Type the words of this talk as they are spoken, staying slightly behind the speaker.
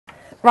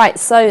Right,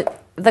 so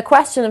the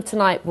question of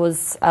tonight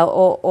was,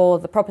 or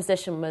the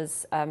proposition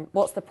was,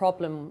 what's the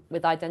problem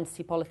with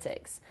identity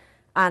politics?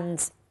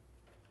 And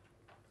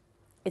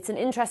it's an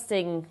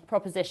interesting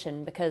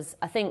proposition because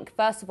I think,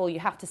 first of all, you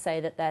have to say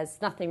that there's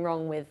nothing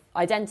wrong with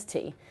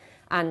identity.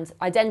 And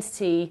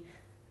identity,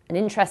 an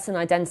interest in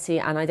identity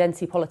and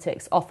identity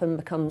politics often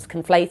becomes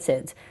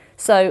conflated.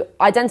 So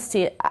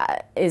identity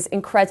is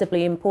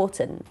incredibly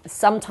important.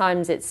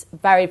 Sometimes it's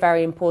very,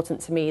 very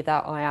important to me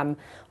that I am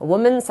a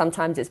woman.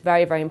 Sometimes it's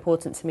very, very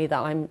important to me that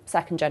I'm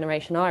second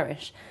generation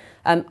Irish.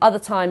 Other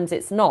times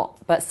it's not.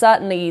 But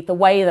certainly the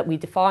way that we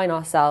define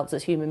ourselves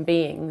as human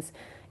beings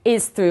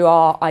is through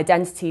our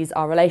identities,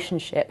 our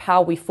relationship.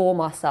 How we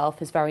form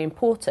ourselves is very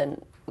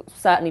important,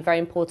 certainly very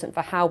important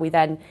for how we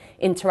then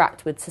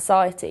interact with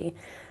society.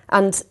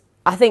 And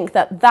I think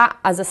that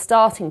as a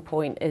starting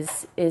point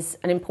is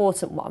an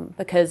important one,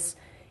 because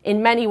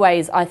in many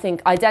ways I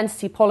think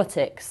identity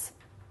politics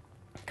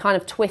kind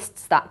of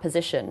twists that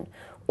position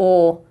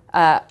or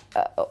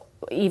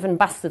even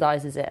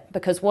bastardizes it,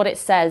 because what it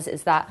says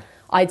is that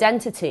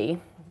identity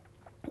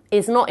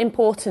is not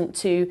important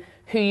to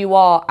who you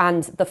are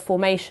and the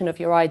formation of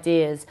your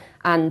ideas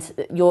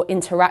and your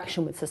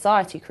interaction with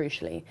society,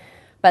 crucially,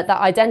 but that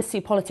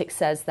identity politics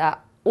says that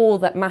all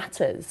that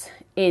matters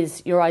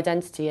is your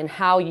identity and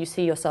how you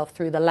see yourself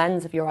through the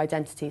lens of your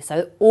identity.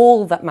 So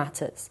all that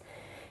matters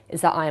is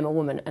that I am a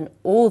woman, and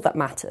all that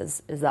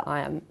matters is that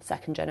I am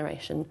second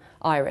generation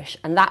Irish.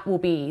 And that will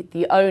be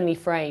the only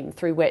frame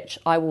through which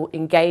I will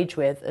engage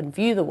with and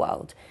view the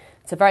world.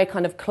 It's a very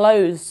kind of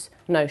closed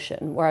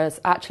notion, whereas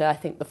actually I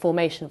think the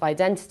formation of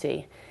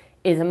identity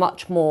is a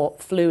much more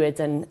fluid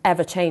and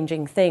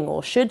ever-changing thing,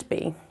 or should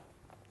be.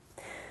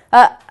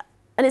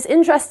 And it's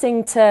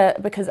interesting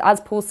because as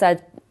Paul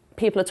said,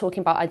 people are talking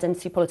about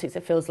identity politics,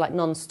 it feels like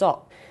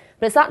non-stop.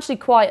 But it's actually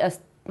quite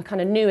a kind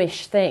of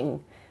newish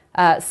thing.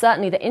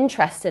 Certainly the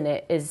interest in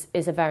it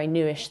is a very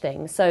newish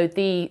thing. So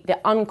the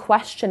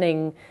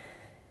unquestioning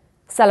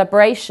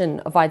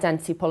celebration of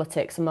identity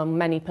politics among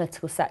many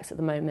political sects at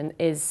the moment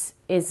is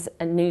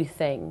a new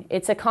thing.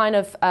 It's a kind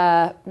of,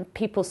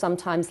 people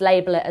sometimes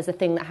label it as a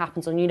thing that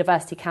happens on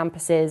university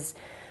campuses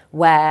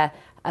where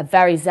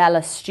very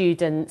zealous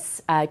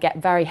students get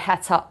very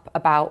het up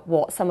about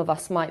what some of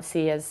us might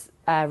see as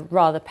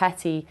rather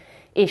petty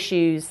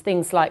issues,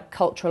 things like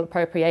cultural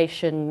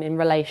appropriation in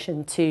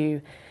relation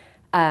to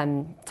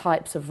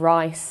types of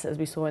rice, as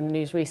we saw in the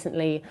news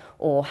recently,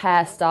 or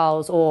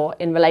hairstyles, or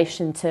in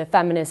relation to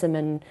feminism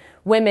and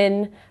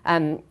women,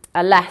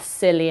 a less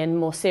silly and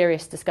more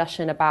serious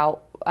discussion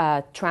about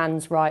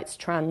trans rights,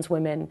 trans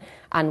women,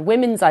 and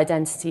women's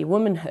identity,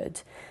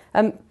 womanhood.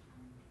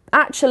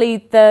 Actually,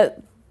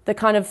 the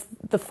kind of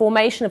the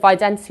formation of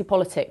identity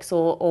politics,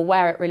 or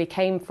where it really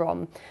came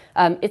from,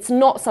 it's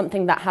not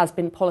something that has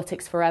been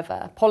politics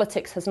forever.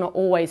 Politics has not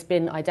always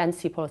been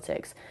identity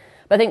politics.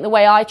 But I think the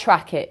way I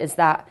track it is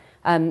that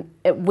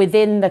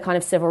within the kind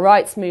of civil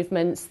rights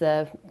movements,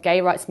 the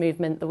gay rights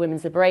movement, the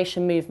women's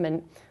liberation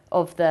movement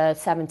of the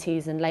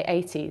 70s and late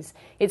 80s,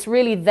 it's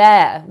really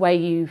there where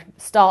you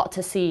start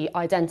to see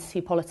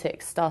identity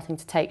politics starting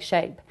to take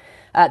shape.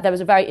 There was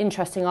a very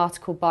interesting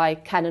article by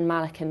Kenan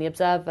Malik in The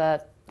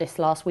Observer this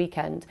last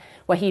weekend,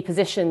 where he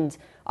positioned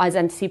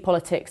identity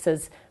politics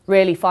as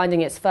really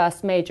finding its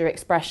first major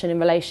expression in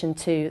relation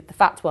to the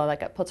fatwa that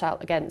got put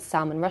out against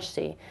Salman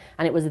Rushdie.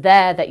 And it was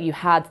there that you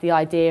had the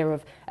idea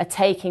of a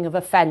taking of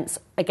offence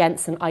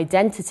against an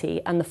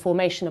identity and the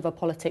formation of a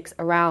politics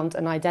around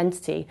an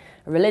identity,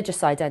 a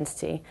religious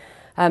identity.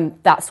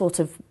 That sort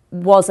of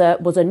was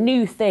a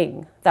new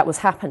thing that was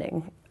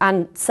happening.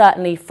 And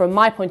certainly from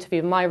my point of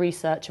view, my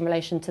research in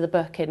relation to the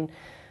book, in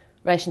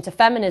relation to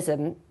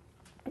feminism,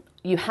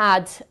 you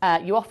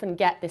often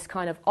get this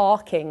kind of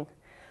arcing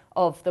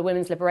of the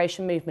women's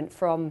liberation movement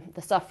from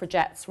the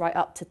suffragettes right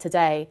up to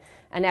today,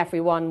 and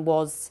everyone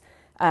was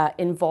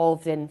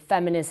involved in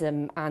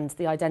feminism and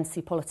the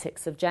identity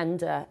politics of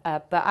gender,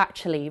 but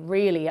actually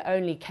really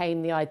only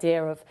came the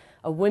idea of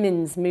a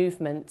women's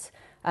movement,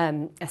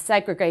 a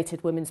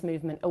segregated women's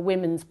movement, a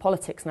women's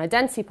politics and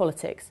identity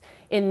politics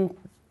in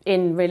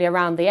really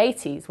around the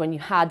 80s, when you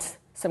had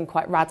some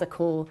quite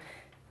radical,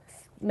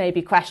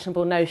 maybe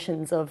questionable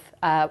notions of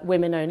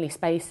women-only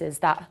spaces,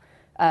 that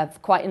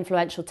quite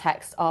influential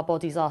text, Our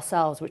Bodies,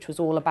 Ourselves, which was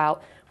all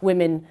about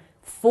women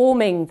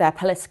forming their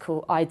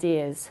political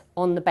ideas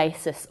on the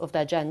basis of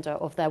their gender,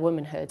 of their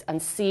womanhood,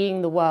 and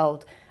seeing the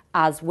world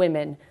as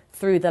women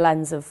through the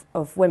lens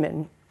of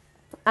women.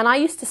 And I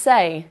used to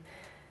say,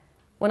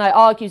 when I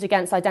argued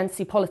against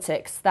identity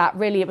politics, that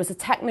really it was a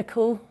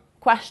technical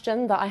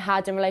question that I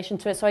had in relation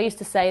to it. So I used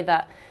to say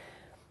that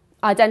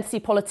identity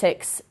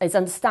politics is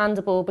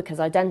understandable because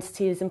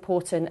identity is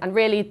important, and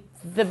really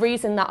the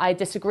reason that I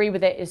disagree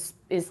with it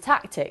is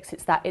tactics.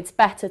 It's that it's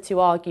better to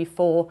argue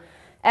for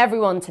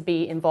everyone to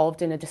be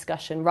involved in a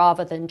discussion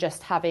rather than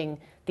just having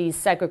these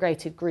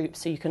segregated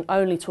groups. So you can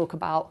only talk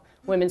about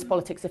women's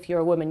politics if you're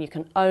a woman, you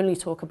can only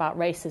talk about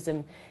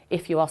racism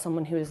if you are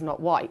someone who is not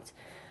white.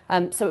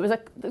 So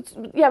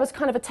it was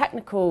kind of a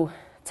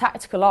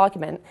tactical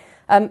argument.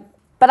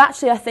 But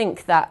actually I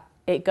think that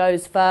it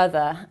goes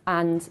further,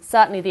 and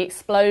certainly the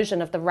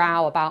explosion of the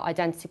row about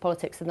identity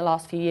politics in the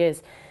last few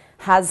years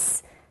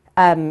has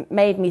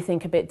made me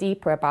think a bit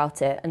deeper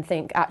about it and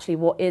think actually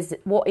what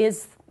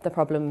is the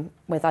problem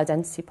with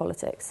identity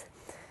politics.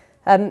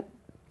 I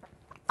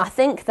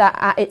think that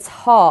at its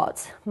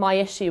heart, my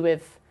issue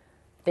with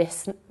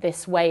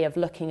this way of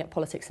looking at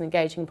politics and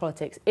engaging in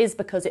politics is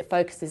because it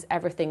focuses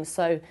everything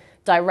so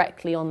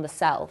directly on the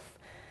self.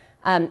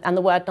 And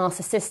the word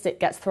narcissistic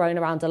gets thrown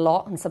around a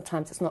lot, and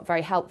sometimes it's not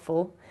very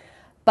helpful.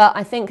 But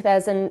I think there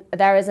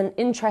is an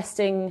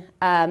interesting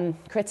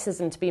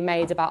criticism to be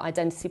made about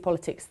identity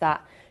politics,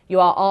 that you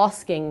are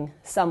asking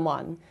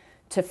someone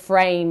to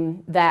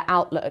frame their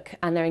outlook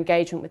and their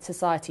engagement with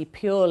society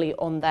purely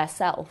on their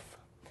self,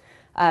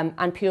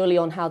 and purely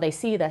on how they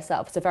see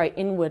themselves. It's a very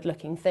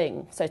inward-looking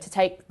thing. So to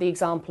take the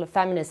example of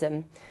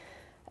feminism,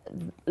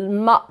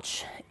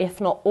 much, if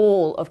not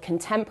all, of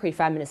contemporary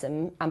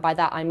feminism, and by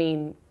that I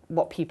mean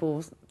what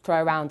people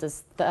throw around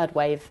as third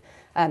wave,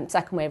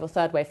 second wave or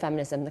third wave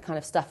feminism, the kind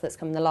of stuff that's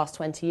come in the last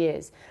 20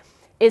 years,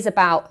 is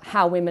about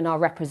how women are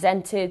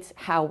represented,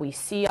 how we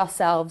see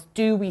ourselves.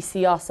 Do we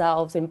see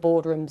ourselves in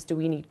boardrooms? Do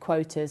we need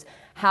quotas?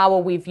 How are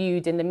we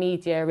viewed in the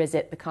media? Is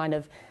it the kind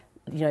of,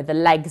 the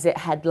Legxit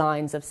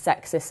headlines of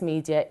sexist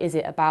media? Is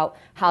it about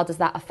how does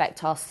that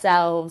affect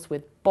ourselves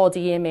with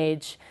body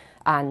image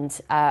and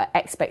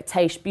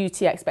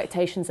beauty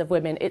expectations of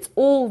women? It's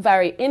all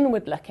very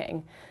inward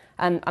looking.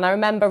 And I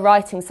remember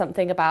writing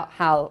something about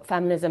how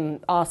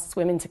feminism asks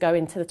women to go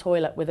into the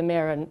toilet with a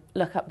mirror and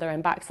look up their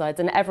own backsides,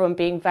 and everyone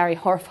being very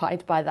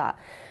horrified by that.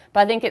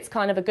 But I think it's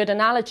kind of a good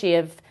analogy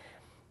of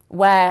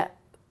where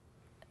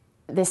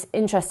this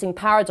interesting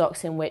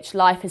paradox in which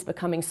life is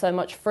becoming so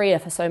much freer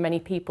for so many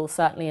people,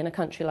 certainly in a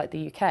country like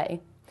the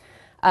UK,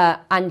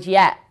 and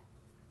yet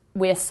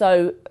we're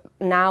so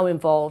now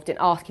involved in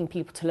asking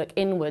people to look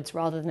inwards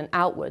rather than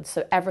outwards,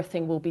 so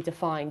everything will be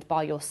defined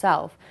by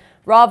yourself,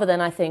 rather than,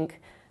 I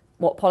think,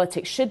 what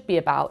politics should be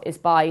about is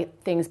by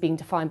things being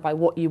defined by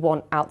what you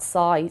want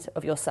outside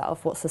of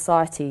yourself, what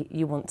society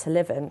you want to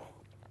live in.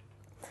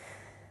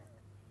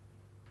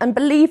 And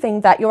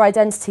believing that your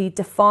identity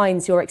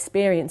defines your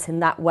experience in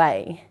that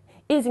way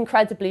is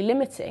incredibly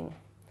limiting.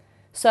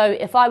 So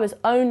if I was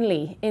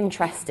only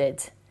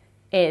interested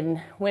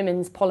in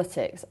women's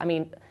politics, I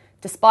mean,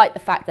 despite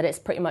the fact that it's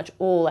pretty much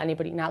all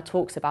anybody now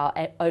talks about,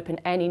 open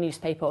any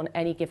newspaper on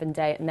any given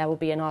day and there will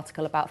be an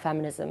article about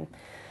feminism.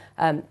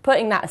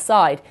 Putting that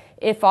aside,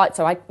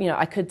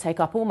 I could take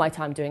up all my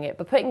time doing it,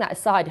 but putting that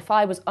aside, if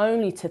I was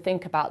only to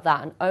think about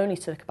that and only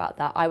to think about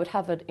that, I would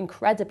have an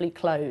incredibly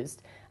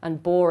closed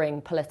and boring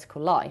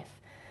political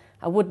life.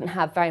 I wouldn't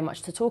have very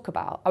much to talk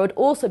about. I would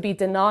also be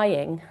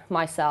denying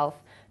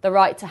myself the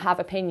right to have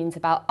opinions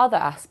about other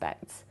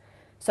aspects.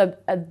 So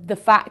the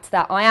fact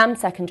that I am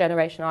second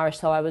generation Irish,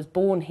 so I was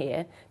born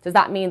here, does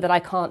that mean that I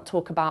can't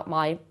talk about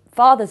my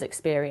father's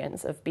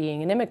experience of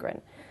being an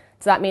immigrant?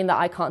 Does that mean that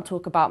I can't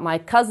talk about my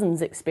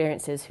cousins'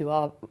 experiences, who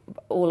are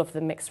all of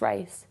them mixed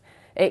race?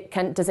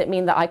 Does it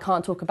mean that I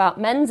can't talk about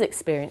men's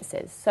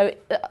experiences? So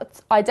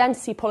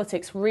identity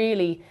politics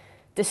really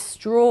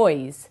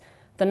destroys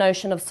the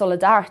notion of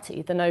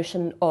solidarity, the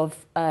notion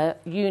of a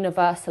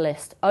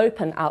universalist,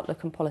 open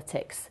outlook on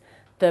politics,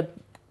 the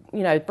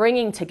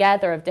bringing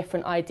together of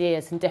different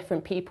ideas and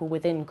different people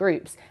within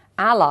groups,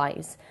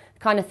 allies,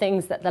 kind of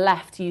things that the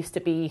left used to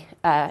be,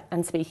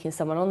 and speaking as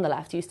someone on the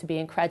left, used to be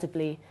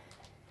incredibly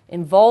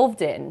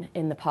involved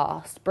in the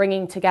past,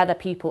 bringing together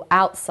people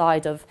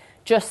outside of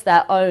just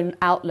their own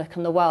outlook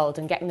on the world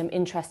and getting them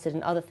interested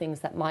in other things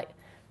that might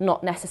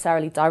not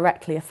necessarily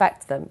directly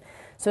affect them.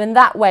 So in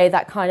that way,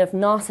 that kind of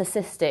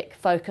narcissistic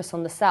focus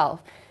on the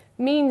self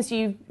means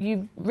you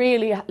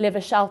really live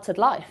a sheltered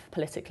life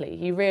politically.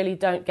 You really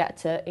don't get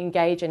to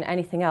engage in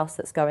anything else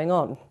that's going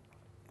on.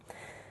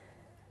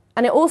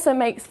 And it also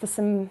makes for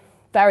some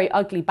very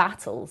ugly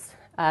battles.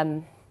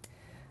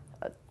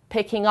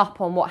 Picking up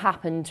on what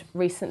happened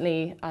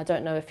recently, I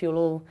don't know if you'll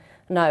all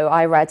know,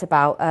 I read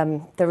about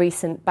the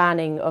recent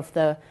banning of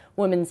the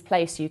Women's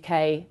Place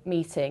UK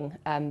meeting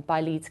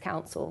by Leeds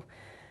Council,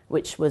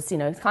 which was,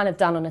 kind of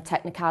done on a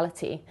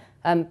technicality.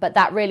 But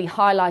that really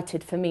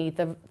highlighted for me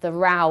the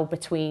row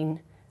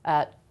between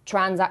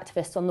trans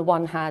activists on the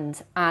one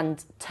hand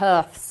and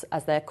TERFs,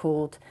 as they're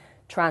called,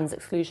 trans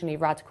exclusionary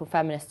radical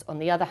feminists on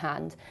the other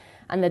hand,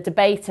 and the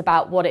debate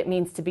about what it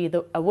means to be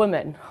a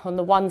woman. On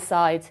the one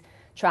side,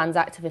 trans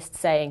activists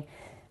saying,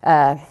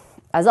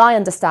 as I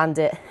understand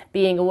it,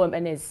 being a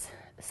woman is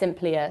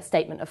simply a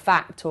statement of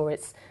fact, or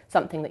it's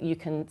something that you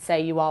can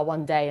say you are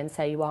one day and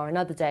say you are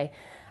another day.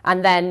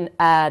 And then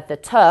the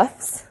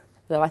TERFs,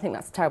 though I think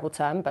that's a terrible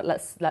term, but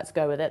let's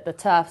go with it. The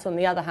TERFs, on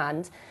the other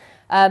hand,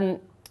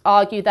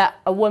 argue that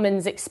a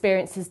woman's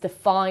experience is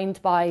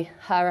defined by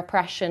her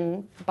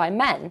oppression by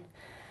men.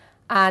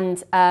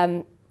 And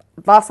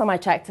last time I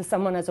checked, as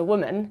someone as a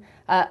woman,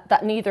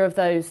 that neither of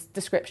those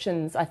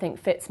descriptions, I think,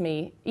 fits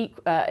me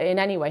in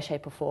any way,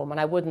 shape or form, and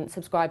I wouldn't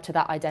subscribe to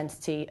that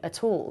identity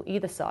at all,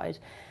 either side.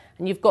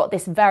 And you've got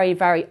this very,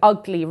 very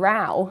ugly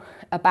row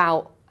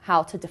about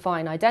how to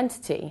define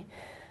identity.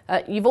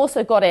 You've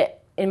also got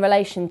it in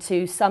relation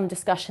to some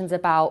discussions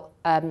about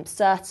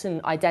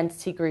certain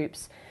identity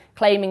groups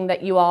claiming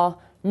that you are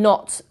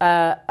not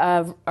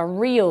a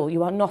real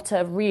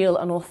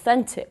and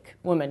authentic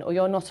woman, or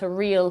you're not a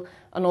real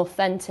and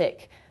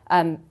authentic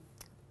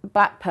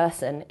black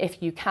person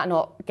if you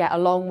cannot get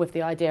along with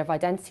the idea of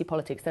identity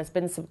politics. There's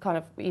been some kind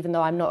of, even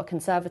though I'm not a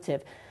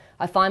conservative,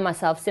 I find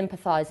myself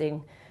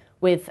sympathising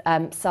with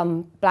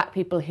some black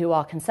people who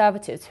are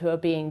conservatives who are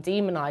being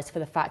demonised for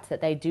the fact that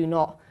they do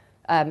not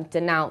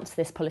denounce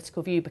this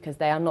political view because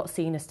they are not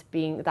seen as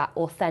being that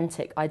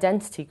authentic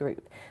identity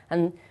group.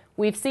 And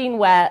we've seen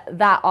where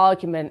that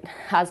argument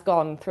has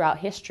gone throughout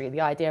history.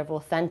 The idea of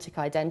authentic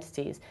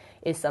identities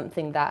is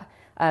something that,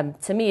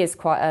 to me, is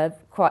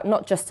quite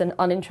not just an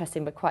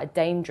uninteresting but quite a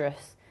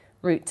dangerous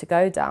route to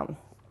go down.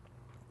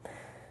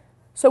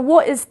 So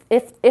what is,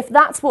 if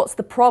that's what's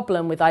the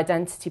problem with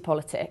identity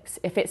politics,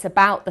 if it's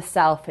about the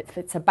self, if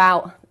it's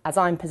about, as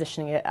I'm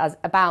positioning it, as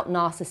about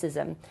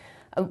narcissism,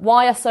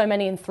 why are so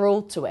many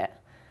enthralled to it?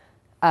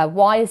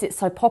 Why is it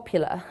so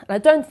popular? And I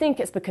don't think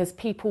it's because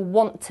people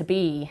want to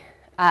be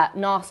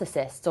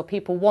narcissists, or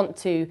people want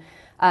to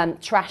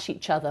trash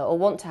each other, or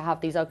want to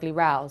have these ugly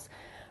rows.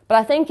 But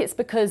I think it's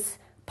because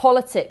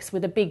politics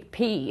with a big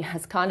P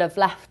has kind of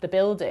left the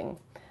building.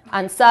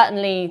 And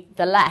certainly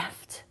the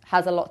left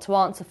has a lot to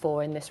answer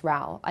for in this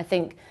row. I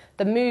think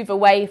the move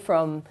away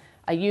from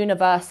a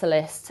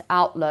universalist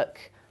outlook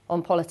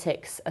on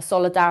politics, a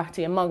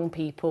solidarity among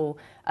people,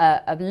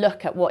 a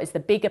look at what is the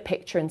bigger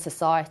picture in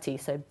society,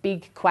 so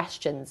big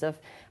questions of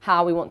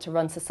how we want to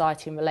run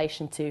society in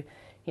relation to,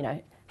 you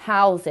know,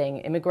 housing,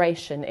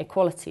 immigration,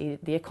 equality,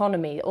 the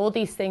economy, all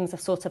these things have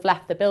sort of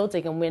left the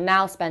building, and we're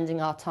now spending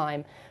our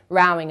time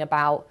rowing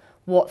about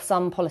what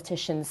some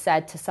politicians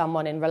said to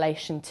someone in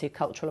relation to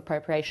cultural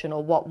appropriation,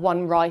 or what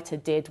one writer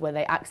did where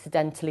they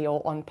accidentally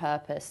or on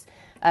purpose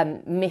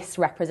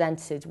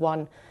misrepresented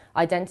one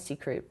identity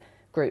group.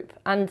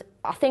 And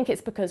I think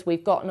it's because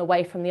we've gotten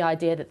away from the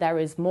idea that there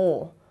is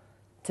more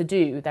to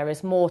do, there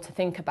is more to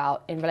think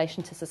about in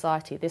relation to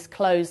society. This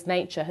closed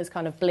nature has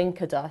kind of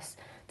blinkered us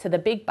to the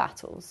big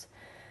battles.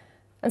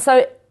 And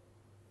so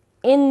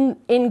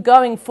in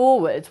going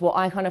forward, what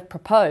I kind of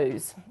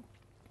propose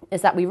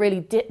is that we really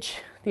ditch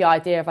the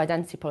idea of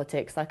identity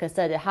politics. Like I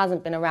said, it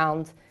hasn't been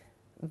around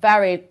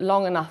very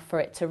long enough for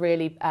it to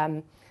really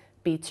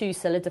be too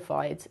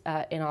solidified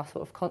in our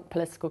sort of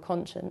political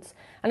conscience.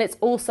 And it's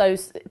also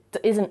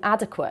isn't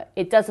adequate.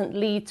 It doesn't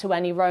lead to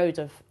any road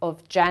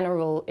of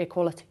general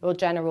equality or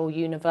general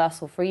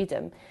universal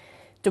freedom.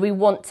 Do we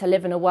want to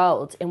live in a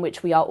world in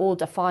which we are all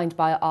defined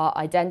by our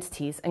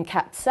identities and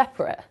kept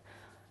separate?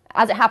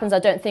 As it happens, I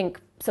don't think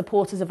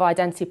supporters of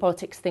identity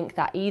politics think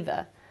that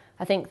either.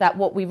 I think that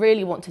what we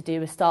really want to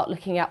do is start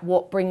looking at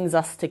what brings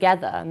us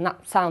together, and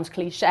that sounds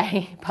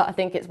cliche, but I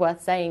think it's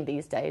worth saying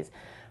these days,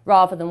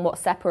 rather than what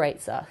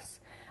separates us,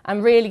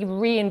 and really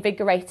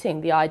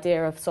reinvigorating the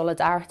idea of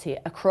solidarity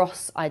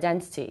across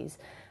identities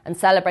and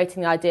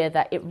celebrating the idea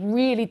that it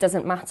really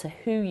doesn't matter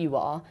who you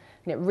are,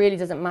 and it really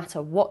doesn't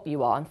matter what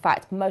you are. In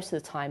fact, most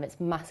of the time it's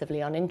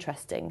massively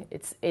uninteresting.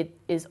 It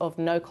is of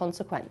no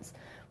consequence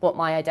what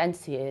my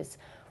identity is.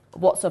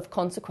 What's of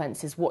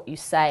consequence is what you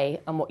say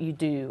and what you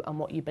do and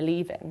what you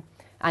believe in.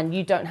 And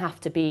you don't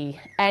have to be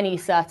any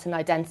certain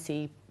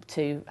identity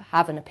to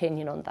have an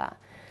opinion on that.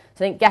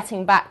 So I think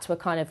getting back to a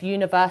kind of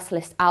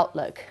universalist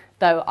outlook,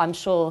 though I'm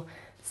sure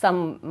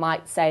some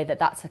might say that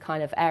that's a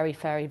kind of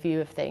airy-fairy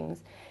view of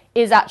things,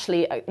 is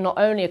actually not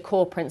only a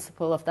core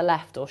principle of the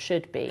left, or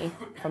should be,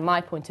 from my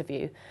point of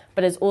view,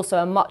 but is also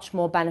a much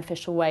more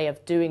beneficial way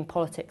of doing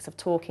politics, of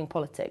talking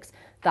politics.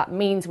 That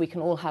means we can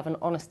all have an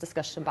honest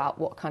discussion about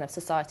what kind of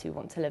society we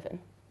want to live in.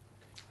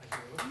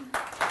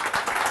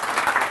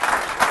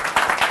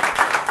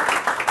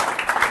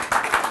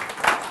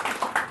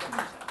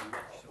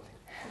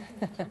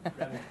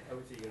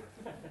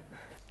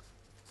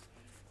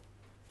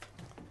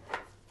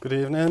 Good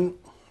evening.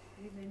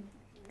 Good evening.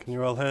 Can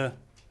you all hear?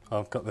 Oh,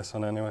 I've got this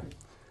on anyway.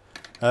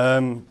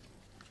 So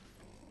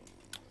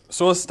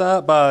I'll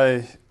start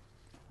by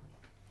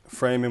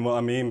framing what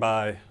I mean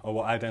by, or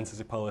what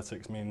identity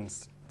politics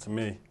means to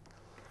me.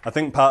 I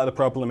think part of the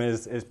problem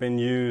is it's been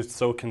used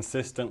so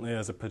consistently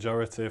as a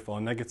pejorative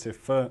or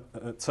negative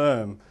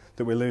term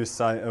that we lose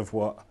sight of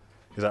what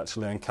is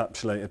actually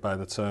encapsulated by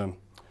the term.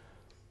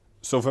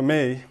 So for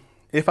me,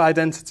 if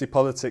identity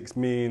politics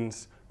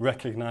means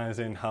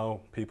recognising how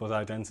people's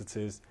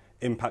identities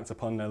impact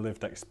upon their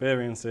lived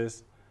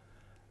experiences,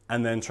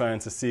 and then trying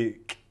to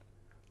seek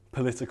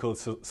political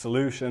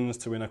solutions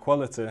to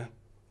inequality,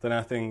 then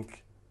I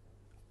think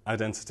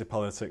identity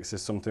politics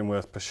is something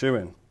worth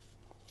pursuing.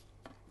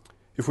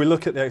 If we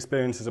look at the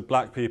experiences of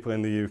black people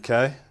in the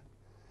UK,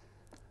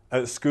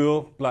 at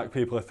school, black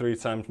people are 3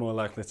 times more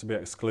likely to be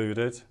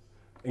excluded.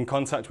 In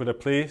contact with the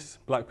police,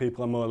 black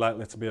people are more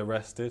likely to be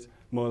arrested,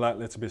 more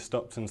likely to be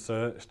stopped and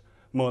searched,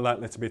 more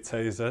likely to be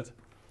tasered,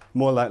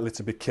 more likely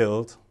to be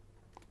killed.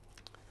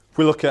 If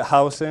we look at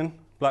housing,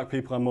 black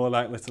people are more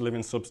likely to live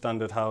in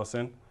substandard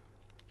housing.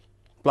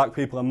 Black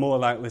people are more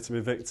likely to be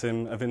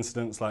victim of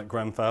incidents like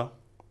Grenfell.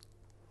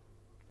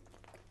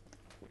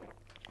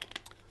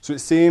 So it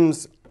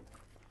seems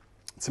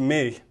to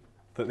me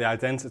that the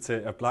identity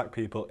of black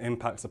people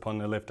impacts upon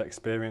their lived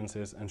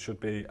experiences and should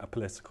be a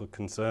political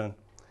concern.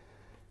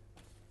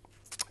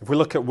 If we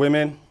look at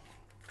women,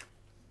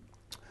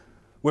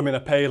 women are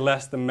paid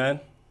less than men.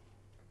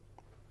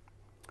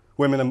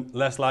 Women are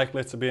less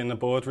likely to be in the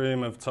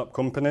boardroom of top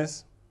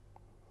companies.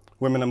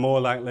 Women are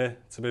more likely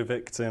to be a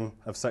victim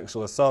of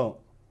sexual assault.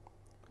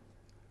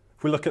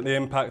 If we look at the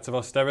impact of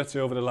austerity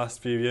over the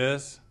last few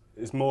years,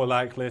 it's more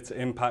likely to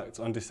impact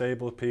on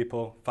disabled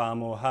people far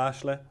more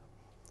harshly.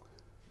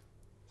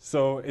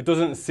 So it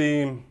doesn't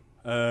seem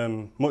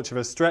much of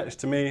a stretch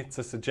to me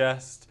to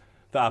suggest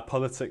that our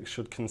politics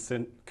should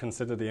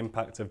consider the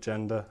impact of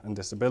gender and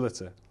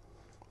disability.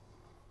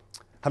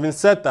 Having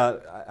said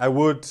that, I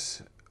would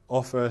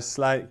offer a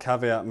slight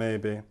caveat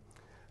maybe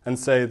and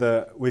say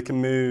that we can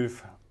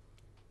move,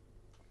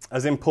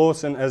 as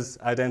important as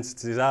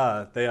identities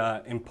are, they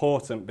are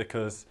important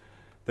because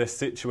they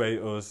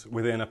situate us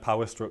within a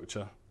power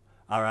structure.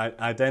 Our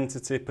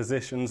identity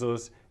positions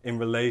us in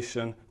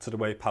relation to the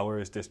way power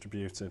is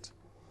distributed.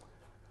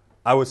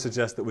 I would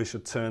suggest that we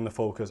should turn the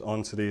focus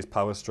onto these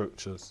power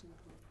structures.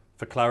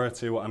 For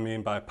clarity, what I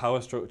mean by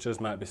power structures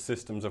might be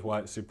systems of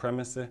white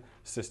supremacy,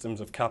 systems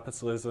of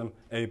capitalism,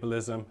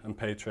 ableism and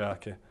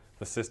patriarchy,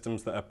 the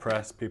systems that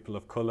oppress people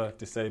of colour,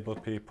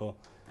 disabled people,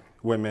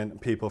 women,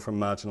 people from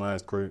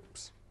marginalised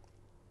groups.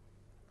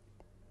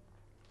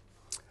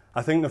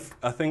 I think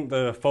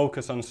the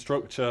focus on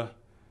structure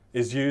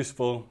is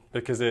useful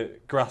because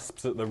it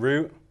grasps at the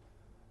root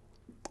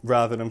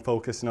rather than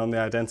focusing on the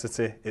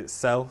identity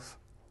itself.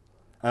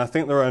 And I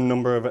think there are a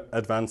number of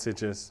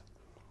advantages.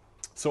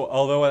 So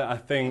although I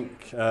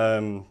think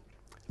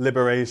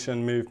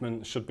liberation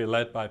movements should be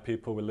led by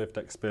people with lived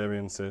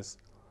experiences,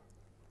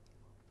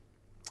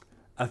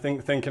 I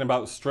think thinking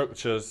about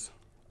structures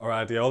or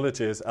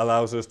ideologies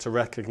allows us to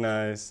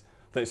recognise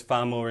that it's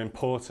far more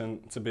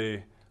important to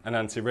be an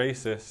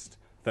anti-racist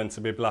than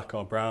to be black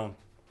or brown.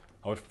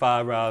 I would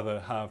far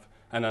rather have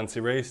an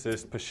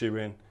anti-racist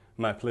pursuing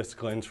my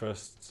political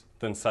interests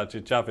than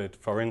Sajid Javid,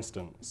 for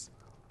instance.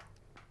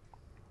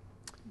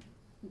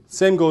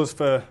 Same goes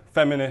for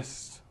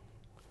feminists.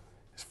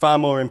 It's far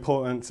more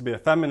important to be a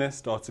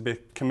feminist or to be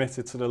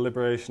committed to the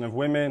liberation of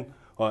women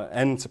or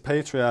end to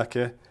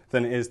patriarchy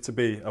than it is to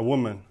be a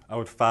woman. I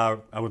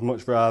would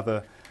much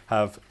rather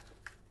have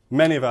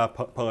many of our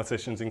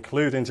politicians,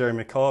 including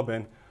Jeremy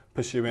Corbyn,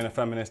 pursuing a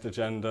feminist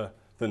agenda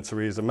than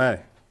Theresa May.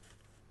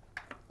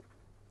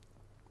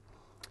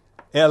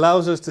 It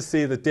allows us to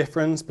see the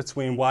difference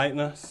between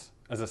whiteness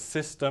as a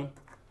system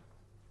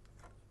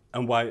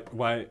and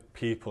white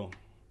people.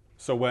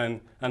 So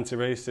when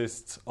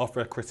anti-racists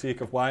offer a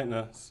critique of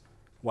whiteness,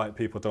 white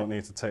people don't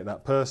need to take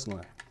that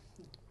personally.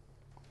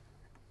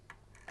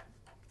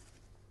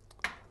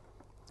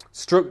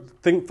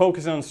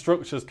 Focusing on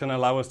structures can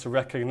allow us to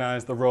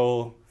recognise the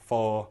role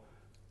for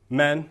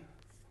men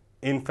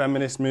in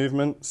feminist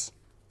movements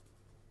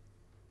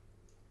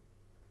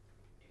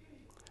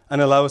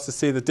and allow us to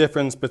see the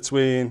difference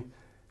between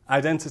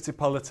identity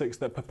politics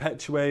that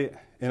perpetuate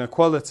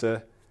inequality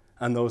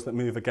and those that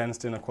move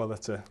against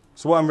inequality.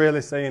 So what I'm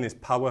really saying is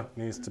power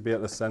needs to be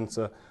at the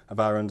centre of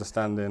our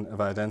understanding of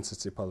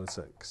identity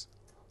politics.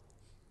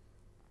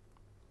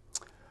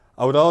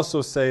 I would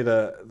also say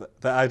that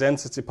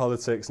identity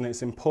politics, and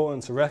it's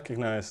important to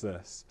recognise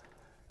this,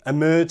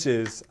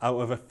 emerges out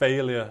of a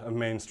failure of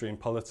mainstream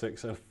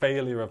politics, a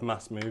failure of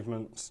mass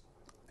movements.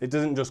 It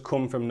didn't just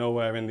come from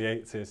nowhere in the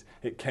 80s.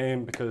 It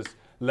came because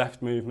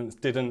left movements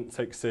didn't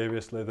take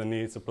seriously the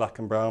needs of black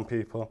and brown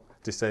people,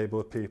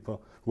 disabled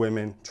people,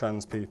 women,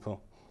 trans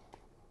people.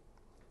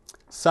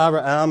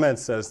 Sarah Ahmed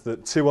says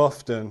that too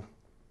often,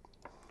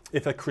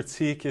 if a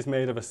critique is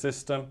made of a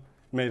system,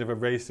 made of a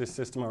racist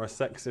system or a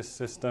sexist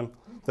system,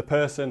 the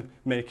person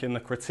making the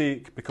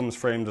critique becomes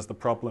framed as the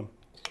problem.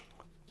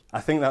 I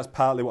think that's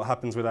partly what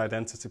happens with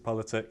identity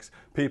politics.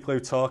 People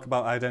who talk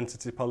about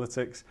identity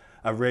politics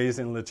are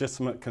raising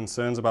legitimate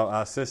concerns about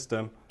our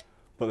system,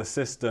 but the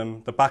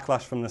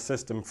backlash from the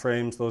system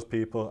frames those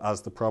people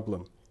as the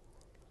problem.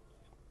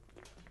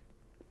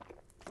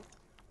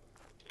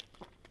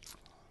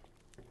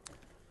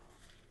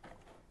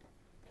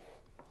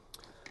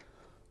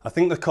 I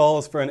think the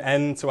calls for an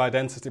end to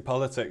identity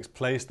politics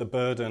place the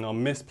burden or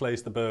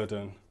misplace the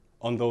burden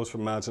on those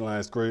from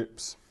marginalised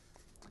groups.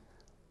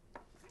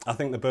 I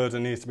think the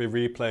burden needs to be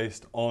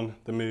replaced on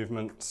the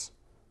movements.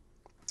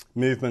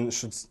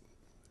 Movements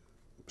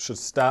should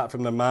start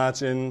from the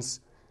margins,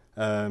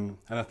 and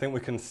I think we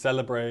can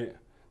celebrate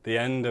the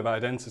end of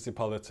identity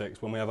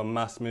politics when we have a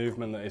mass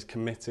movement that is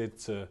committed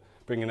to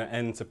bringing an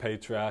end to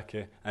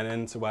patriarchy, an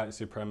end to white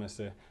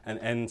supremacy, an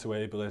end to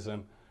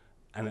ableism,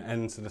 and an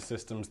end to the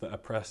systems that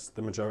oppress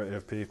the majority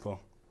of people.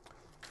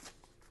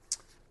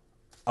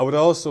 I would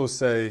also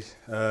say,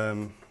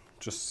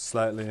 just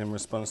slightly in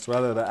response to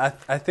Ella, that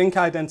I think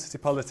identity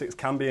politics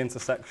can be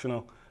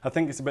intersectional. I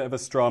think it's a bit of a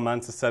straw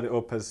man to set it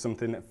up as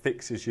something that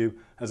fixes you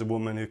as a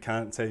woman who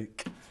can't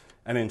take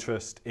an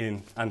interest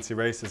in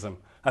anti-racism.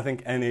 I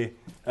think any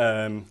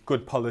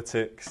good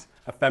politics,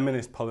 a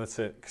feminist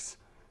politics,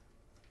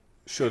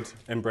 should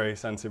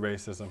embrace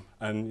anti-racism,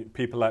 and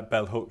people like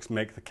Bell Hooks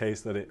make the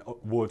case that it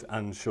would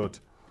and should.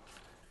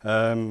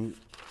 I've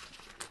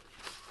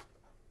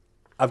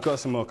got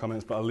some more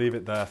comments, but I'll leave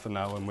it there for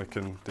now and we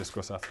can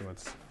discuss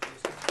afterwards.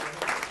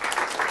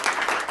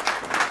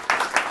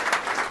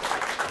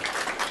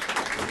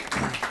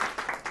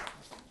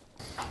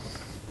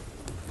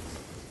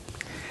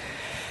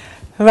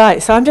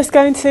 Right, so I'm just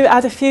going to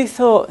add a few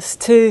thoughts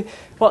to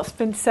what's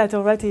been said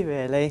already,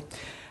 really.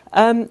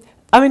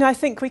 I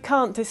think we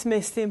can't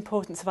dismiss the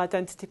importance of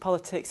identity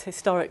politics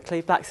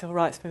historically. Black civil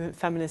rights movement,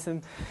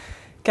 feminism,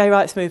 gay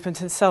rights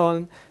movement and so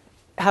on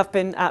have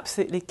been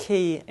absolutely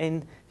key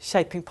in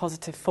shaping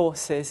positive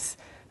forces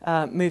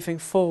moving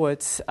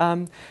forwards.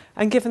 And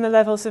given the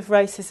levels of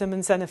racism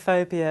and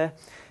xenophobia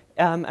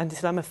and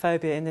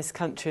Islamophobia in this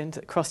country and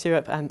across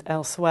Europe and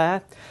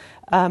elsewhere,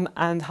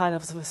 and high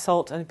levels of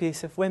assault and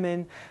abuse of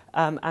women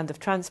and of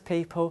trans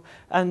people,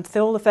 and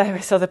all the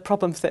various other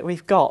problems that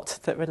we've got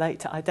that relate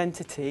to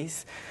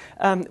identities,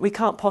 we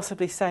can't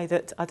possibly say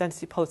that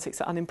identity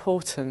politics are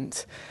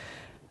unimportant.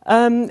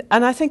 And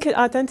I think at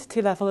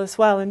identity level as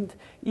well, and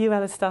you,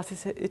 Ella,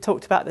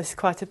 talked about this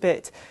quite a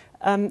bit,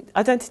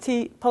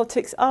 identity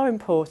politics are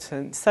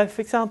important. So,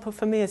 for example,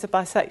 for me as a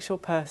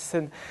bisexual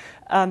person,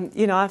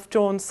 I've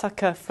drawn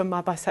succour from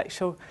my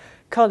bisexual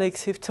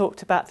colleagues who've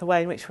talked about the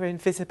way in which we're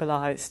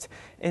invisibilised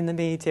in the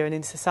media and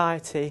in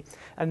society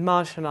and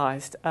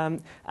marginalised,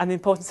 and the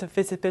importance of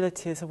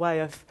visibility as a way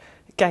of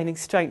gaining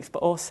strength, but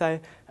also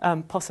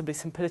possibly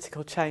some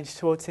political change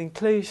towards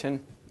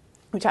inclusion,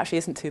 which actually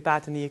isn't too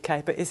bad in the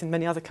UK, but is in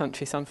many other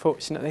countries,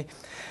 unfortunately.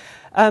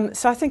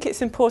 So I think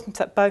it's important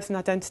at both an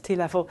identity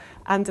level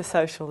and a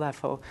social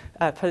level,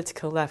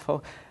 political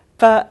level.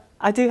 But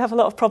I do have a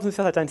lot of problems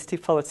with identity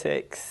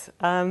politics.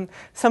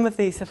 Some of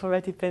these have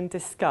already been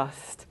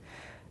discussed.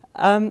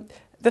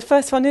 The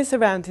first one is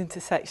around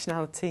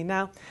intersectionality.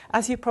 Now,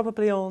 as you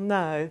probably all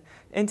know,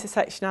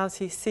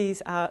 intersectionality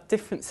sees our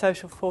different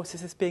social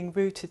forces as being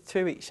rooted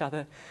through each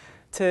other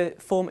to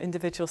form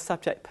individual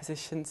subject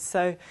positions.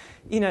 So,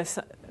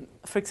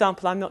 for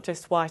example, I'm not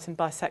just white and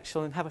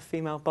bisexual and have a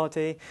female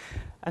body,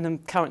 and I'm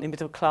currently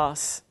middle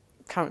class,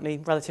 currently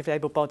relatively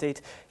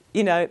able-bodied.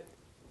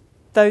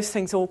 Those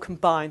things all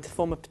combine to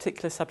form a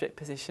particular subject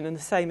position, and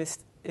the same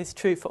is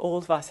true for all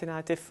of us in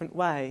our different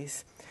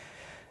ways.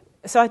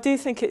 So I do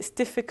think it's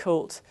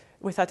difficult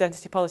with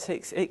identity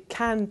politics. It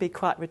can be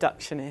quite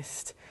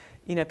reductionist.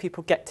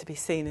 People get to be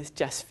seen as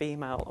just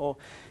female or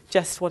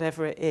just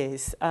whatever it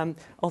is.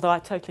 Although I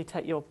totally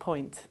take your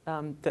point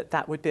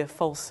that would be a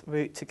false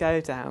route to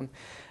go down.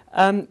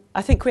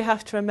 I think we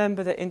have to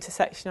remember that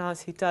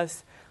intersectionality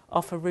does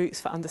offer routes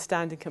for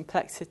understanding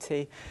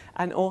complexity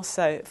and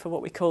also for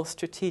what we call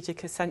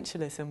strategic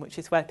essentialism, which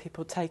is where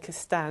people take a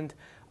stand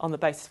on the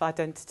basis of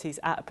identities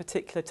at a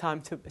particular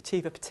time to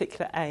achieve a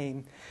particular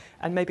aim.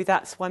 And maybe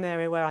that's one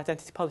area where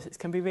identity politics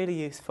can be really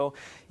useful.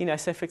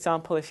 So for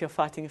example, if you're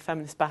fighting a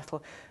feminist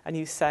battle and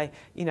you say,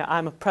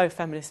 I'm a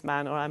pro-feminist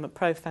man or I'm a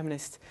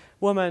pro-feminist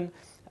woman,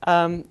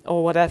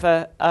 or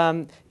whatever,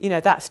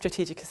 that's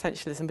strategic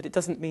essentialism, but it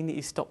doesn't mean that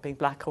you stop being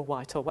black or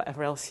white or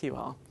whatever else you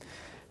are.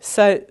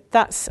 So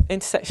that's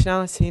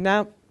intersectionality.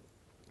 Now,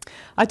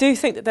 I do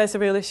think that there's a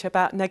real issue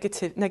about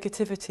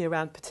negativity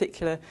around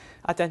particular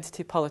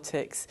identity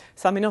politics.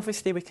 So,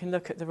 obviously we can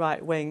look at the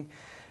right wing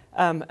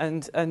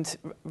and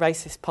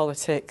racist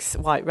politics,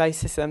 white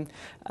racism.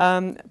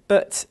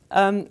 But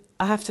I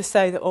have to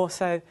say that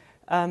also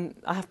I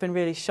have been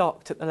really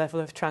shocked at the level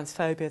of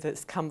transphobia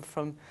that's come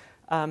from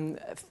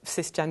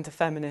cisgender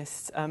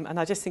feminists, and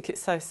I just think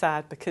it's so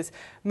sad because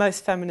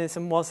most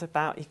feminism was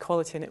about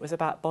equality and it was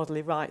about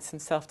bodily rights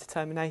and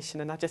self-determination,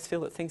 and I just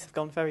feel that things have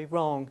gone very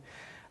wrong.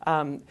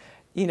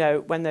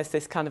 When there's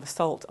this kind of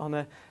assault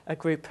on a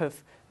group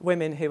of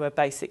women who are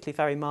basically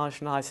very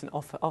marginalised and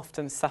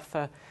often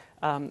suffer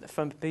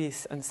from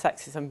abuse and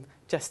sexism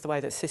just the way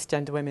that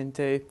cisgender women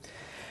do.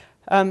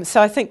 So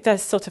I think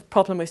there's sort of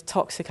problem with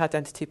toxic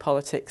identity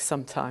politics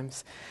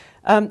sometimes.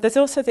 There's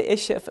also the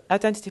issue of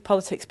identity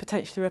politics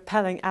potentially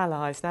repelling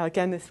allies. Now,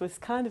 again, this was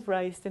kind of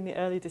raised in the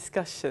early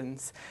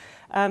discussions.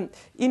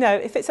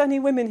 If it's only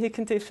women who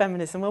can do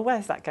feminism, well,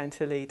 where's that going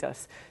to lead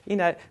us?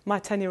 My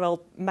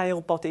 10-year-old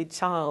male-bodied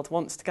child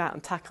wants to go out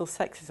and tackle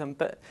sexism,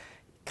 but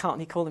can't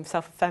he call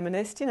himself a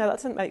feminist? That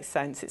doesn't make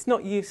sense. It's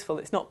not useful.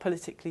 It's not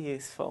politically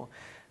useful.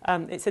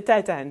 It's a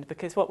dead end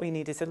because what we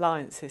need is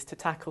alliances to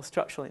tackle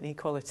structural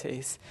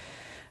inequalities.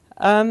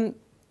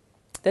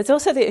 There's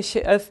also the issue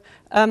of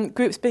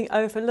groups being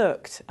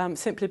overlooked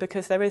simply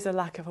because there is a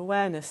lack of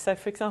awareness. So,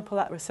 for example,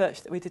 that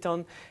research that we did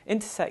on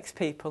intersex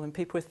people and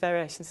people with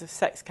variations of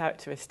sex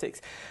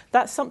characteristics,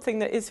 that's something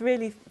that is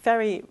really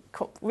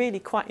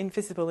quite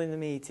invisible in the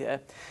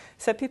media.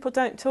 So people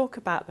don't talk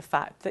about the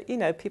fact that, you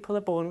know, people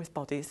are born with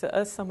bodies that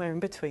are somewhere in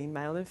between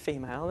male and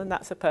female, and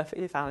that's a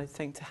perfectly valid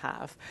thing to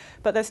have.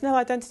 But there's no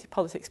identity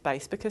politics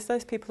base because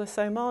those people are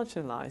so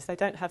marginalised. They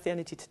don't have the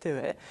energy to do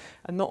it,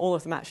 and not all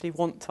of them actually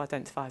want to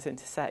identify as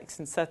intersex,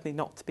 and certainly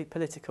not to be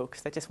political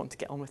because they just want to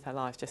get on with their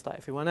lives just like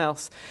everyone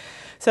else.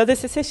 So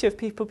there's this issue of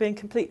people being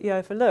completely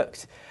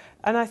overlooked.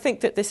 And I think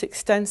that this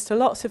extends to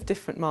lots of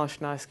different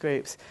marginalised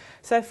groups.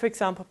 So, for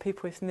example,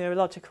 people with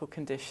neurological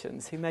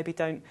conditions who maybe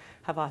don't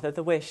have either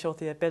the wish or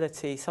the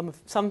ability.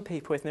 Some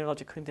people with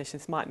neurological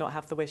conditions might not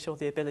have the wish or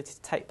the ability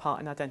to take part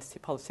in identity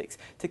politics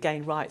to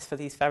gain rights for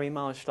these very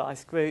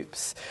marginalised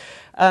groups.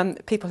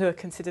 People who are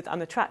considered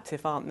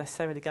unattractive aren't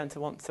necessarily going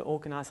to want to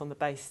organise on the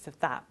basis of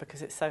that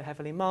because it's so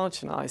heavily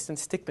marginalised and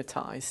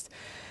stigmatised.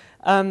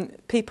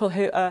 People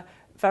who are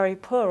very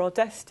poor or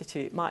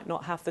destitute might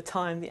not have the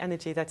time, the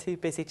energy. They're too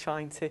busy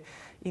trying to,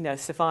 you know,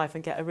 survive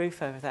and get a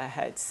roof over their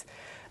heads.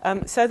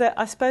 So that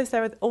I suppose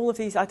there are all of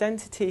these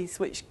identities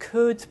which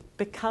could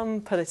become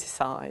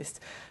politicised,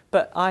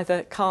 but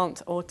either can't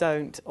or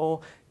don't,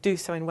 or do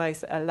so in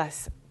ways that are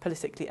less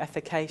politically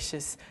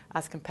efficacious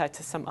as compared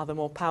to some other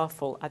more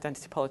powerful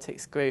identity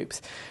politics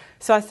groups.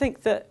 So I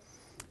think that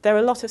there are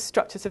a lot of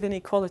structures of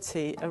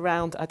inequality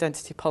around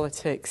identity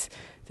politics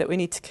that we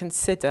need to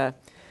consider.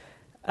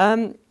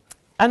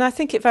 And I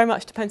think it very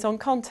much depends on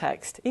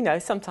context. You know,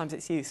 sometimes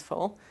it's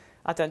useful,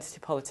 identity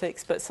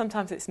politics, but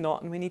sometimes it's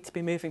not, and we need to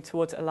be moving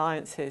towards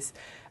alliances,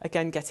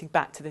 again getting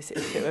back to this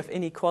issue of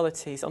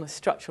inequalities on a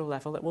structural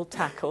level that will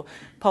tackle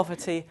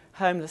poverty,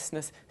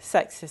 homelessness,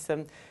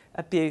 sexism,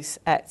 abuse,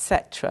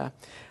 etc.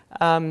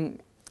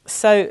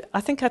 So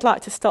I think I'd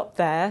like to stop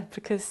there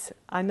because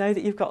I know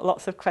that you've got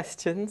lots of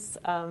questions,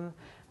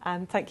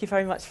 and thank you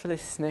very much for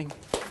listening.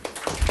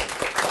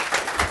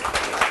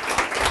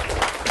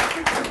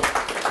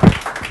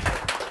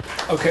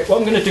 Okay, what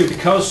I'm going to do,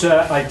 because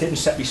I didn't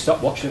set my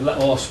stopwatch and let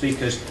all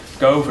speakers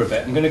go over a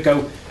bit, I'm going to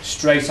go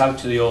straight out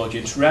to the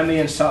audience. Remi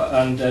and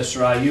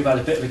Surya, you've had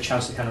a bit of a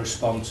chance to kind of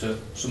respond to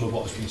some of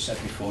what has been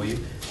said before you.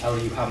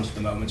 Ellie, you haven't at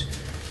the moment.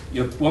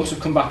 Once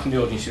you've come back from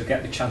the audience, you'll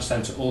get the chance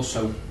then to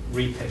also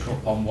re-pick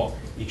up on what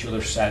each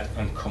other said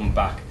and come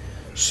back.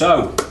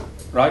 So,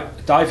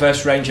 right,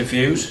 diverse range of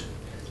views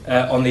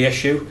on the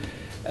issue.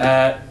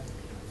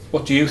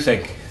 What do you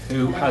think?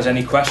 Who has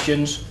any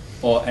questions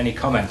or any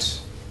comments?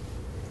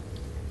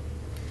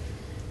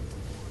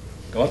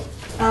 Go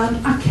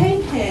on. I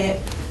came here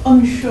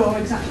unsure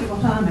exactly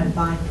what I meant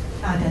by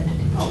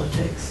identity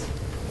politics,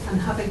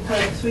 and having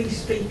heard 3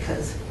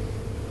 speakers,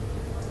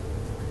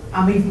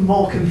 I'm even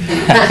more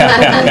confused.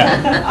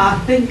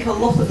 I think a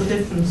lot of the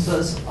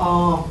differences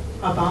are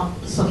about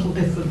subtle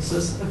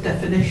differences of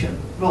definition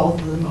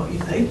rather than what you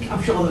think.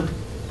 I'm sure that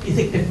you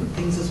think different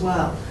things as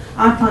well.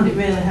 I find it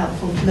really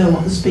helpful to know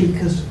what the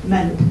speakers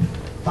meant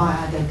by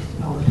identity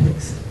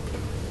politics.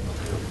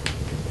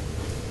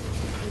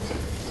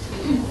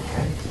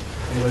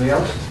 Anybody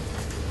else?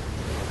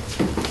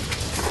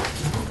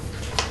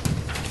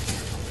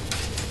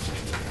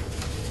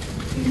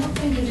 Do you not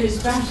think it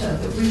is better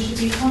that we should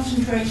be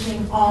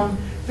concentrating on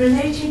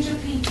relating to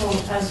people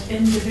as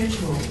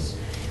individuals?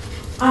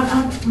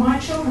 My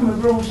children were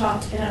brought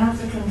up in an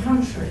African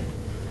country,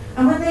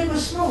 and when they were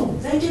small,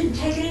 they didn't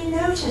take any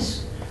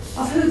notice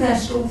of who their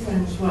school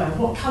friends were,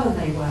 what colour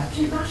they were. It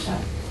didn't matter.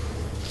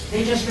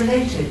 They just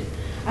related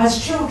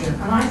as children,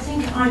 and I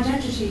think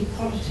identity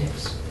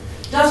politics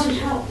doesn't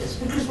help this,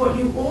 because what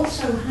you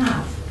also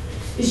have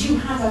is you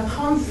have a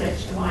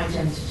conflict of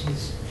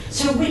identities.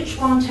 So which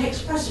one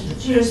takes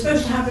precedence? You're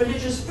supposed to have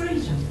religious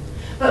freedom,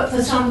 but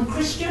for some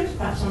Christians,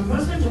 perhaps some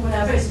Muslims or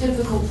whatever, it's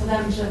difficult for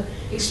them to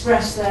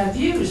express their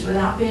views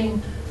without being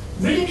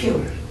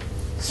ridiculed.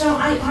 So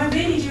I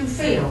really do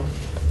feel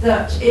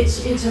that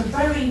it's a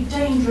very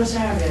dangerous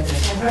area,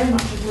 this. I very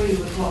much agree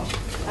with what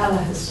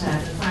Ella has said,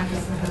 and thank her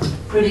for her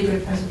really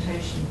good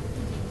presentation.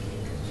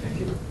 Thank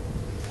you.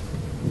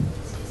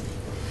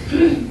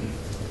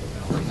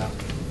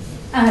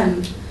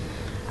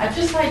 I'd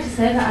just like to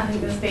say that I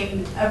think there's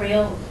been a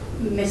real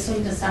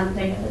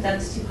misunderstanding of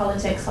identity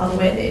politics or the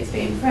way that it's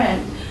being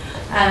framed.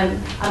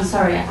 I'm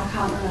sorry, I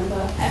can't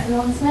remember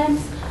everyone's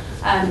names.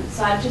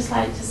 So I'd just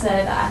like to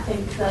say that I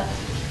think that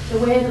the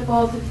way that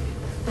both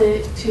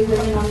the 2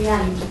 women on the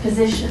end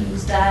positioned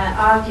their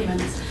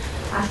arguments,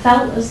 I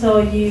felt as though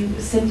you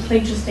simply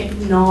just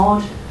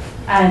ignored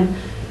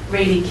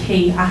really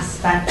key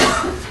aspects.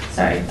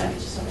 Sorry, let me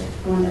just have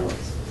a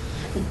notes.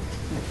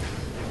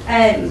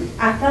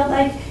 I felt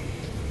like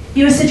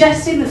you were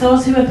suggesting that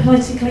those who are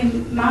politically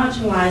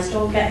marginalised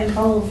don't get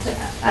involved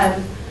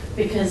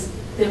because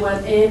they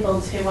weren't able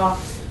to, or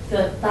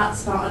that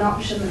that's not an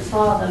option that's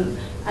for them.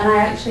 And I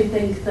actually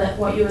think that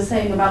what you were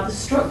saying about the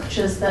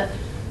structures that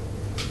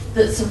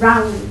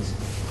surround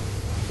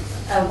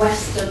a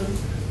Western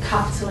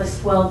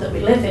capitalist world that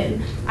we live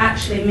in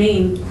actually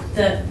mean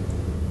that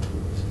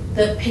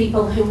that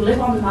people who live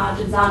on the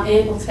margins aren't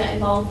able to get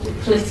involved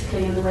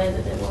politically in the way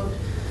that they would.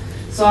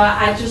 So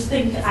I just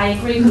think I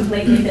agree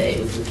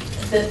completely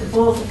that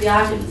both of the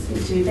arguments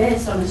seem to be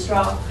based on a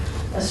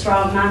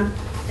straw man.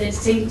 It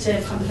seemed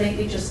to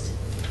completely just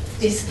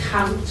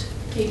discount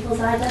people's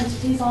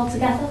identities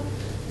altogether,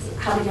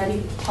 having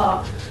any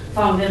form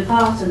of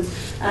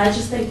importance. And I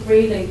just think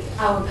really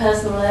our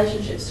personal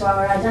relationships to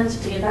our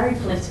identity are very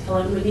political,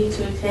 and we need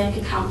to take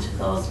account of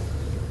those.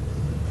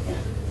 Yeah.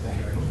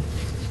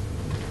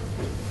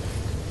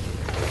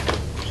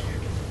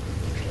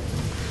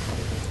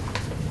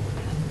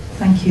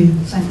 Thank you.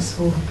 Thanks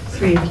for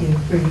three of you.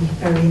 Really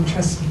very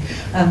interesting.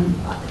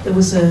 There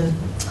was a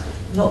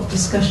lot of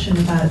discussion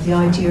about the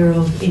idea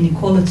of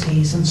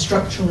inequalities and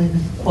structural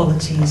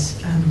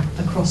inequalities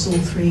across all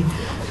three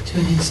to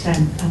an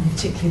extent, and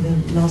particularly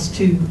the last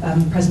two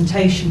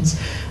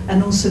presentations,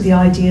 and also the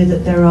idea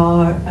that there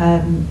are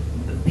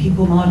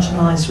people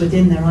marginalised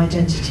within their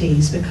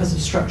identities because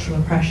of structural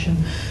oppression.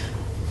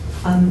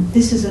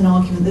 This is an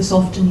argument that's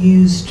often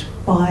used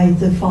by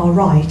the far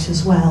right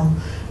as well,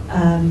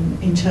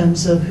 in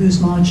terms of who's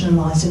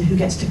marginalised and who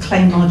gets to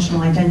claim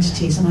marginal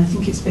identities, and I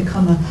think it's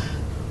become a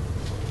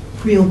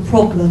real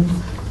problem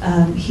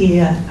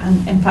here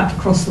and in fact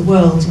across the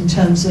world in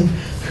terms of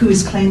who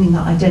is claiming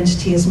that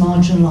identity as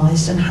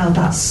marginalised and how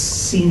that's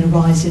seen a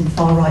rise in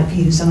far right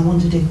views. And I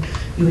wondered if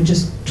you would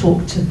just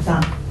talk to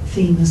that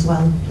theme as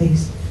well,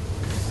 please.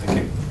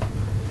 Thank you.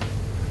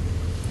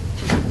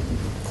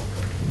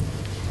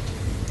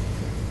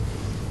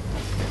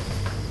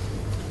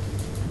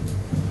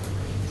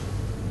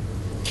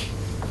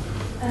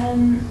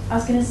 I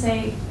was going to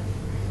say,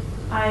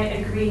 I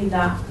agree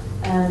that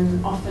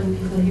often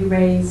people who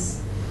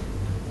raise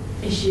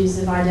issues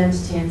of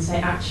identity and say,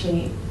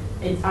 actually,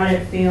 I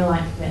don't feel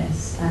like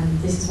this, and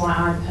this is why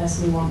I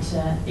personally want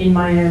to, in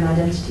my own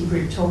identity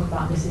group, talk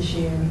about this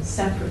issue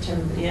separate to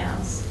everybody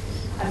else.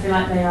 I feel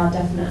like they are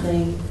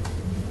definitely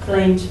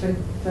blamed for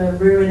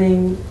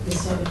ruining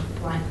this sort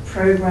of like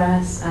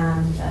progress,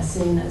 and they're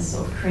seen as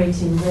sort of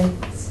creating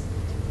rifts.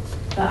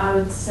 But I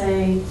would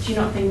say, do you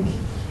not think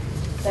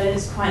that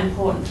it's quite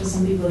important for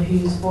some people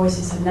whose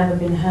voices have never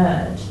been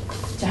heard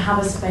to have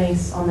a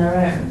space on their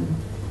own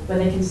where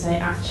they can say,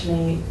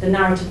 actually, the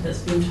narrative that's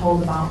been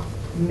told about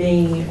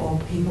me or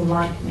people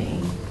like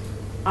me,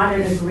 I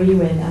don't agree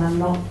with, and I'm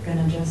not going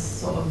to just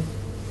sort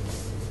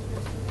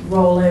of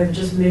roll over,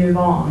 just move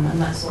on, and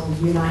let's all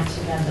unite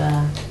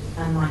together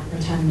and like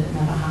pretend it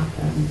never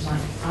happened.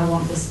 Like, I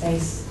want the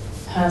space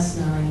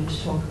personally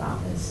to talk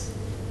about this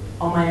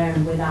on my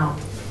own without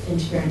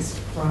interference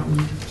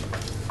from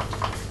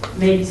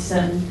maybe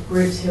certain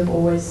groups who have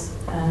always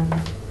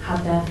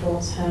had their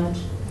thoughts heard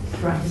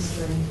throughout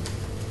history.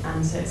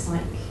 And so it's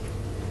like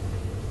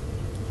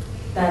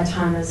their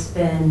time has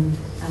been,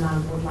 and I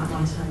would like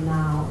my time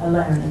now,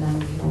 alone, and then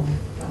we can all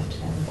drive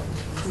together.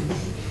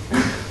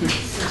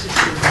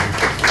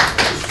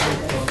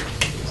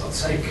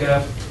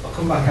 I'll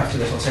come back after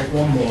this. I'll take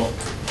one more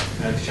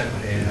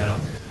gentleman here now.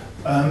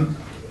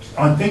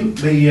 I think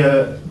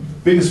the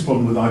biggest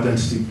problem with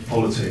identity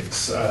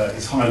politics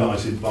is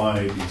highlighted by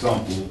the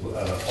example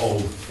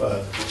of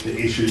the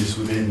issues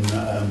within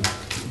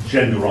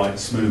gender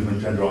rights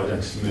movement, gender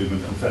identity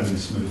movement and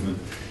feminist movement,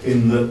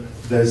 in that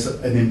there's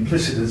an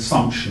implicit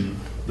assumption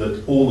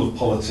that all of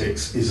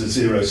politics is a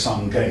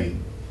zero-sum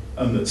game,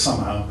 and that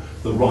somehow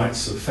the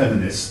rights of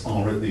feminists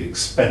are at the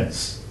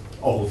expense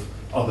of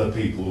other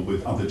people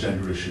with other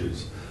gender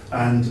issues.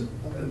 And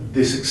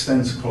this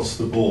extends across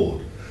the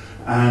board.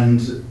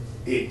 And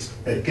it,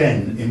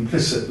 again,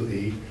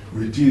 implicitly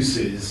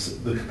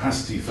reduces the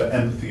capacity for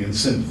empathy and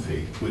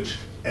sympathy, which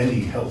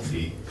any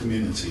healthy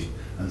community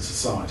and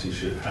society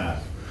should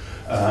have.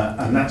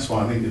 And that's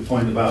why I think the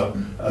point about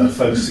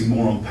focusing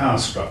more on power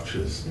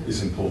structures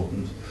is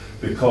important,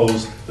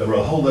 because there are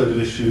a whole load of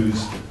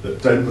issues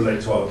that don't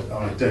relate to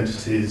our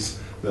identities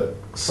that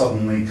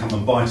suddenly come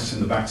and bite us in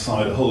the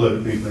backside. A whole load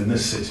of people in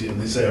this city, in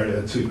this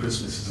area, 2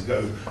 Christmases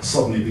ago,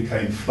 suddenly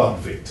became flood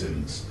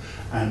victims.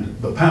 And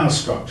the power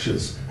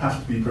structures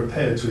have to be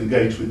prepared to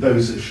engage with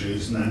those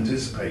issues and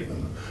anticipate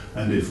them.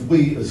 And if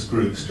we as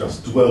groups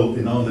just dwell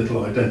in our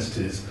little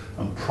identities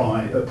and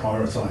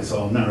prioritise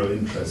our narrow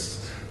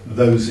interests,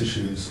 those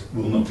issues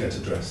will not get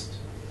addressed.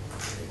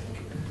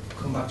 I'll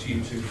come back to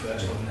you two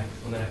first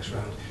on the next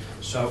round.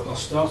 So I'll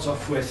start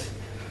off with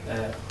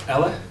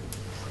Ella.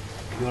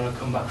 You want to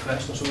come back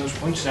first on some of those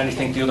points and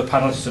anything the other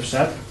panellists have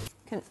said?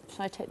 Should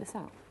I take this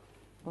out?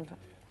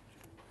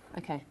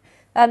 Okay.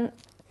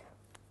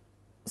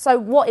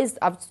 So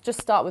I'll just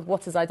start with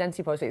what is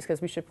identity politics,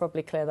 because we should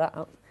probably clear that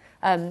up.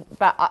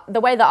 But the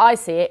way that I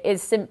see it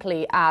is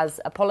simply as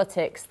a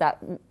politics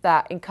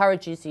that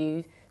encourages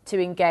you to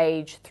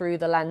engage through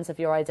the lens of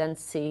your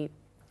identity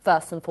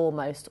first and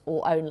foremost,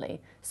 or only.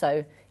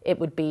 So it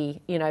would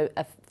be,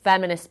 a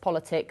feminist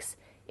politics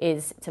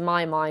is, to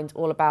my mind,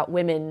 all about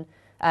women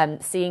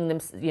seeing them,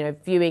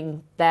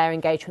 viewing their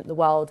engagement in the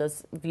world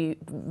as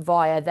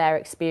via their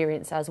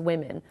experience as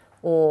women,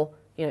 or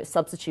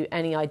substitute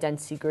any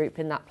identity group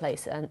in that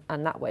place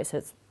and that way. So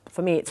it's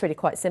for me, it's really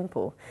quite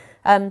simple.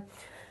 I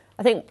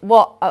think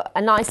what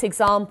a nice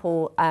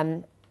example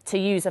to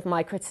use of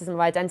my criticism of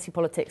identity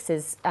politics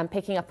is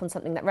picking up on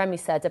something that Remi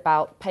said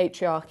about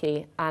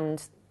patriarchy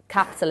and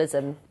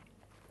capitalism.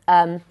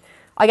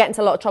 I get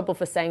into a lot of trouble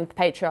for saying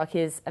patriarchy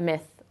is a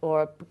myth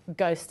or a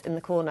ghost in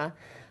the corner.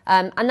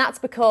 And that's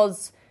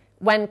because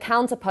when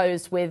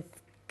counterposed with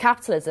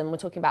capitalism, we're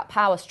talking about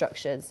power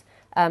structures,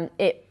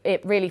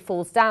 it really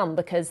falls down,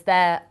 because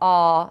there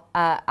are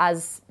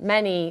as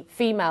many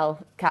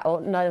female,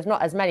 or no, there's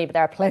not as many, but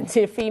there are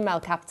plenty of female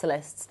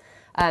capitalists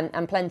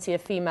and plenty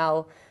of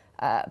female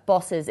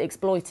bosses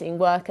exploiting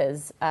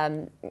workers,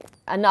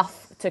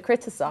 enough to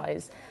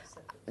criticise.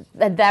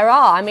 There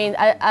are. I mean,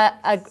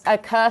 a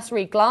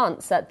cursory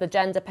glance at the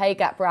gender pay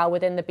gap row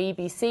within the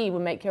BBC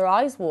would make your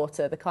eyes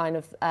water, the kind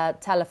of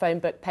telephone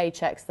book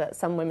paychecks that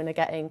some women are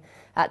getting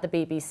at the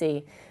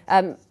BBC.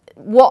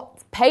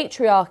 What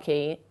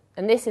patriarchy,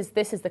 and this is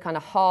the kind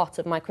of heart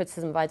of my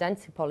criticism of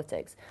identity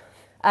politics,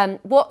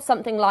 what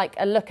something like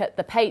a look at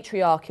the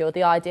patriarchy, or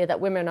the idea that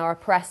women are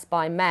oppressed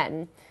by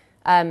men,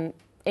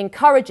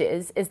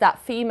 encourages is that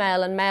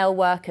female and male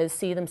workers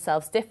see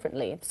themselves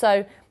differently.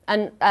 So,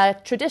 and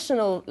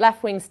traditional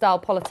left-wing style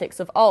politics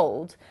of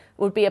old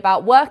would be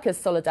about workers'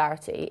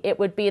 solidarity. It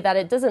would be that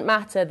it doesn't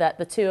matter that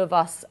the two of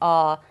us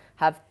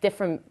have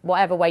different,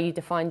 whatever way you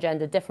define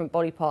gender, different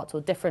body parts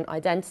or different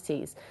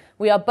identities.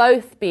 We are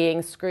both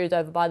being screwed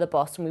over by the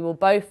boss, and we will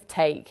both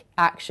take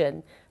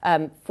action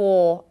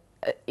for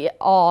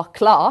our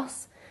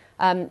class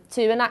to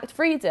enact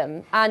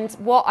freedom. And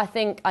what I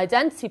think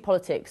identity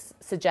politics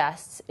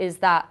suggests is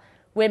that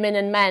women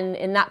and men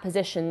in that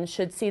position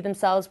should see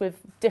themselves with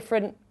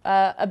different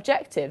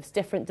objectives,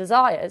 different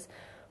desires.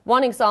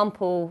 One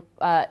example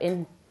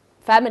in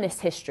feminist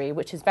history,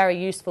 which is very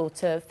useful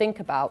to think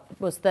about,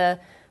 was the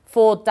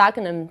Ford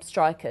Dagenham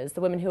strikers,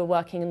 the women who were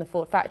working in the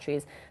Ford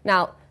factories.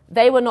 Now,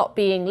 they were not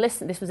being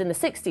listened, this was in the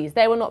 60s,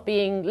 they were not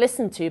being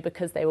listened to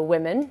because they were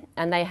women,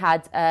 and they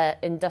had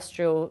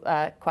industrial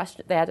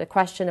question, they had a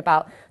question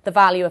about the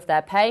value of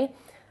their pay,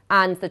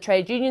 and the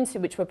trade unions,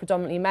 which were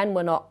predominantly men,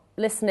 were not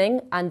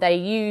listening, and they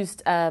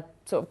used a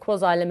sort of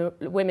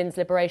quasi-women's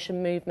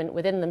liberation movement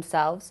within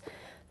themselves,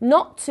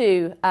 not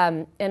to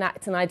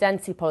enact an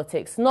identity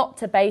politics, not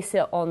to base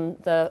it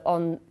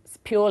on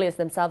purely as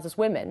themselves as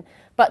women,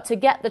 but to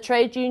get the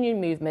trade union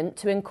movement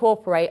to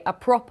incorporate a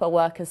proper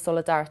workers'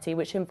 solidarity,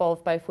 which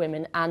involved both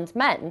women and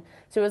men.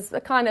 So it was a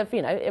kind of,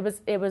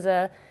 it was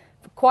a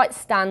quite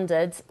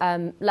standard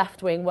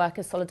left-wing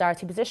workers'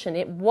 solidarity position.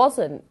 It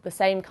wasn't the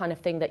same kind of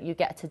thing that you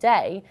get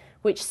today,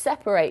 which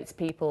separates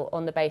people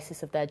on the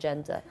basis of their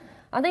gender.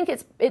 I think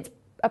it's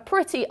a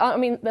pretty, I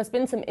mean, there's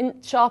been some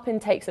sharp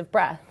intakes of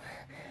breath,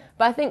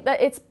 but I think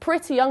that it's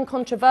pretty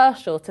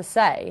uncontroversial to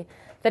say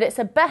that it's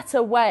a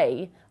better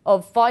way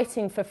of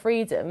fighting for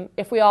freedom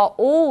if we are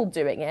all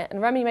doing it.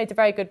 And Remi made a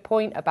very good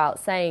point about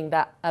saying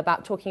that,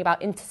 about talking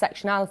about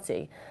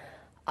intersectionality.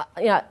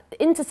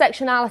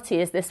 Intersectionality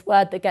is this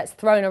word that gets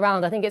thrown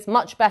around. I think it's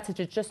much better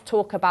to just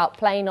talk about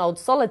plain old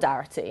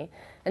solidarity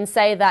and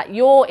say that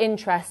your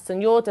interests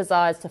and your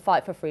desires to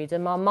fight for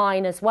freedom are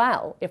mine as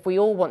well, if we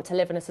all want to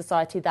live in a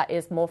society that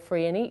is more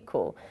free and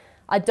equal.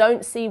 I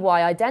don't see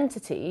why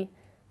identity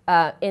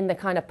in the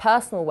kind of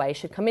personal way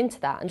should come into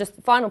that. And just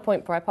the final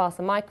point before I pass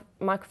the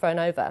microphone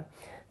over,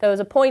 there was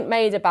a point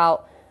made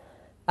about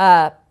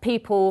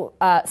people,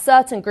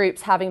 certain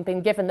groups having been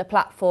given the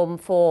platform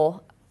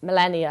for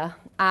millennia,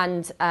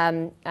 and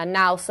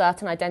now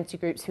certain identity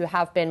groups who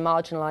have been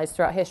marginalised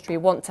throughout history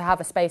want to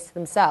have a space for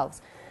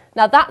themselves.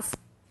 Now that's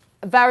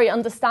very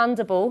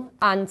understandable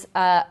and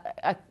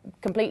a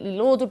completely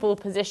laudable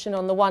position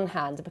on the one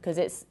hand, because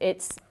it's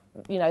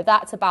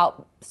that's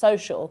about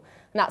social,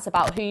 and that's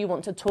about who you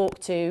want to talk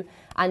to,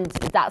 and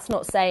that's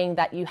not saying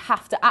that you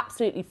have to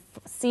absolutely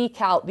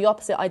seek out the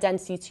opposite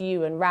identity to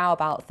you and row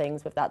about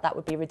things with that. That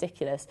would be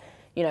ridiculous.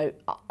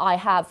 I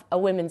have a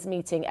women's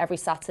meeting every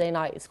Saturday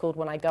night. It's called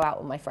When I Go Out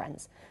with My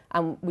Friends,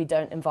 and we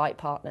don't invite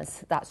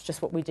partners. That's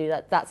just what we do.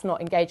 That's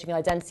not engaging in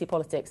identity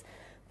politics.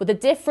 But the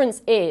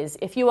difference is,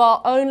 if you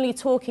are only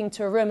talking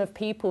to a room of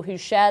people who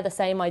share the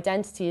same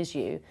identity as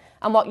you,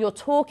 and what you're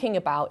talking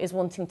about is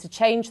wanting to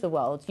change the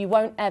world, you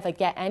won't ever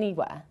get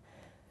anywhere.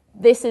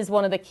 This is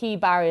one of the key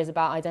barriers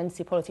about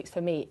identity politics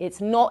for me.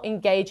 It's not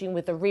engaging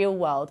with the real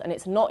world, and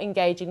it's not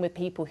engaging with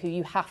people who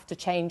you have to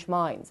change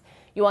minds.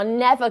 You are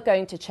never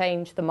going to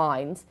change the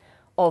minds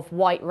of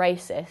white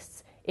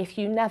racists if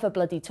you never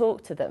bloody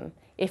talk to them,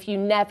 if you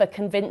never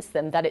convince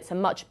them that it's a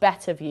much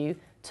better view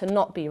to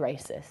not be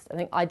racist. I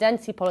think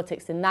identity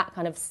politics, in that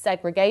kind of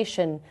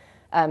segregation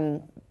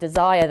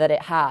desire that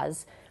it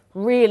has,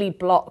 really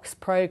blocks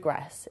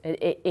progress.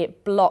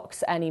 It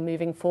blocks any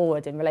moving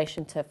forward in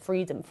relation to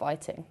freedom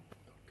fighting.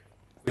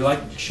 We like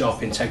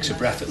sharp intakes of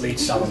breath at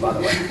Leeds, Salon, by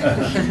the way.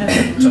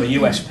 So a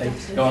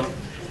USP. Go on.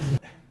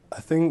 I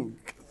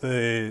think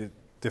the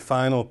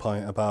final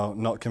point about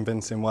not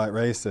convincing white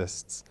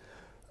racists,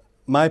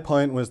 my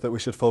point was that we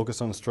should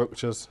focus on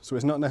structures. So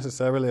it's not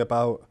necessarily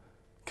about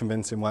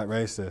convincing white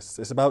racists.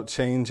 It's about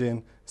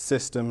changing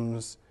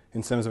systems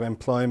in terms of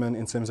employment,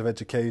 in terms of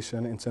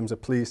education, in terms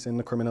of policing,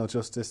 the criminal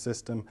justice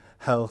system,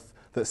 health,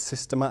 that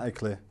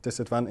systematically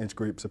disadvantage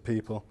groups of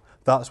people.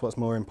 That's what's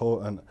more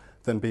important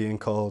than being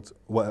called,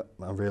 what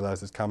I realise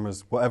there's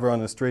cameras, whatever on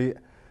the street.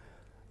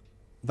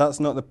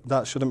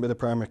 That shouldn't be the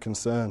primary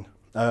concern.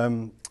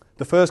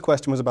 The first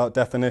question was about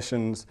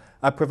definitions.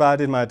 I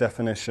provided my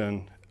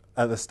definition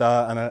at the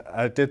start, and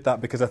I did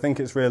that because I think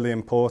it's really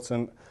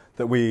important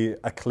that we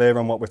are clear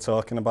on what we're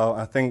talking about.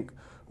 I think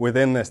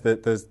within this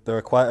that there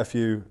are quite a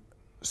few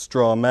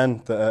straw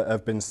men that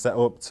have been set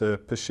up to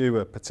pursue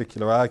a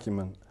particular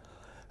argument.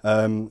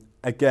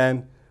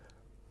 Again,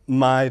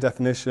 my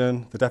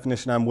definition, the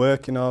definition I'm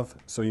working of,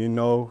 so you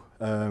know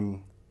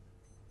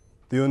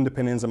the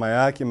underpinnings of my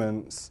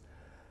arguments,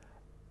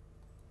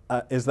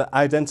 is that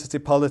identity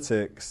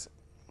politics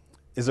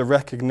is a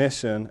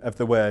recognition of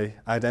the way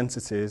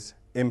identities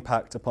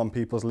impact upon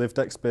people's lived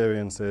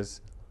experiences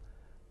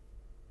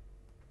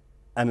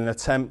and an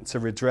attempt to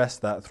redress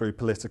that through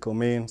political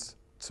means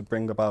to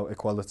bring about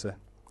equality.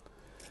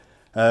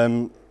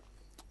 The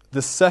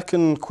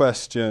second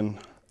question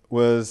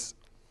was,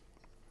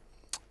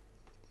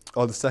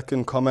 or the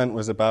second comment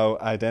was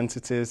about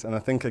identities, and I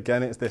think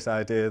again it's this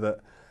idea that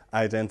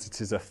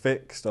identities are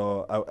fixed,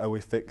 or are we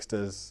fixed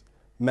as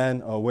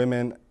men or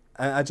women?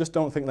 And I just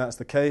don't think that's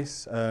the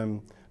case.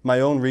 My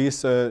own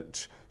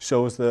research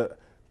shows that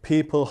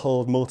people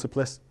hold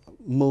multiplicitous,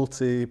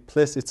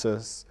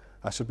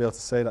 I should be able to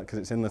say that because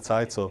it's in the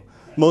title,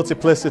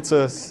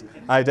 multiplicitous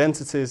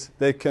identities.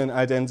 They can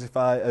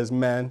identify as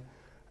men,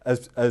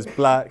 as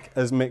black,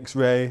 as mixed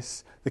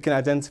race. They can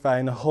identify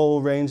in a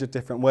whole range of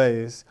different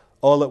ways,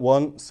 all at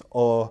once,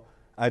 or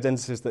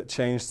identities that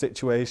change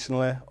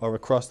situationally or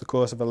across the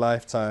course of a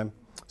lifetime.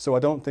 So I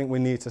don't think we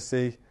need to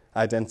see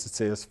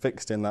identity as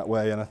fixed in that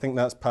way, and I think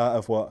that's part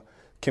of what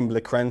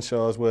Kimberly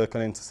Crenshaw's work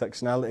on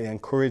intersectionality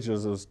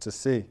encourages us to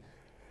see.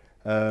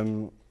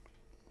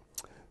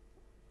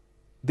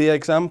 The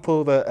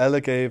example that Ella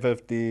gave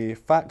of the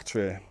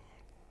factory,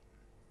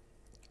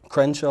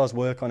 Crenshaw's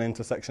work on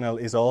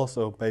intersectionality is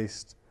also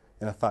based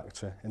in a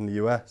factory in the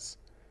US.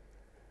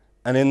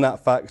 And in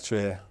that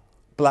factory,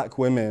 black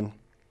women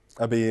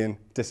are being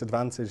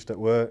disadvantaged at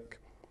work.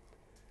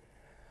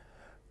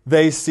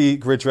 They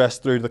seek redress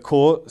through the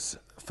courts.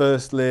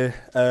 Firstly,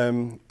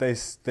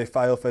 they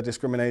file for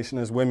discrimination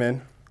as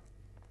women,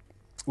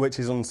 which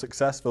is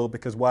unsuccessful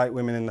because white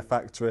women in the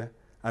factory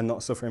are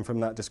not suffering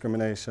from that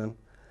discrimination.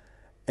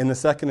 In the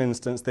second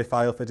instance, they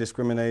file for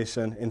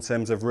discrimination in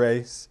terms of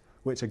race,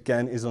 which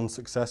again is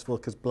unsuccessful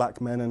because black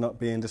men are not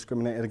being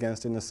discriminated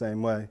against in the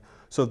same way.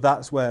 So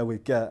that's where we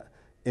get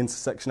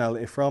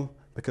intersectionality from,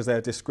 because they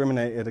are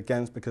discriminated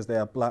against because they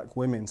are black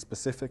women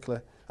specifically.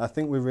 I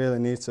think we really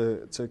need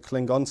to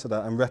cling on to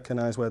that and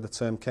recognise where the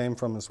term came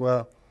from as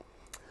well.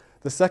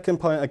 The second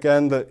point,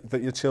 again,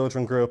 that your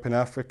children grew up in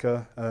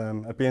Africa,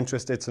 I'd be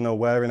interested to know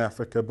where in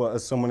Africa, but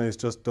as someone who's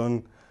just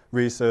done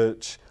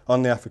research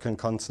on the African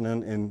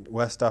continent, in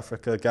West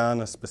Africa,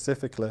 Ghana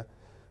specifically,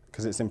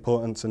 because it's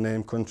important to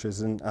name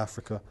countries in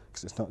Africa,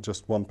 because it's not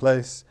just one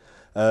place.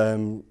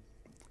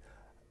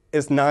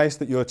 It's nice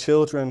that your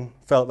children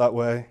felt that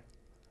way,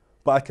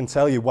 but I can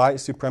tell you white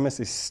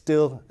supremacy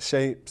still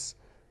shapes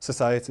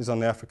societies on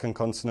the African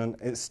continent.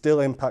 It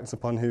still impacts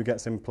upon who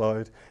gets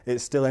employed. It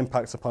still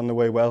impacts upon the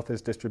way wealth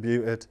is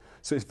distributed.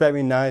 So it's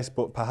very nice,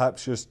 but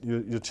perhaps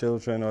your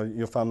children or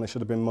your family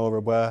should have been more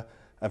aware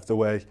of the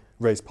way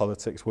race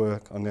politics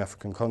work on the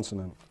African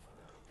continent.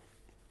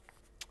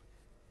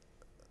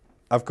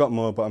 I've got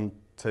more, but I'm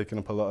taking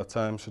up a lot of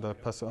time. Should I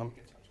pass it on?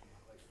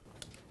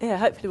 Yeah,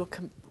 hopefully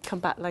we'll come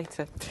back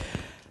later.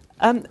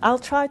 I'll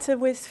try to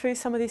whiz through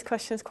some of these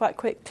questions quite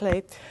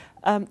quickly.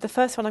 The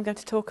first one I'm going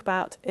to talk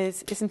about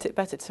is, isn't it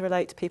better to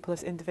relate to people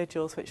as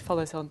individuals, which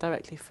follows on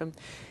directly from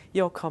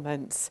your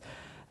comments.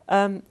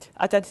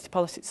 Identity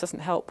politics doesn't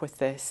help with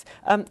this.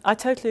 I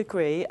totally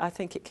agree. I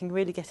think it can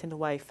really get in the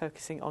way,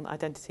 focusing on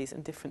identities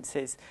and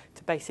differences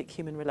to basic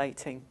human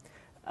relating.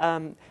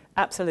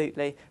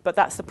 Absolutely. But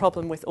that's the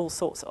problem with all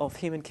sorts of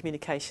human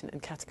communication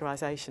and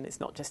categorisation.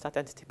 It's not just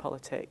identity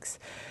politics.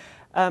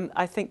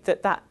 I think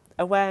that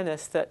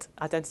awareness that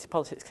identity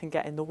politics can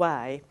get in the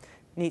way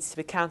needs to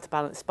be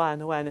counterbalanced by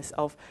an awareness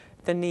of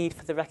the need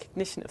for the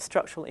recognition of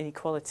structural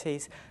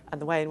inequalities and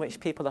the way in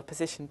which people are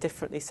positioned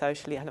differently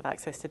socially and have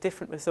access to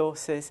different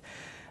resources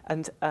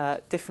and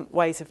different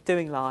ways of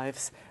doing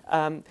lives.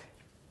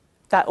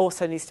 That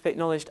also needs to be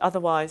acknowledged.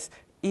 Otherwise,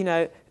 you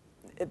know,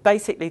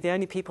 basically the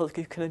only people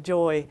who can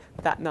enjoy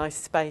that nice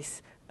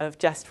space of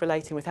just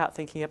relating without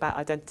thinking about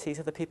identities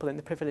are the people in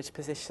the privileged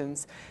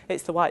positions.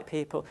 It's the white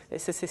people,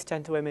 it's the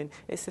cisgender women,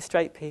 it's the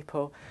straight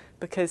people.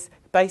 Because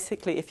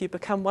basically if you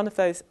become one of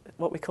those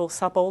what we call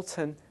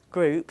subaltern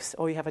groups,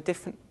 or you have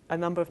a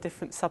number of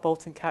different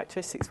subaltern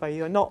characteristics where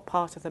you are not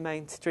part of the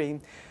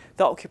mainstream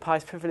that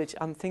occupies privilege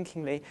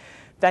unthinkingly,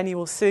 then you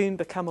will soon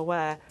become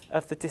aware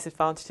of the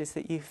disadvantages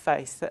that you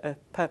face that are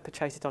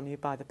perpetrated on you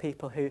by the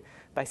people who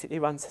basically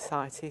run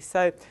society.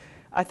 So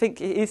I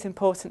think it is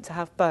important to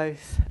have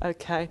both.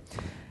 Okay.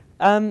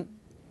 Now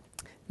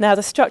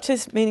the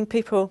structures, meaning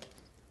people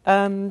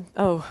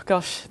Oh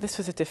gosh, this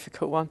was a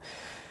difficult one.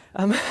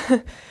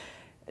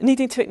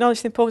 Needing to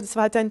acknowledge the importance of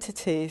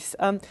identities.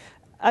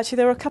 Actually,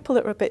 there are a couple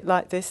that are a bit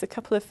like this, a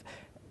couple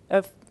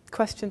of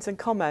questions and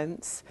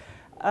comments.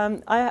 I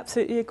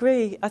absolutely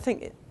agree. I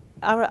think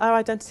our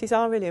identities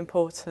are really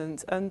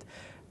important, and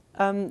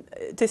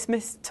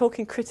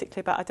talking critically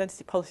about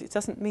identity politics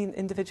doesn't mean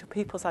individual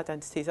people's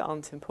identities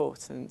aren't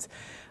important.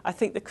 I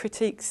think the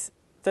critiques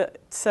that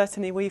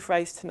certainly we've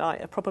raised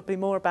tonight are probably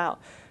more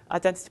about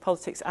identity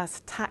politics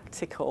as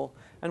tactical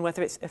and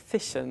whether it's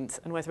efficient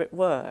and whether it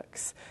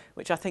works,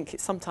 which I think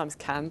it sometimes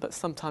can, but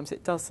sometimes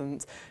it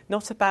doesn't.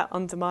 Not about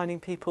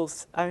undermining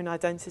people's own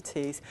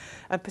identities,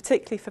 and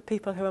particularly for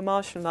people who are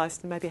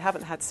marginalised and maybe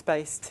haven't had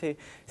space to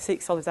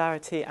seek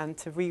solidarity and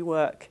to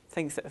rework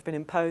things that have been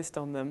imposed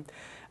on them.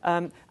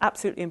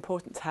 Absolutely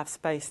important to have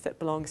space that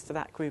belongs to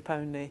that group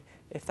only,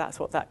 if that's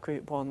what that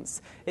group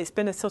wants. It's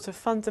been a sort of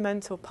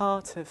fundamental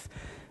part of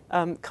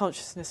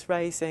consciousness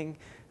raising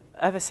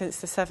ever since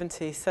the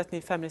 70s,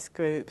 certainly feminist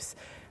groups,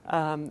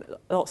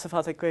 lots of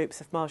other groups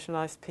of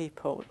marginalised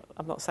people.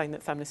 I'm not saying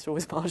that feminists are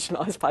always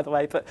marginalised, by the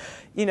way, but,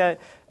 you know,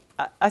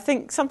 I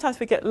think sometimes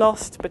we get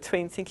lost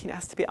between thinking it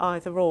has to be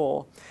either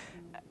or.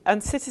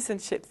 And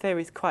citizenship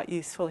theory is quite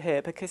useful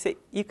here because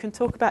you can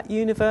talk about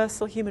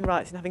universal human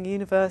rights and having a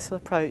universal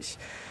approach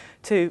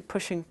to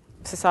pushing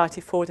society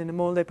forward in a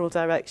more liberal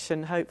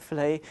direction,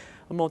 hopefully,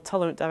 a more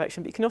tolerant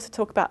direction. But you can also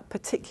talk about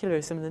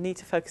particularism and the need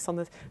to focus on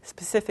the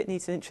specific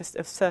needs and interests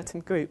of certain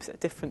groups at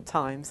different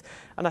times.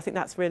 And I think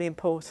that's really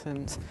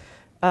important.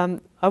 I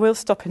will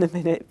stop in a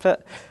minute,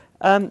 but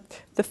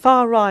the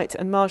far right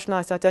and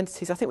marginalised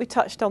identities, I think we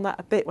touched on that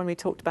a bit when we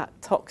talked about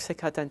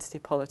toxic identity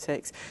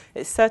politics.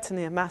 It's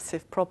certainly a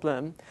massive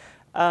problem.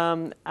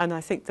 And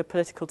I think the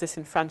political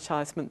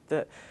disenfranchisement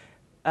that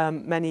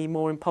many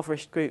more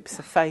impoverished groups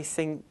are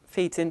facing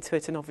feeds into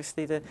it, and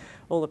obviously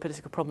all the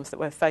political problems that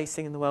we're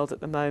facing in the world at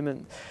the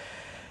moment.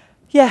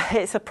 Yeah,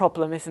 it's a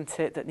problem, isn't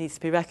it, that needs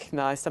to be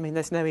recognised. I mean,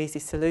 there's no easy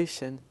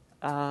solution.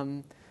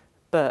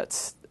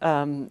 But,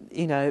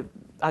 you know,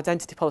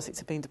 identity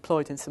politics are being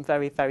deployed in some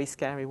very, very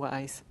scary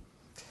ways.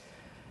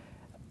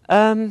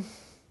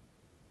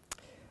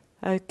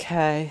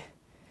 Okay.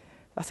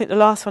 I think the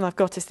last one I've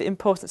got is the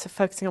importance of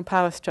focusing on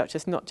power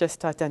structures, not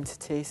just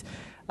identities.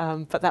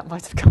 But that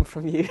might have come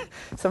from you.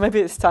 So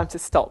maybe it's time to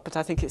stop, but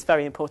I think it's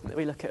very important that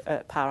we look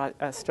at power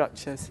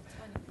structures.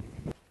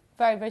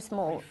 Very, very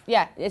small.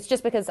 Yeah, it's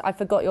just because I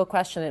forgot your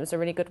question. It was a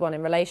really good one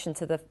in relation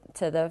to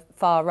the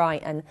far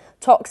right and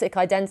toxic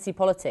identity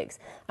politics.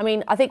 I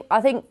mean, I think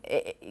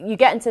you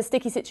get into a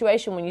sticky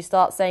situation when you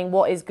start saying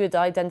what is good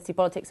identity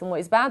politics and what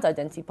is bad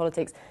identity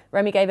politics.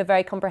 Remi gave a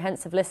very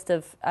comprehensive list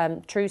of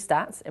true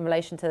stats in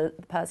relation to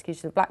the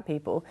persecution of black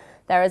people.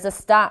 There is a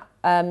stat,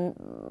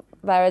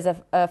 there is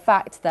a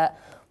fact that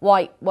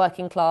white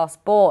working class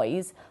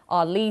boys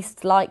are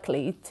least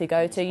likely to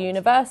go to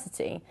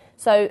university.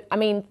 So, I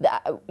mean,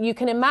 you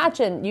can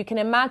imagine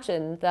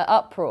the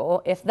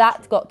uproar if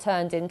that got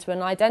turned into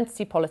an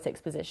identity politics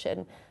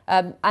position.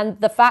 And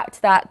the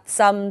fact that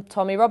some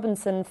Tommy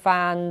Robinson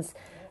fans,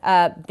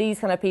 these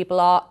kind of people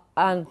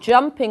are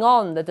jumping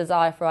on the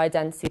desire for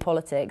identity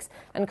politics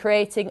and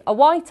creating a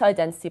white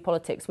identity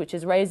politics, which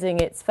is raising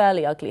its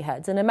fairly ugly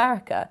heads in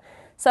America.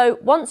 So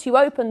once you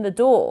open the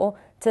door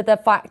to the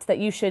fact that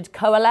you should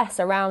coalesce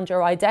around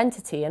your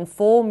identity and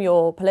form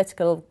your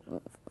political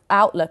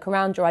outlook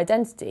around your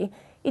identity,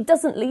 it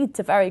doesn't lead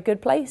to very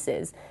good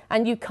places.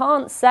 And you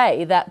can't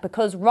say that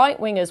because some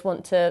right-wingers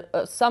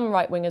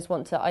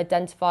want to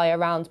identify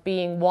around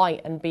being white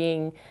and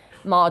being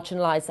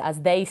marginalised as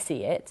they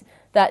see it,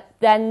 that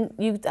then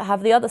you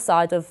have the other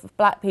side of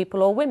black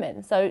people or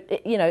women. So,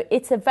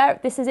 it's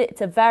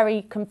a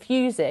very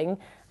confusing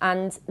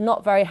and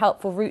not very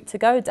helpful route to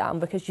go down,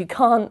 because you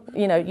can't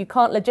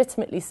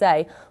legitimately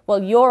say,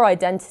 well, your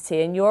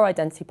identity and your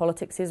identity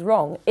politics is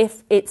wrong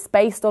if it's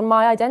based on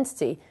my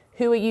identity.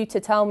 Who are you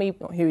to tell me,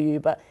 not who are you,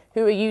 but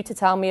who are you to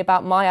tell me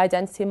about my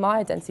identity and my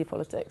identity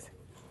politics?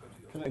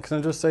 Can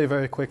I just say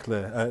very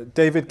quickly,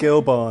 David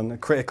Gilbourne, a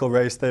critical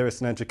race theorist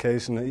in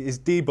education, he's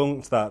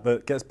debunked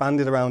that gets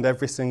bandied around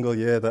every single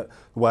year that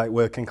white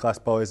working class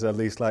boys are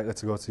least likely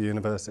to go to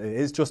university.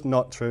 It's just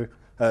not true.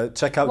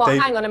 Check out. Well,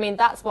 hang on. I mean,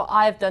 that's what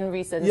I've done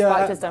research. Yeah,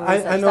 Spike has done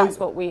research. I know, that's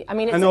what we. I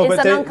mean, it's an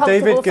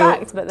uncomfortable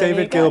fact. But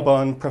David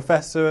Gilbourne,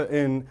 professor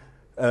in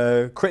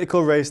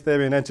critical race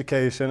theory in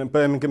education at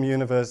Birmingham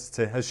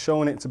University, has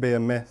shown it to be a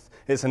myth.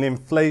 It's an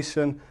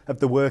inflation of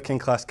the working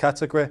class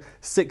category.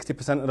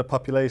 60% of the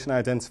population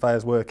identify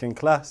as working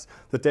class.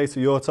 The data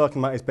you're talking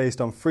about is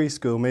based on free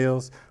school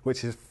meals,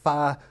 which is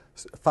far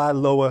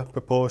lower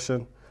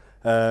proportion.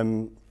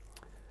 And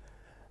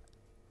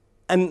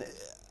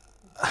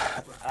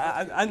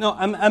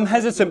I'm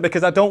hesitant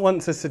because I don't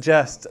want to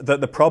suggest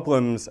that the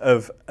problems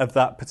of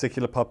that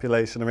particular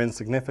population are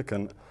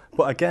insignificant.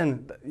 But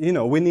again,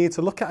 we need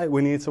to look at it.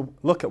 We need to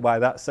look at why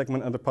that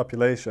segment of the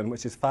population,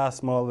 which is far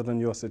smaller than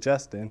you're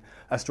suggesting,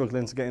 are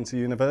struggling to get into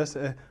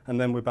university, and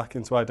then we're back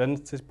into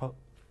identity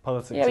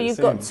politics. Yeah, it you've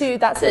got seems. two.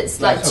 That's it. It's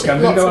like Okay,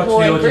 I'm going lots to go of out to the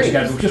warring audience groups.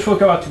 again. But just before we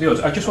go out to the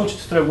audience, I just wanted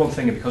to throw one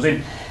thing in, because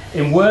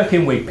in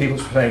Working Week, people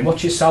were saying,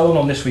 "What's your Salon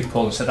on this week,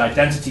 Paul?" and said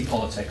identity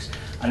politics,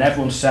 and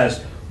everyone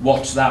says,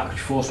 "What's that?" which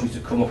forced me to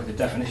come up with a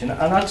definition.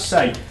 And I'd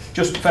say,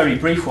 just a very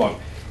brief one,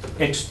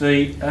 it's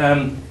the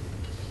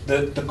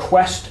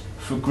quest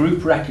for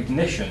group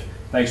recognition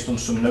based on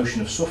some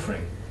notion of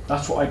suffering.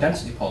 That's what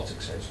identity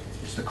politics is.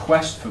 It's the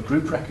quest for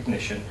group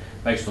recognition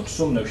based on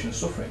some notion of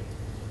suffering.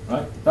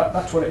 Right?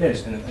 That's what it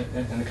is in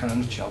a kind of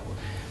nutshell.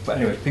 But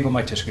anyway, people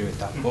might disagree with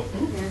that. But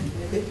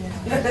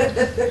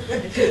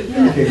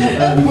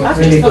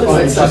really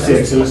quite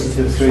interesting to listen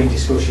to the three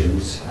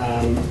discussions.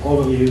 All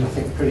of you, I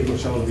think pretty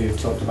much all of you have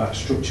talked about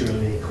structural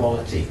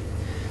inequality.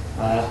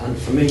 And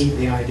for me,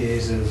 the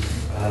ideas of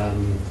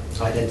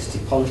identity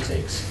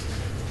politics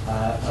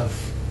have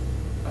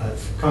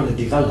kind of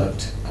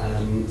developed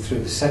through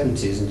the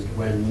 70s,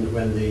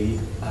 when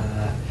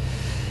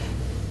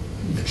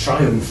the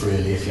triumph,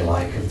 really, if you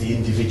like, of the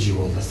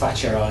individual, the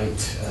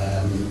Thatcherite,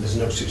 there's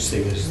no such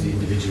thing as the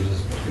individual,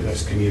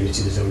 as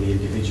community, there's only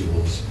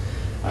individuals.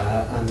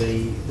 And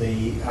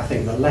I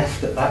think the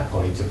left at that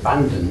point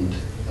abandoned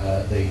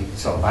the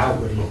sort of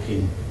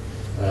outward-looking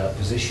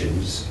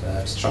positions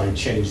to try and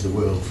change the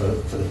world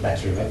for the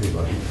better of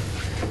everybody,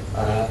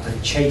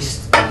 and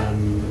chased,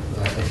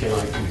 if you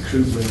like,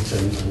 recruitment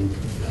and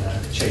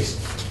chased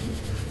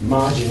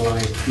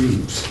marginalised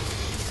groups,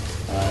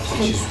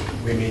 such as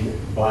women,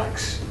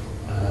 blacks,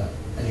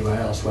 anywhere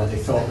else where they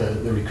thought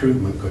the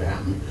recruitment could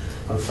happen,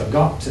 and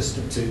forgot to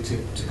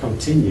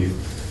continue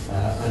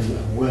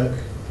and work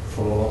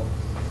for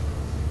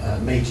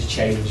major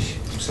change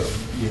sort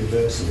of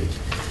universally.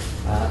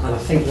 And I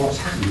think what's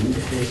happened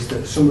is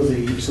that some of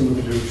the groups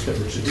that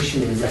were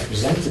traditionally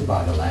represented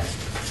by the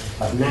left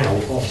have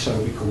now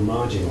also become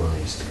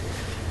marginalised.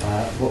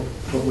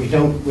 But we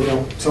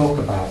don't talk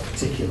about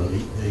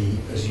particularly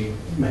as you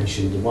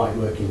mentioned, the white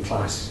working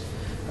class.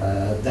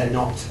 They're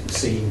not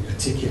seen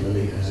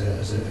particularly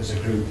as a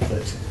group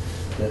that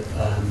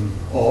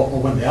or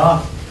when they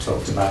are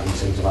talked about in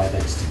terms of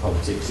identity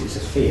politics, it's a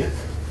fear,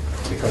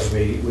 because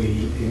we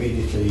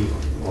immediately,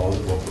 or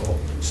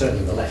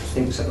certainly the left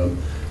thinks of them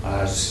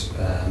as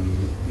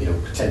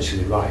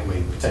potentially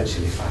right-wing,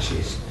 potentially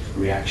fascist,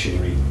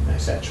 reactionary,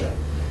 etc.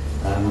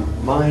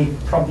 My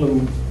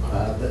problem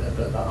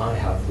that I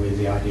have with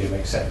the idea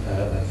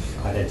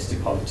of identity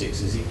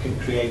politics is it can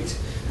create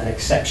an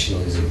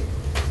exceptionalism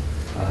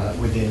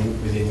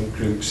within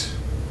groups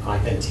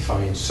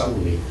identifying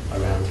solely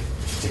around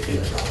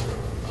particular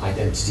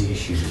identity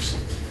issues.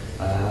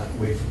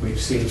 We've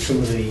seen some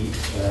of the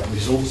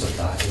results of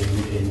that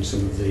in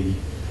some of the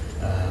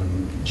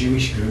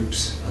Jewish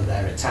groups and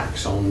their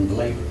attacks on the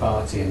Labour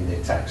Party and the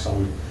attacks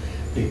on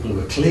people who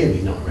are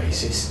clearly not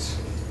racists,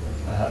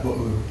 but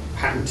who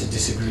happen to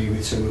disagree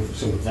with some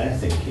of their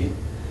thinking.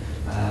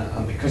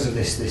 And because of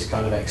this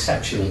kind of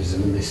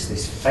exceptionalism and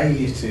this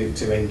failure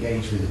to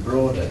engage with the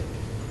broader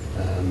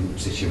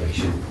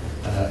situation,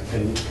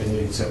 can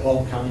lead to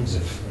all kinds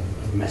of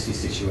messy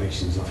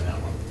situations like that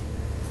one.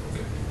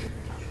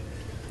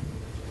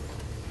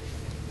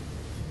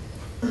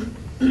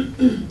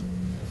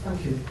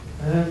 Thank you.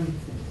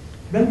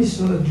 Remi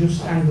sort of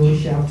just angrily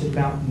shouted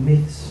about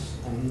myths,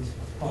 and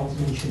Paul's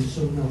mentioned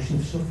some notion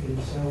of suffering,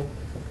 so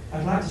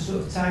I'd like to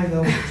sort of tie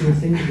those two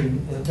things in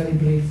very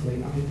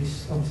briefly. I mean,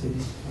 this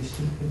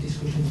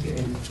discussion's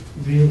getting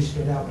really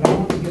spread out, but I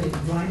want to get it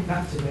right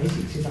back to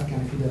basics if I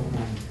can, if you don't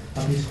mind.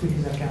 I'll be as quick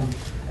as I can.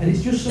 And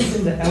it's just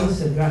something that Ella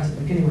said right at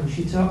the beginning when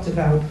she talked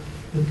about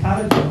the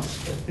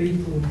paradox of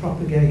people who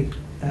propagate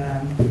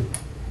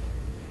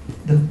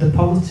the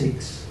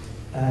politics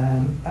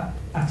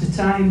at a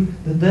time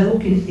that they're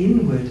looking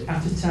inward,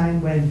 at a time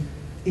when,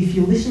 if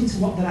you listen to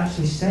what they're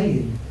actually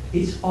saying,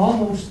 it's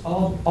almost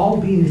all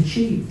being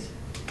achieved,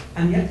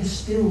 and yet they're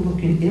still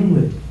looking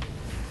inward.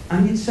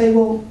 And you'd say,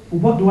 well,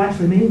 what do I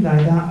actually mean by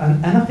that?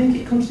 And I think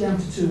it comes down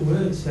to two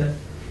words that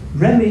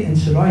Remi and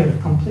Surya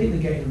are completely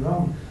getting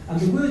wrong. And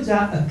the words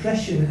are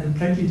oppression and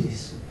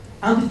prejudice.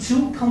 And they're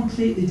two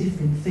completely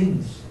different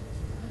things.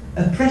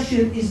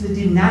 Oppression is the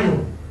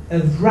denial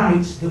of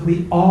rights that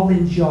we all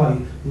enjoy,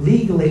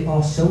 legally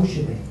or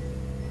socially.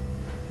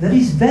 There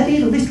is very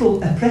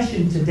little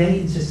oppression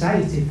today in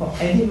society for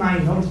any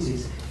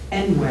minorities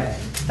anywhere.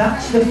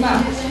 That's the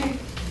fact.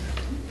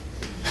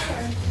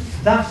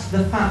 That's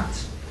the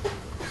fact.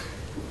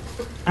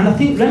 And I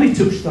think Remi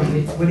touched on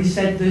it when he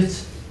said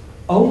that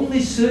only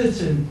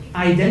certain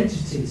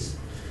identities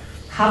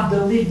have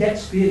the lived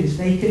experience.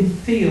 They can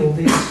feel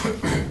this.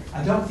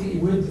 I don't think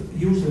you would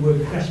use the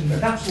word oppression, but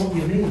that's what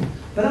you mean.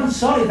 But I'm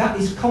sorry, that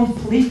is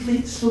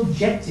completely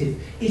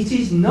subjective. It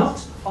is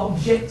not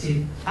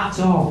objective at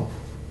all.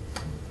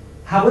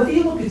 However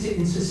you look at it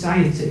in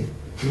society,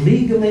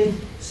 legally,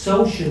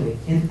 socially,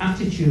 in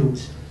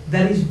attitudes,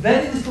 there is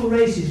very little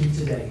racism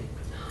today.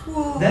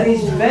 There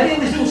is very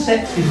little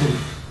sexism.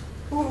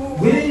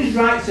 Women's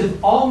rights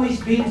have always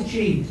been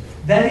achieved.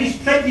 There is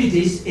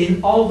prejudice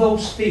in all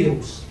those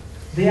fields.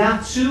 They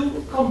are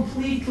two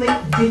completely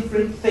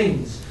different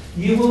things.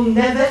 You will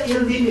never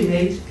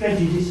eliminate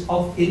prejudice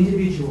of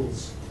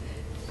individuals.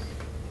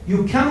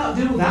 You cannot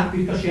do that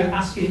because you're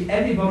asking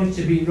everybody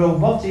to be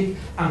robotic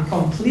and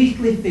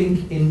completely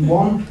think in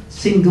one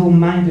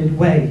single-minded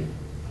way.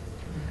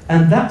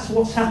 And that's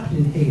what's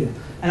happening here.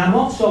 And I'm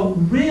also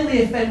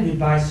really offended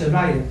by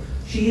Surya.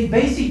 She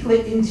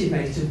basically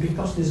intimated,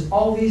 because there's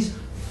all these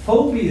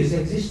phobias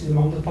existing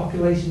among the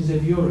populations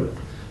of Europe,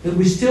 that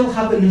we still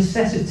have a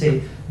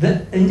necessity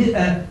that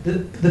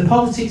the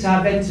politics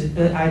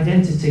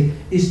identity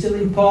is still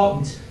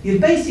important. You're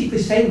basically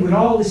saying we're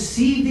all a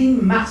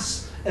seething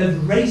mass of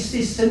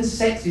racists and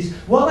sexists.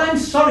 Well, I'm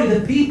sorry,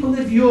 the people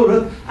of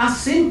Europe are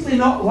simply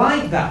not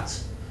like that.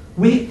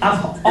 We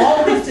have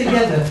all lived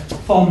together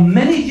for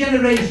many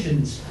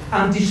generations,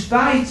 and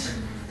despite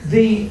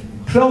the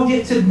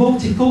project of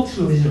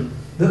multiculturalism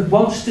that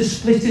wants to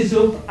split us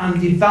up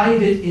and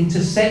divide it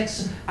into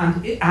sex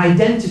and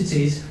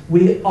identities,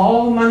 we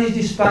all manage,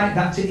 despite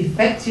that, to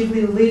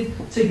effectively live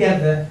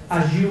together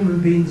as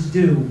human beings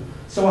do.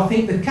 So I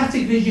think the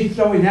categories you're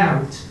throwing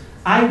out,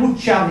 I would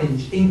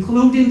challenge,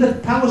 including the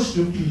power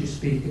structures you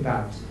speak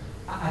about.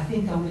 I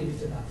think I'll leave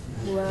it at that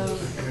for now. Well,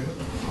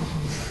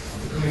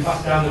 Coming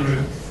back down the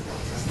room.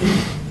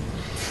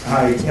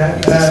 Hi. I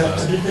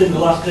just think the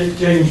last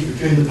exchange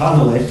between the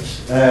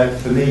panellists,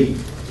 for me,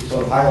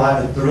 sort of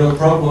highlighted the real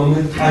problem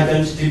with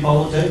identity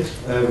politics.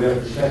 We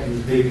have the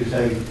second speaker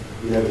saying,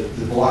 you know,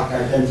 the black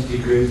identity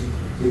group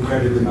is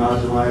incredibly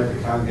marginalised,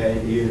 they can't get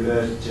into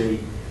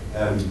university,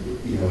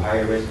 you know,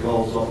 higher risk of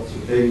all sorts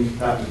of things.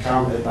 That was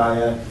countered by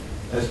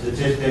a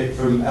statistic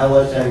from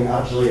Ella saying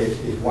actually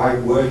it's white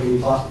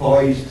working class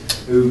boys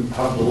who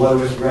have the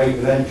lowest rate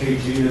of entry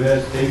to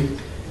university.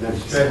 And then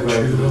straight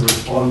away the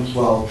response,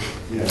 well,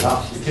 you know,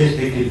 that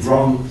statistic is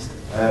wrong.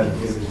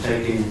 It was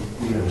taking,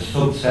 you know, a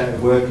subset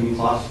of working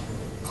class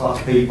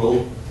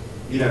people.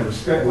 You know,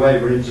 straight away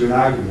we're into an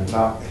argument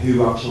about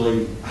who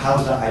actually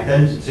has that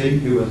identity,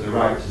 who has the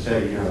right to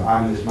say, you know,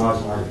 I'm this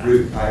marginalised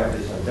group, I have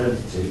this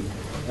identity.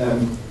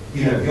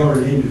 You know, if you're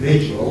an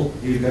individual,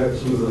 you go to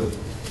some of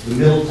the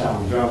mill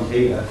towns around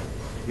here,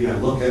 you know,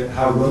 look at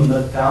how run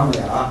down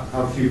they are,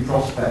 how few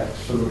prospects,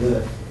 some of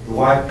the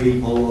white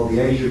people or the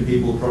Asian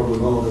people probably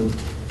more than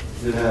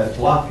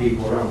black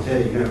people around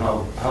here, you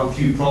know, how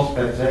few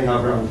prospects they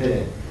have around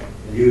here.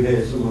 And you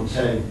hear someone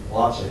saying,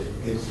 well actually,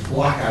 it's the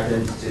black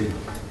identity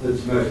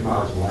that's most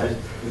marginalised.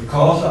 Of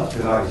course that's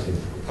divisive,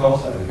 of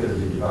course that's going to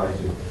be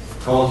divisive,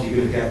 of course you're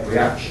going to get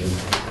reaction.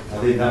 I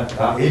think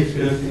that is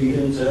going to feed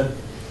into,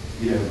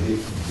 you know,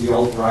 the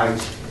alt-right,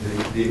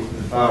 the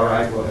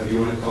far-right, whatever you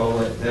want to call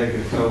it. They're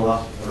going to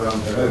coalesce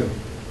around their own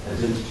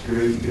identity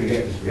group. You're going to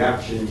get this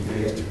reaction, you're going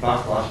to get this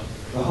backlash.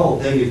 The whole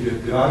thing is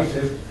just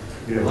divisive.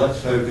 You know, let's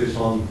focus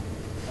on,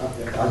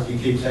 as you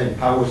keep saying,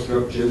 power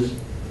structures,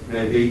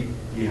 maybe,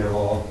 you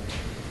know,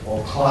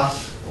 or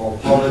class or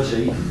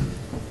polity,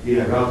 you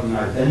know, rather than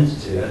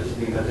identity. I just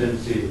think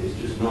identity is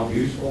just not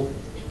useful.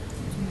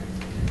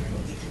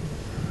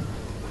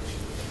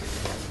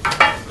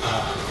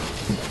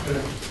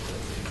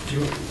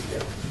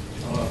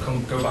 I'll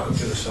go back up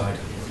to the side.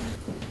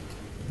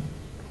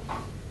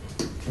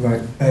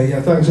 Right,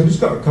 yeah, thanks. I've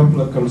just got a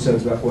couple of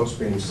concerns about what's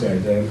being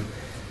said.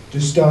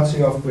 Just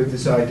starting off with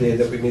this idea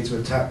that we need to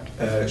attack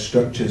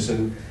structures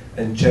and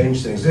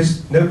change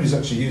things. Nobody's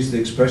actually used the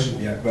expression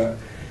yet, but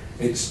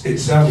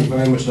it's sounding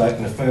very much like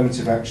an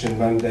affirmative action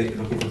mandate,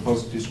 looking for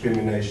positive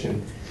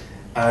discrimination.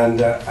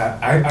 And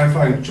I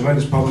find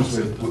tremendous problems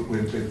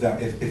with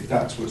that if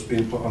that's what's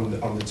being put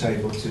on the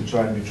table to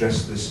try and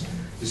address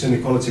this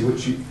inequality,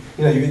 which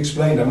you've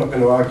explained. I'm not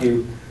going to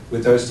argue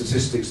with those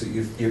statistics that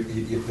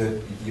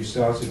you've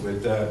started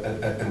with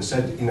and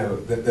said, you know,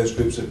 that those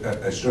groups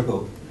are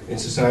struggle in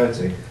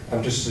society.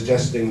 I'm just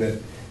suggesting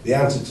that the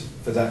answer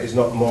for that is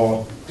not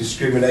more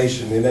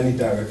discrimination in any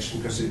direction,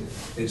 because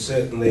it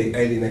certainly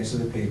alienates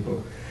other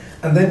people.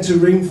 And then to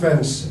ring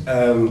fence,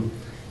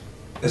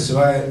 as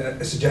I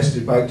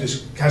suggested, by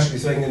just casually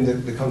throwing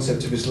in the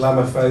concept of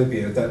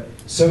Islamophobia, that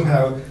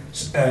somehow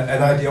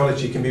an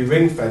ideology can be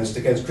ring fenced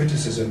against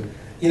criticism.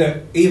 You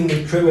know, even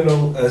with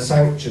criminal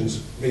sanctions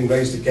being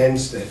raised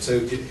against it, so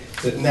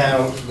that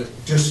now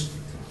just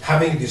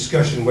having a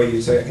discussion where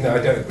you say, you know, I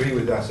don't agree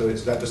with that, or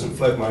that doesn't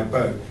float my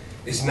boat,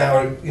 is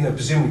now, you know,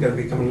 presumably going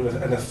to become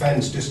an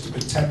offence just to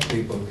protect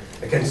people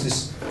against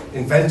this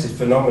invented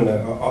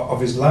phenomena of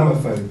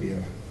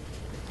Islamophobia.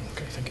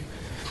 Okay, thank you.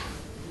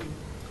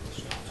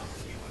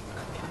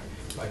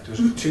 Right,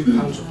 there's 2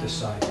 hands up this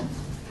side.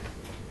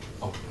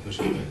 Oh, there's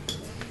a bit.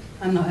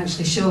 I'm not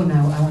actually sure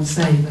now what I want to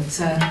say,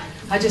 but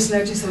I just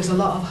noticed there was a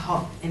lot of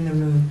hot in the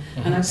room,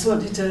 and I just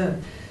wanted to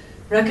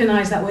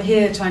recognise that we're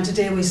here trying to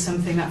deal with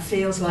something that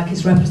feels like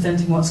it's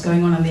representing what's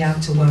going on in the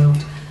outer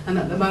world, and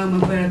at the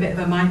moment we're a bit of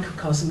a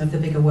microcosm of the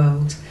bigger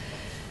world.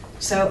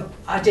 So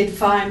I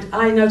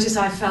noticed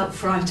I felt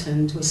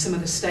frightened with some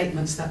of the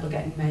statements that were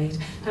getting made,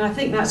 and I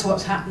think that's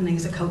what's happening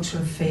is a culture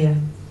of fear.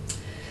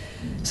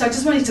 So I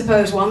just wanted to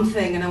pose one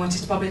thing, and I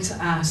wanted probably to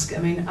ask. I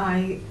mean,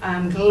 I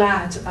am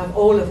glad of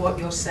all of what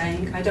you're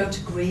saying. I don't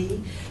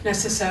agree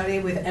necessarily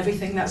with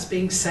everything that's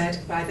being said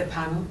by the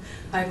panel.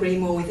 I agree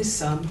more with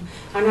some.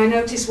 And I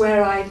notice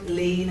where I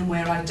lean and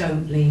where I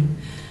don't lean.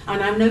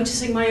 And I'm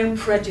noticing my own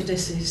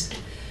prejudices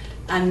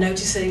and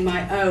noticing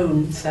my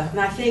own stuff. And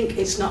I think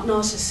it's not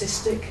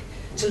narcissistic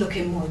to look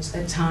inwards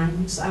at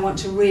times. I want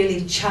to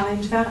really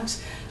challenge that.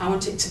 I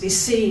want it to be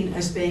seen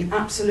as being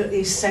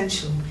absolutely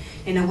essential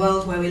in a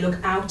world where we look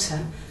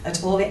outer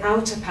at all the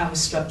outer power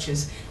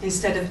structures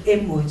instead of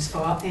inwards for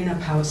our inner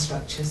power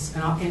structures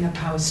and our inner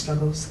power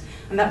struggles.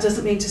 And that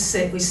doesn't mean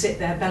we sit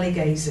there belly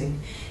gazing.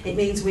 It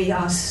means we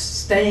are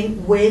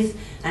staying with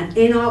and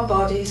in our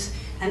bodies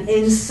and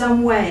in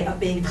some way of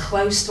being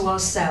close to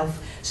ourselves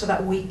so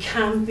that we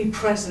can be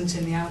present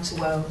in the outer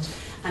world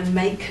and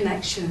make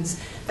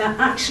connections that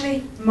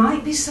actually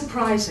might be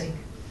surprising.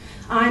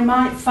 I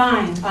might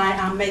find I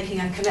am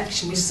making a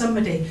connection with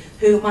somebody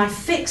who my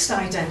fixed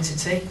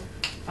identity,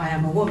 I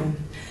am a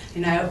woman,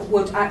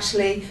 would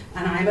actually,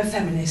 and I'm a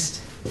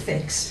feminist,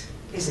 fixed,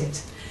 is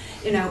it?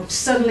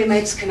 Suddenly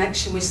makes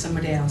connection with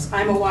somebody else.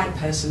 I'm a white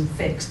person,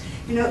 fixed.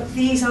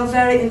 These are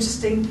very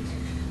interesting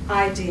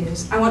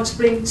ideas. I want to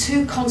bring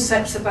two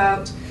concepts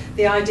about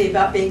the idea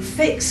about being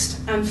fixed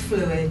and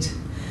fluid.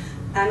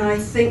 And I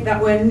think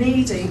that we're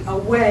needing a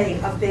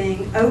way of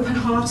being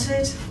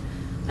open-hearted.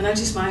 I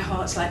notice my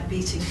heart's like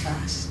beating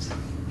fast.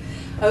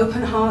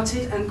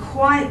 Open-hearted and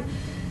quite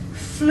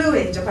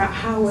fluid about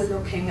how we're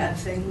looking at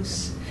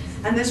things.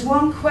 And there's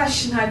one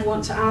question I'd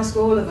want to ask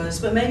all of us,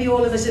 but maybe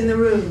all of us in the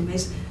room,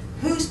 is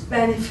who's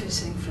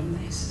benefiting from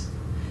this?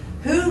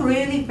 Who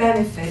really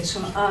benefits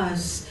from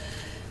us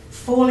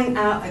falling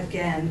out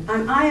again?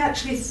 And I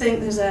actually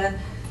think there's a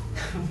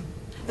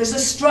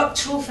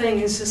structural thing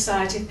in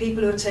society of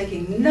people who are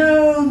taking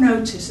no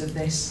notice of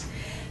this.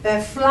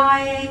 They're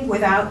flying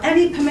without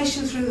any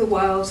permission through the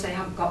world. They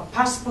haven't got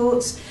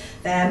passports.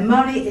 Their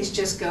money is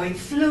just going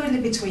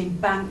fluidly between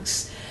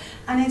banks.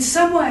 And in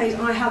some ways,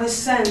 I have a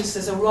sense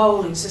there's a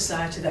role in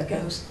society that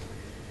goes,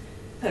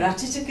 they're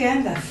at it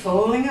again, they're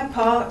falling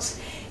apart.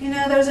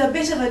 There's a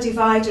bit of a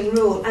divide and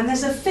rule. And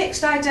there's a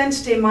fixed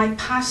identity in my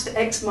past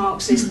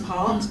ex-Marxist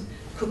part,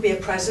 could be a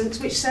present,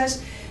 which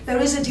says there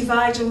is a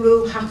divide and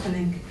rule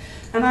happening.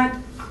 And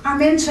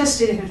I'm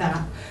interested in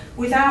that,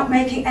 without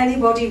making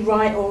anybody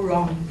right or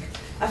wrong.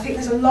 I think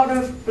there's a lot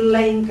of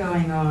blame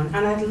going on,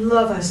 and I'd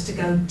love us to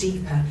go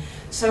deeper.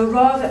 So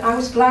I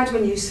was glad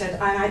when you said,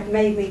 and it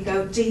made me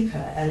go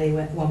deeper, Ellie,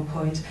 at one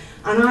point,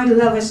 and I'd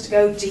love us to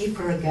go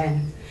deeper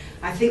again.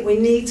 I think we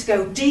need to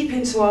go deep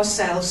into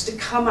ourselves to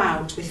come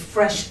out with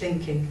fresh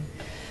thinking.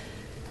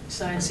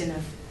 Science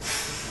enough.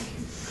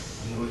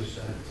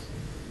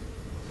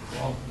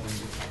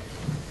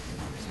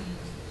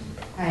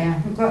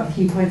 I've got a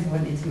few points I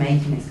wanted to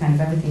make, and it's kind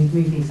of everything's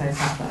moving so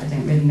fast that I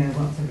don't really know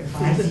what to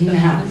reply to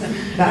now.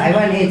 But I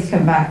wanted to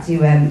come back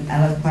to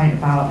Ella's point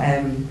about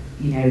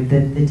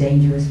the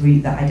dangerous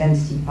route that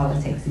identity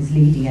politics is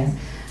leading us.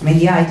 I mean,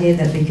 the idea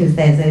that because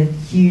there's a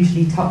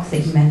hugely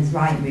toxic men's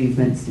rights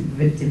movement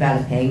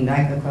developing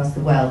across the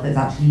world that's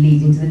actually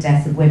leading to the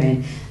deaths of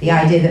women, the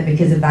idea that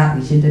because of that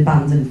we should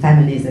abandon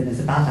feminism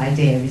as a bad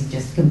idea is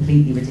just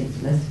completely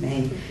ridiculous to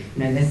me.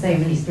 There's so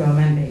many straw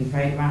men being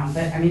thrown around,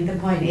 but I mean, the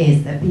point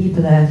is that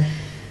people are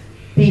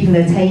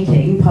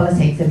taking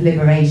politics of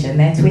liberation,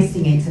 they're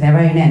twisting it to their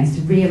own ends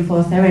to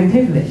reinforce their own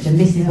privilege, and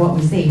this is what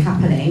we see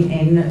happening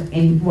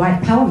in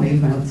white power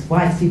movements,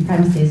 white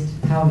supremacist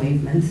power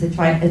movements.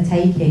 They're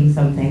taking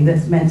something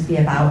that's meant to be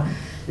about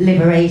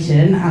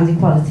liberation and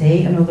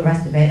equality and all the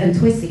rest of it and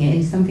twisting it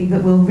into something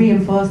that will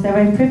reinforce their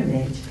own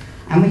privilege.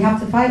 And we have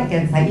to fight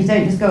against that. You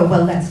don't just go,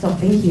 well, let's stop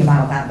thinking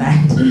about that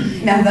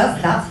then.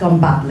 That's gone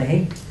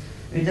badly.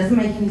 It doesn't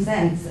make any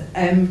sense.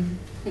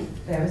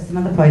 There are some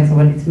other points I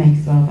wanted to make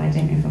as well, but I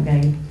don't know if I'm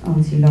going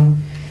on too long.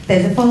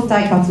 There's a false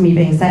dichotomy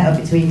being set up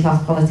between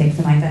class politics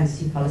and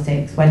identity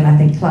politics, when I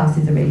think class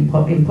is a really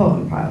important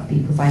part of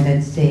people's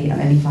identity, and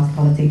any class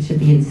politics should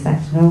be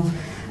intersectional.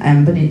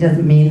 But it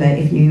doesn't mean that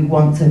if you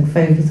want to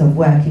focus on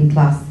working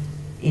class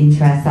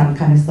interests and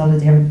kind of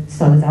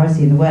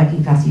solidarity in the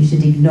working class, you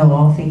should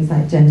ignore things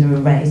like gender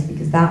and race,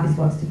 because that is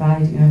what's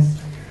dividing us.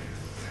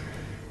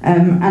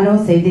 And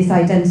also this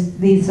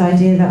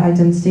idea that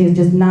identity is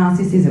just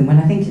narcissism, when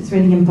I think it's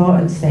really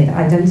important to say that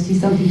identity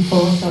is something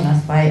forced on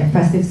us by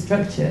oppressive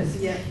structures.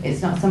 Yeah.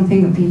 It's not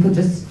something that people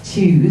just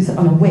choose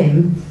on a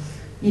whim.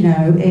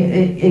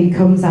 It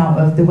comes out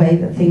of the way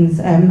that things,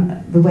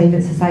 the way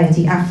that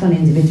society acts on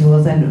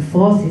individuals and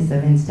forces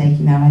them into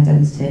taking their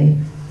identity.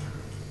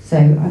 So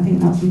I think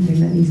that's something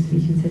that needs to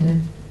be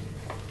considered.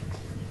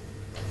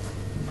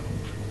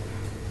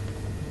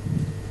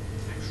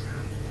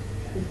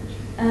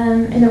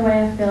 In a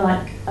way, I feel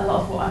like a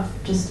lot of what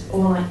I've just,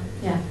 quite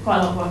a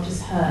lot of what I've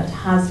just heard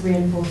has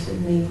reinforced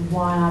with me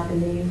why I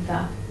believe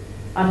that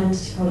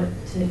identity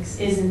politics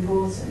is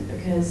important,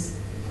 because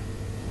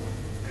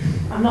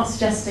I'm not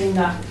suggesting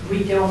that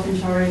we go off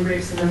into our own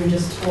groups and then we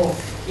just talk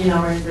in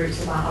our own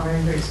groups about our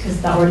own groups, because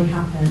that already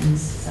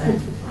happens. So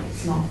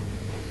it's not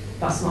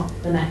that's not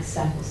the next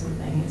step or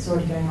something. It's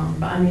already going on.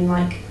 But I mean,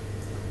 like,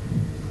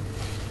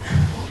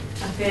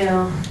 I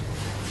feel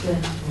it's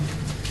really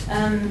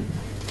helpful.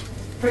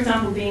 For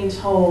example, being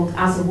told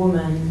as a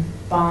woman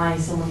by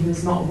someone who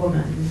is not a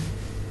woman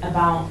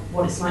about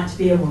what it's like to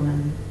be a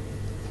woman,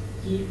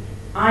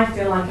 I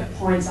feel like at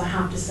points I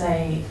have to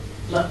say,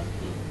 look,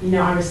 you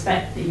know, I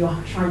respect that you're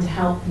trying to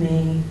help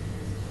me,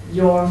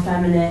 you're a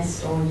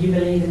feminist or you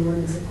believe in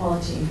women's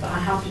equality, but I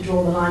have to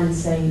draw the line and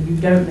say, you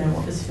don't know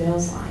what this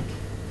feels like.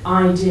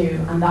 I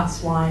do, and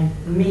that's why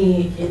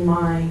me in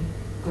my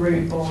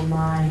group or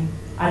my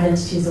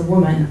identity as a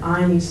woman,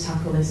 I need to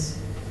tackle this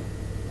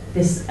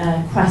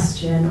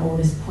question or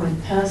this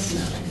point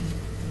personally.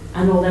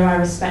 And although I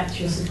respect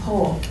your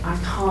support, I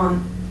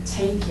can't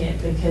take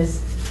it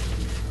because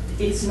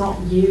it's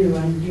not you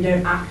and you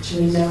don't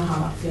actually know how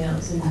that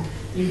feels. And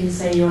you can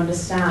say you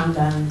understand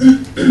and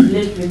you've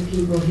lived with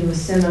people who are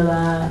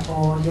similar,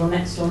 or your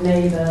next door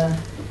neighbour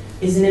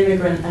is an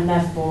immigrant and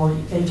therefore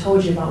they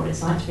told you about what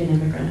it's like to be an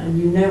immigrant and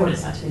you know what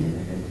it's like to be an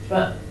immigrant.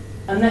 But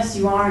unless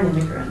you are an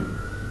immigrant,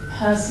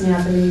 personally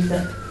I believe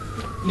that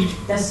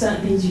there's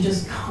certain things you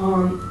just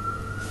can't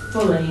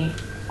fully,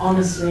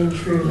 honestly and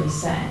truly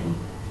say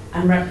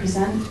and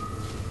represent.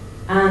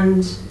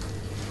 And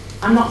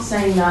I'm not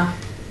saying that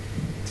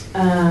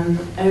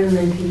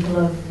only people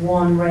of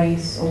one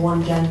race or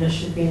one gender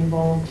should be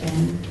involved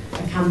in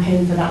a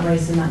campaign for that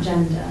race and that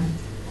gender,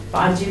 but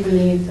I do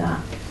believe that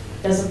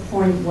there's a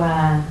point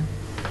where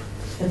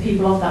the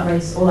people of that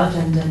race or that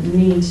gender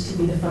need to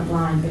be the front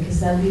line because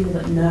they're the people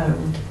that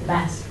know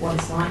best what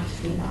it's like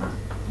to be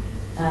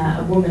that.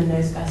 A woman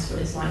knows best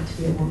what it's like to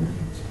be a woman,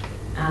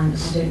 and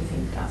I don't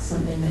think that's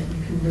something that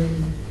you can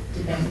really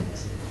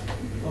debate.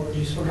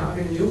 Apologies for not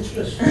having the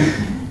uterus.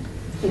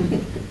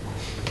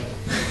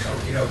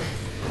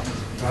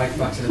 Right,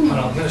 back to the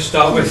panel. I'm going to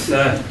start with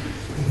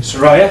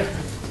Surya.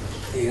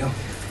 There you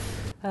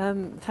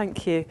go.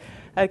 Thank you.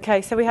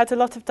 Okay, so we had a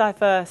lot of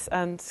diverse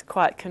and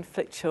quite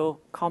conflictual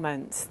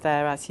comments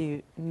there, as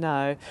you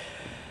know.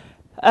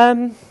 I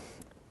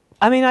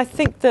mean, I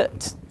think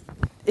that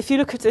if you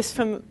look at this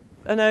from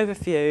an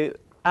overview,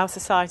 our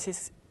society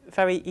is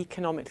very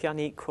economically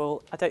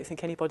unequal. I don't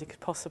think anybody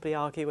could possibly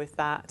argue with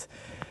that.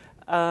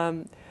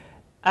 And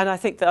I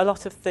think that a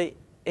lot of the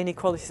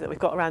inequalities that we've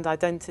got around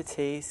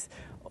identities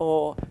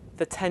or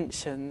the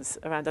tensions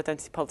around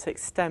identity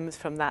politics stems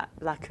from that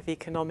lack of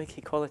economic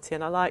equality.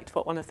 And I liked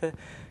what one of the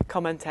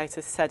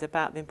commentators said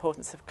about the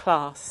importance of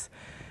class.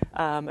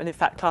 And in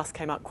fact, class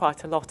came up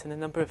quite a lot in a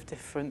number of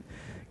different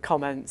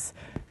comments.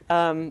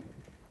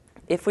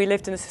 If we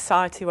lived in a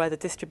society where the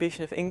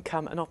distribution of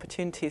income and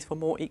opportunities were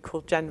more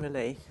equal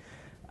generally,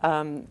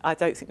 I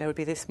don't think there would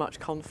be this much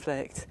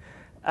conflict.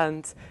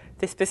 And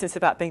this business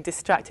about being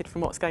distracted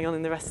from what's going on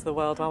in the rest of the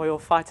world while we all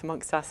fight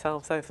amongst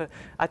ourselves over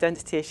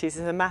identity issues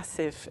is a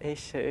massive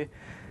issue,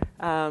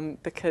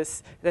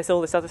 because there's all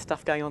this other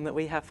stuff going on that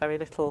we have very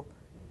little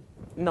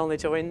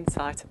knowledge or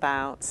insight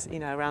about, you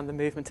know, around the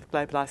movement of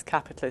globalised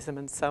capitalism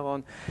and so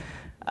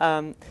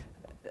on.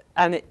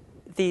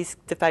 These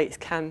debates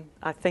can,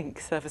 I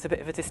think, serve as a bit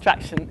of a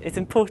distraction, as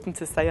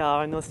important as they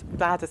are, and as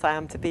glad as I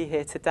am to be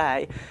here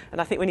today. And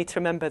I think we need to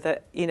remember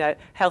that, you know,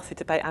 healthy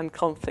debate and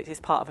conflict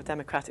is part of a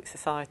democratic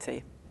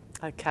society.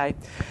 Okay.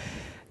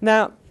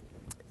 Now,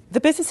 the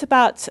business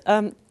about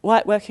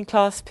white working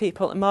class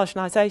people and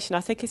marginalisation,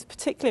 I think, is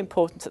particularly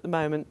important at the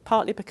moment,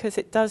 partly because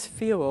it does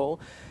fuel,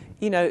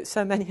 you know,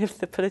 so many of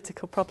the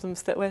political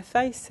problems that we're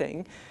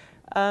facing.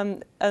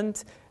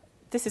 And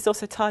this is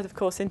also tied, of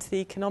course, into the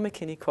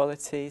economic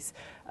inequalities,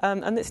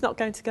 and it's not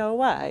going to go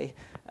away.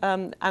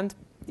 And,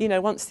 you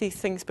know, once these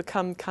things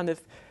become kind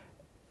of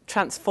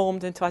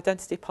transformed into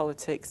identity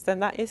politics, then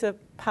that is a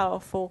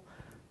powerful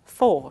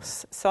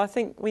force. So I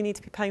think we need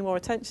to be paying more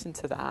attention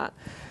to that.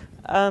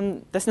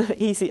 There's no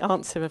easy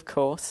answer, of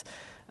course.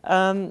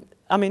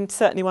 I mean,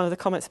 certainly one of the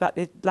comments about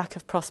the lack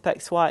of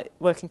prospects white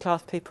working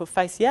class people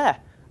face, yeah,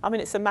 I mean,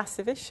 it's a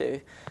massive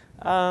issue.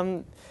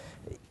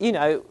 You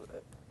know,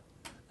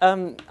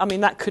 I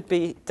mean, that could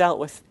be dealt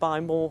with by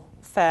more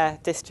fair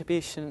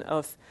distribution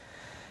of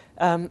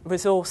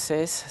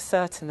resources,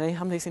 certainly.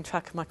 I'm losing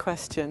track of my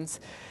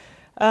questions.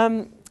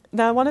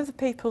 Now, one of the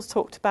people's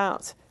talked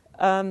about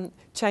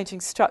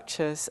changing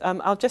structures.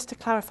 Just to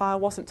clarify, I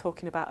wasn't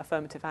talking about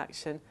affirmative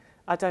action.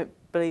 I don't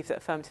believe that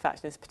affirmative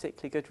action is a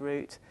particularly good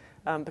route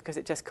because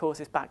it just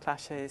causes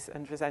backlashes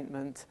and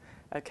resentment.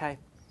 Okay.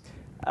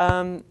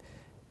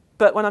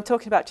 But when I'm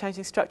talking about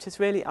changing structures,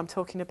 really, I'm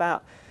talking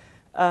about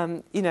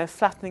you know,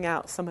 flattening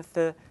out some of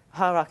the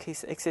hierarchies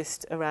that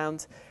exist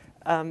around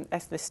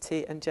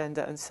ethnicity and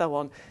gender and so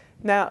on.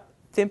 Now,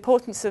 the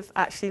importance of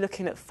actually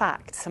looking at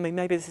facts, I mean,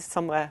 maybe this is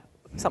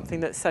something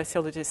that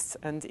sociologists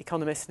and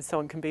economists and so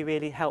on can be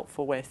really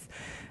helpful with.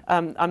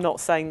 I'm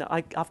not saying that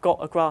I've got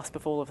a grasp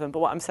of all of them, but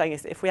what I'm saying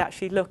is that if we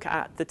actually look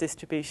at the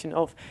distribution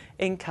of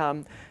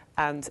income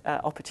and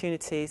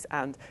opportunities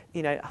and,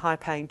 you know,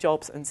 high-paying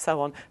jobs and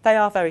so on, they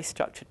are very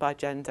structured by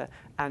gender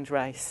and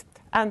race.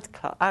 And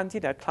you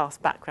know, class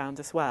background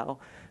as well.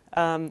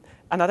 And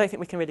I don't think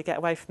we can really get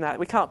away from that.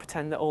 We can't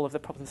pretend that all of the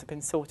problems have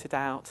been sorted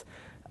out.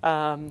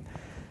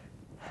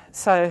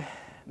 So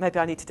maybe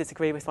I need to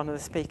disagree with one of the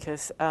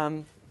speakers.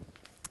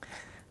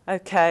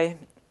 Okay.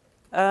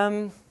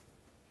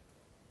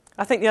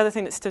 I think the other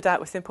thing that stood out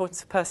was the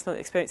importance of personal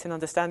experience in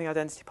understanding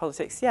identity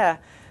politics. Yeah,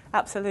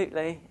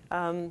 absolutely.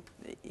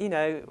 You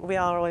know, we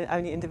are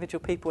only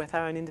individual people with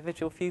our own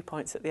individual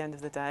viewpoints at the end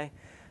of the day.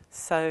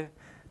 So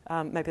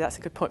maybe that's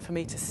a good point for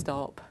me to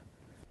stop.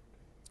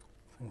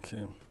 Thank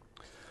you.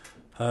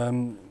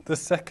 The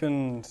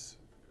second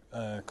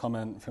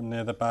comment from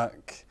near the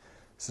back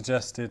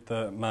suggested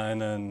that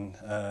mine and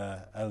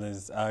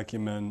Ellie's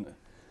argument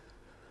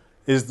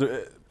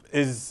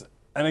is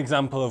an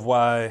example of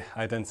why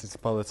identity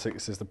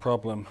politics is the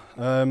problem.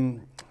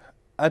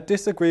 I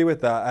disagree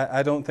with that.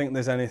 I don't think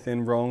there's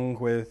anything wrong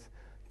with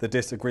the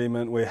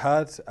disagreement we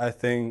had. I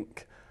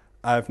think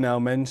I've now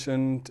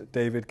mentioned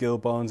David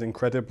Gilbourne's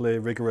incredibly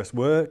rigorous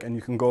work, and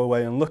you can go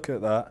away and look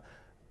at that,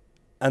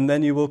 and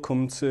then you will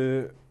come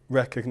to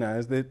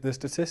recognise the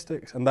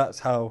statistics, and that's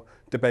how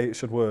debate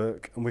should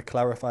work, and we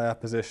clarify our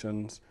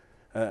positions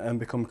and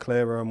become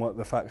clearer on what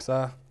the facts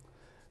are.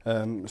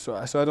 So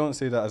I don't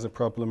see that as a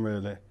problem,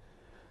 really.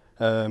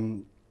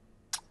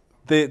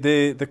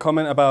 The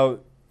comment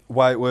about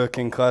white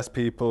working class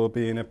people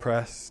being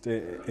oppressed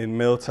in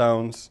mill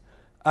towns,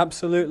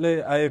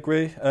 absolutely, I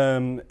agree.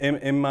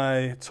 In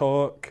my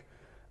talk,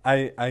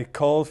 I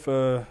called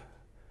for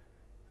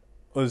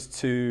us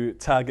to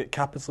target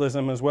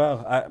capitalism as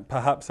well.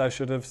 Perhaps I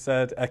should have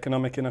said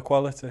economic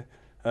inequality.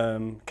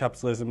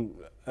 Abolishing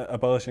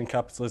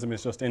capitalism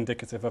is just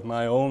indicative of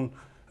my own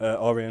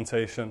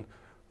orientation,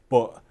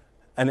 but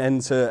an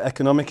end to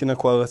economic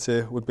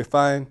inequality would be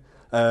fine.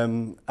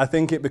 I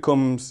think it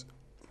becomes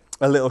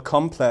a little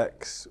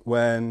complex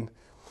when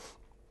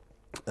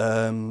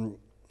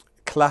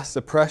class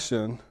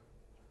oppression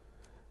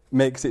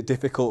makes it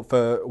difficult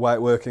for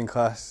white working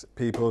class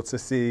people to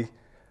see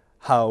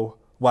how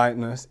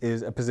whiteness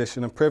is a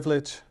position of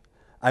privilege.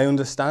 I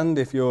understand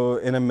if you're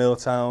in a mill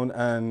town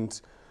and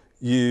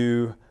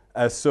you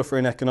are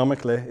suffering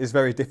economically, it's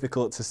very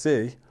difficult to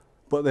see,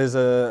 but there's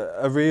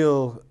a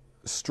real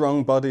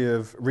strong body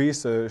of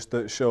research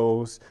that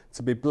shows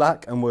to be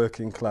black and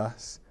working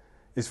class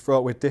is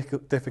fraught with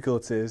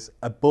difficulties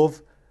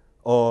above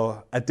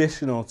or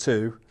additional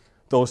to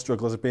those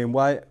struggles of being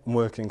white and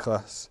working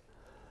class.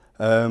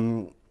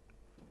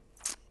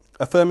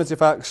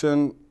 Affirmative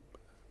action,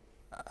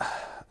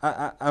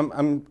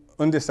 I'm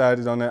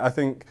undecided on it. I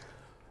think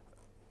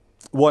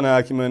one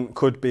argument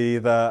could be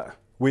that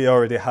we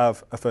already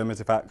have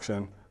affirmative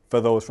action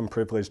for those from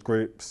privileged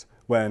groups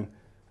when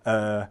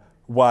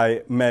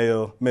white,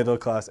 male,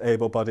 middle-class,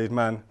 able-bodied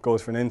man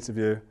goes for an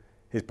interview,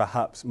 he's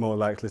perhaps more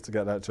likely to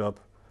get that job.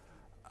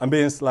 I'm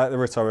being slightly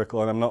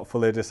rhetorical and I'm not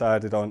fully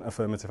decided on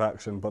affirmative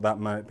action, but that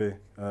might be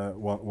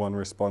one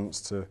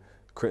response to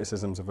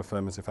criticisms of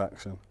affirmative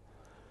action.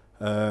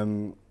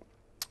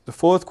 The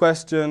fourth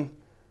question,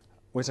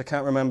 which I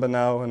can't remember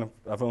now and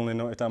I've only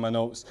noted down my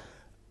notes,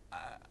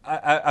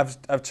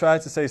 I've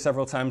tried to say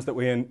several times that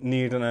we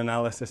need an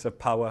analysis of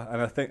power,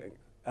 and I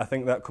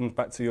think that comes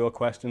back to your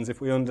questions.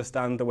 If we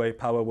understand the way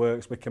power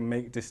works, we can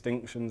make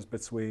distinctions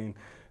between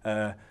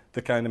the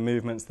kind of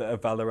movements that are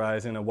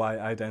valorising a white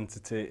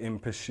identity in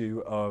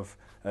pursuit of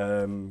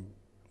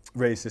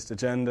racist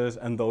agendas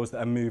and those that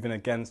are moving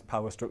against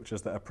power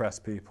structures that oppress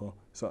people.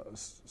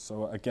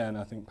 So again,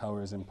 I think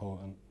power is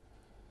important.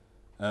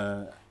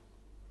 And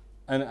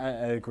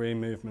I agree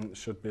movements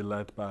should be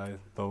led by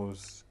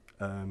those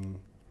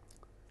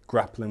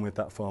grappling with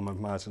that form of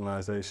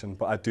marginalisation,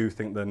 but I do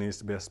think there needs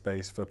to be a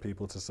space for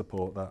people to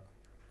support that.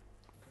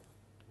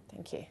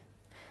 Thank you.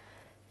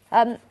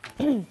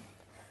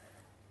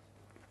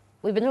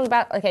 We've been talking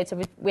about, okay,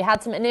 so we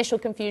had some initial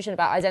confusion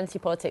about identity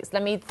politics.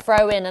 Let me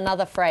throw in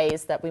another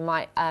phrase that we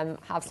might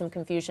have some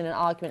confusion and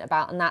argument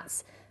about, and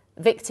that's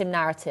victim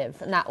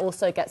narrative, and that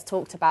also gets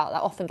talked about,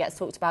 that often gets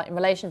talked about in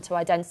relation to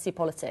identity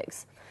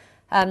politics.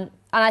 And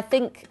I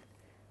think,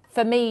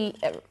 for me,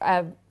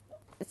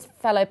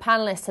 fellow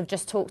panellists have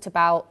just talked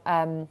about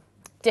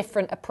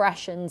different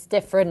oppressions,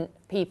 different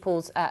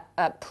people's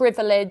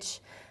privilege,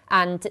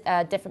 and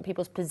different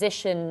people's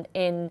position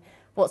in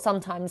what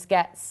sometimes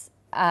gets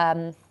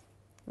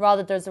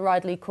rather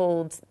derisively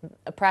called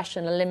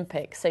oppression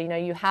Olympics. So, you know,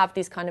 you have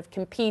these kind of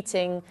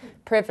competing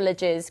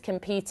privileges,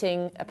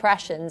 competing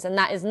oppressions, and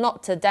that is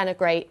not to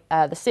denigrate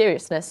the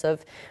seriousness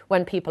of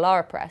when people are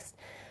oppressed.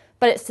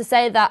 But it's to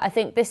say that I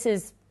think this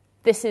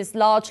is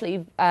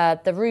largely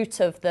the root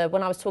of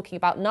when I was talking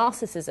about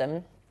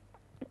narcissism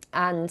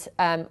and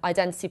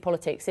identity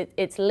politics,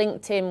 it's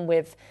linked in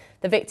with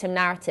the victim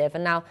narrative.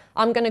 And now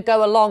I'm going to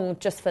go along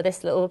just for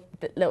this little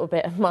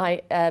bit of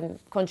my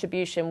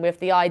contribution with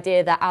the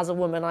idea that as a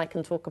woman I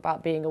can talk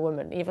about being a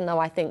woman, even though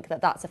I think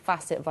that that's a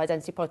facet of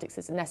identity politics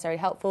that's necessarily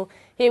helpful.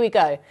 Here we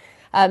go.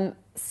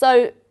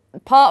 So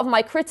part of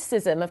my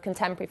criticism of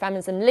contemporary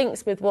feminism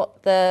links with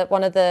what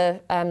one of the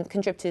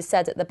contributors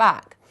said at the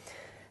back,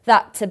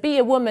 that to be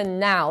a woman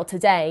now,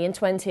 today, in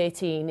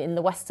 2018, in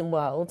the Western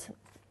world,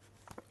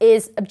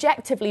 is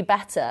objectively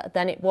better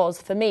than it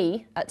was for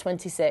me at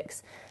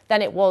 26,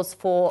 than it was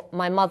for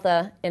my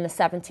mother in the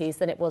 70s,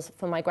 than it was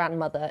for my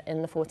grandmother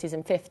in the 40s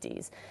and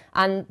 50s.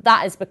 And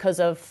that is because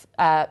of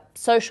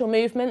social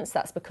movements.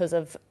 That's because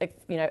of,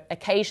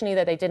 occasionally,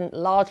 though they didn't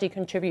largely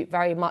contribute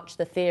very much,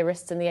 the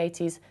theorists in the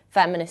 80s,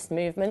 feminist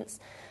movements.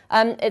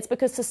 It's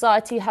because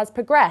society has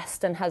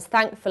progressed and has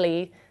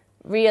thankfully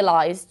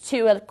realised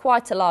to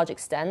quite a large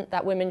extent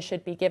that women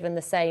should be given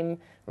the same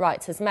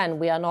rights as men.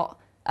 We are not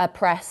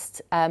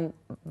oppressed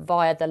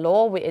via the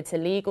law. It's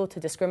illegal to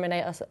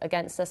discriminate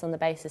against us on the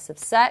basis of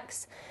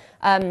sex.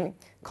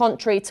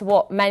 Contrary to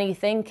what many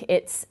think,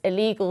 it's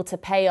illegal to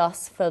pay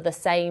us for the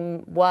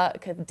same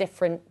work at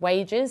different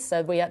wages.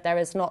 So there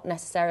is not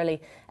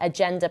necessarily a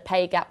gender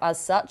pay gap as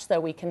such, though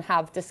we can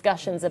have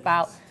discussions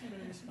about...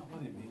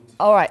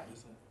 All right.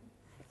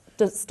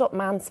 Stop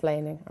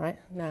mansplaining, right?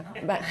 No.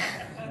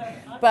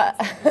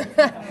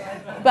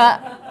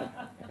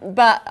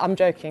 But I'm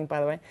joking,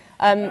 by the way.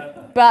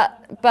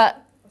 But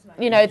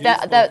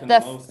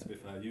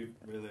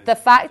the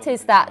fact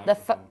is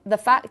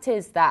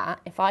that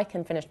if I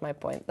can finish my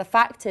point, the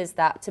fact is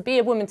that to be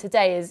a woman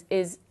today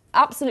is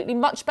absolutely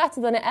much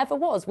better than it ever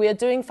was. We are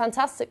doing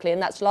fantastically,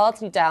 and that's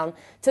largely down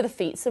to the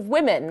feats of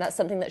women. That's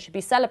something that should be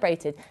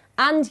celebrated.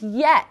 And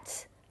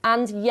yet,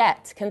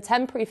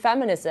 contemporary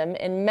feminism,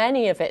 in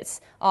many of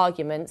its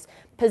arguments,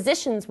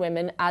 positions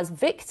women as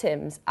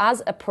victims,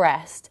 as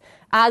oppressed,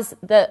 as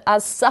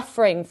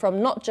suffering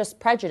from not just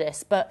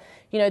prejudice, but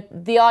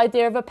the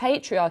idea of a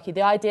patriarchy,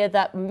 the idea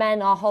that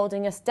men are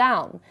holding us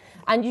down.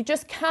 And you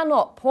just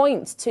cannot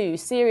point to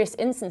serious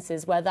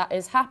instances where that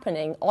is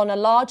happening on a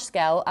large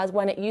scale as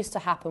when it used to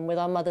happen with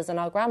our mothers and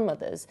our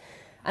grandmothers.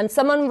 And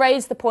someone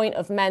raised the point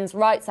of men's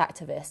rights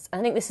activists.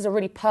 I think this is a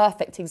really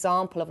perfect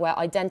example of where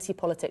identity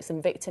politics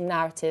and victim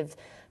narrative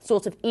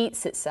sort of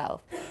eats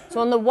itself. So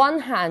on the one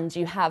hand,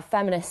 you have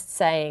feminists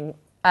saying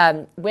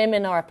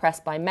women are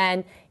oppressed by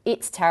men,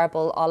 it's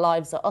terrible, our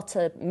lives are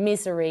utter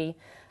misery.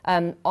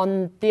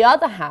 On the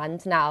other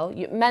hand, now,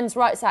 men's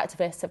rights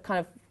activists have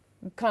kind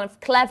of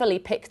cleverly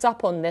picked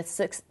up on the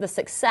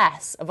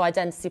success of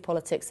identity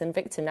politics and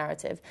victim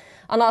narrative,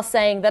 and are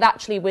saying that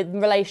actually with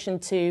relation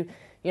to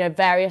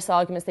various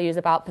arguments they use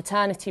about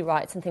paternity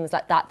rights and things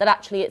like that, that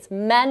actually it's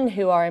men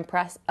who are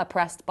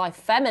oppressed by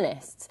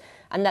feminists,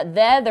 and that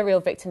they're the real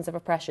victims of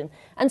oppression.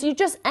 And you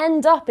just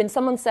end up in,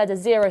 someone said a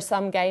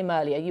zero-sum game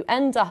earlier, you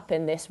end up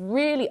in this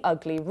really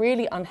ugly,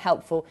 really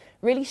unhelpful,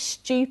 really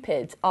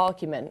stupid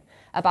argument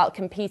about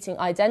competing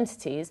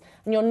identities,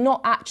 and you're not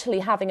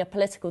actually having a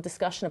political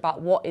discussion about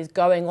what is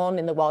going on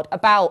in the world,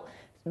 about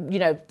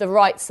the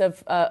rights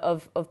of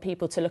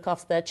people to look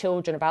after their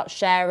children, about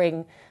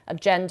sharing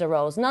of gender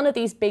roles. None of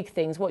these big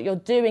things. What you're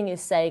doing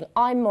is saying,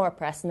 I'm more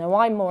oppressed, no,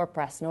 I'm more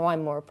oppressed, no,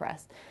 I'm more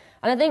oppressed.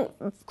 And I think,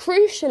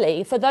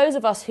 crucially, for those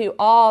of us who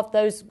are,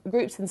 those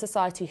groups in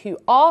society who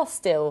are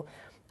still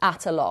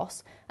at a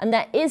loss, and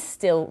there is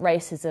still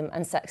racism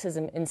and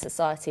sexism in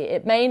society,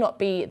 it may not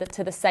be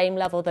to the same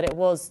level that it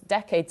was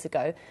decades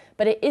ago,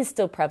 but it is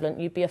still prevalent.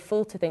 You'd be a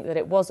fool to think that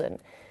it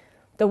wasn't.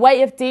 The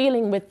way of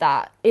dealing with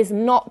that is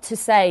not to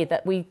say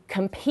that we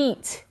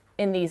compete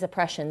in these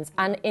oppressions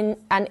and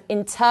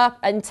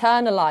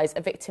internalise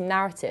a victim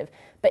narrative,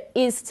 but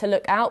is to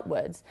look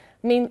outwards.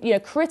 I mean,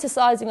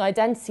 criticising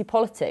identity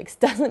politics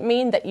doesn't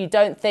mean that you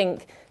don't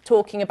think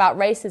talking about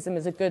racism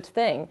is a good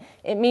thing.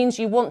 It means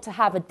you want to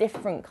have a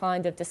different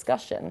kind of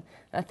discussion.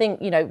 And I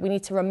think, we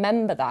need to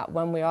remember that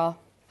when we are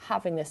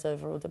having this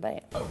overall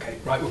debate. Okay,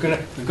 right,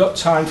 we've got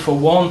time for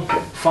one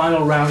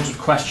final round of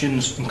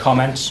questions and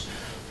comments,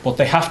 but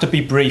they have to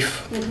be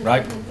brief,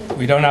 right?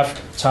 We don't have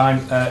time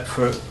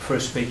for a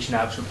speech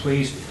now, so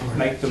please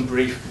make them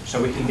brief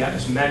so we can get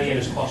as many in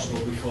as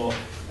possible before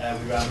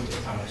we round up the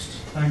panellists.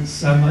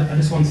 Thanks. I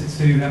just wanted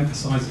to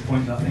emphasise the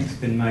point that I think has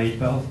been made,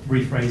 but I'll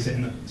rephrase it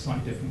in a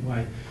slightly different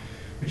way,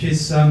 which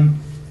is that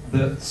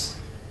there's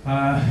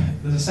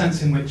a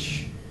sense in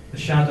which the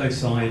shadow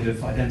side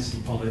of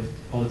identity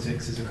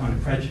politics is a kind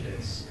of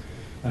prejudice,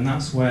 and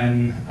that's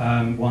when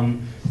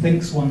one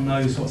thinks one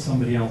knows what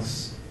somebody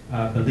else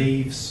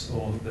believes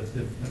or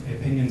the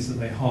opinions that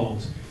they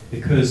hold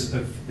because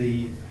of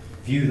the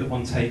view that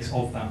one takes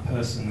of that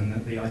person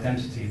and the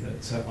identity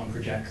that one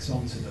projects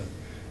onto them.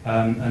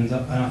 And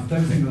I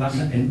don't think that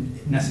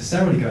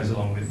necessarily goes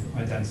along with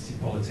identity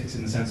politics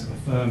in the sense of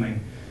affirming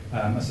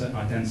a certain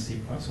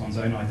identity, perhaps one's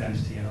own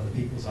identity and other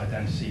people's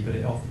identity, but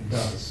it often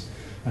does.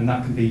 And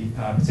that can be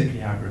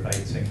particularly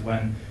aggravating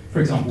when, for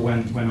example,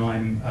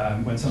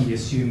 when somebody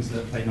assumes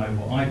that they know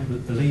what I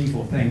believe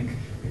or think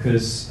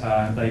because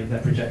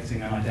they're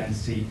projecting an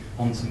identity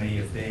onto me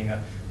of being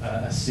a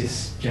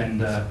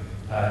cisgender,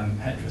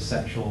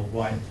 heterosexual,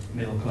 white,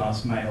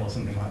 middle-class male or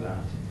something like that.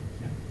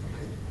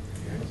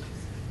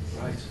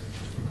 Right.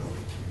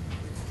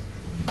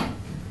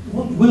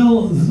 What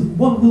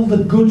will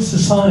the good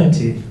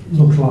society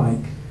look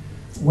like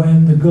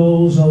when the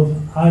goals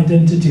of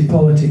identity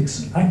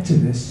politics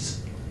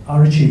activists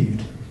are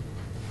achieved?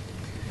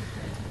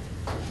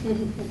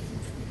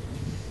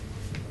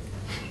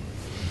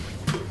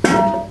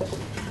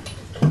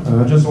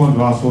 I just want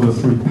to ask all the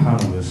three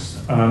panelists,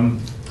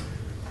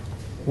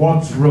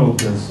 what role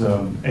does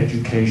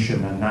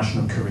education and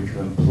national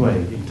curriculum play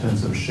in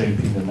terms of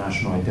shaping the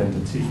national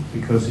identity?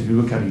 Because if you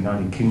look at the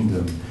United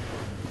Kingdom,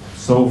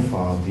 so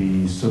far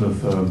the sort of,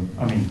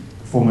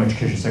 former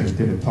Education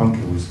Secretary David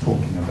Plunkett was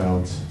talking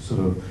about sort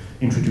of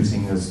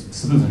introducing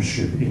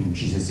citizenship in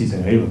GCSEs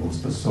and A-levels,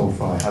 but so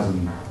far it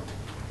hasn't,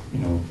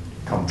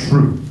 come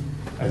true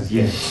as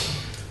yet.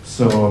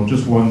 So I'm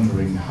just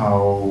wondering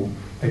how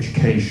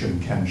education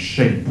can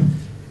shape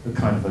the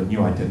kind of a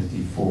new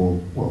identity for,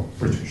 well,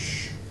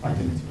 British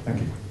identity.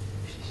 Thank you.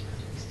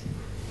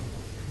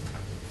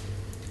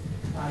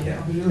 Yeah,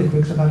 I'll be really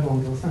quick because I've had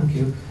one go, thank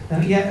you.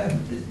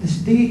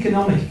 The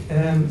economic,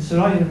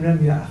 Surya and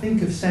Remi, I think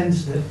have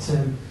sensed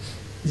that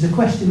there's a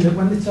question that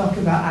when they talk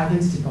about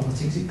identity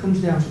politics, it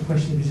comes down to a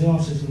question of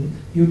resources, and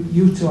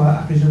you two,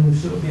 I presume, will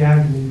sort of be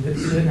arguing that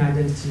certain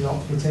identities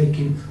ought to be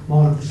taking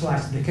more of the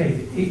slice of the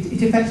cake.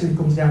 It effectively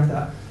comes down to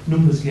that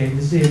numbers game,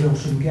 the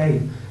zero-sum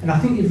game. And I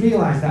think you've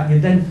realised that,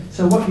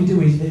 so what you do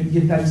is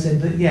you've then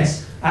said that,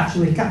 yes,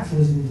 actually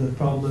capitalism is the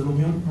problem,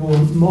 and we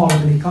want more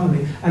of an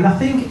economy. And I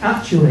think,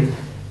 actually,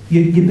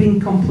 you're being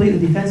completely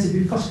defensive,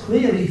 because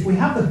clearly if we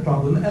have a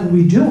problem, and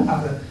we do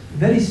have a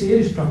very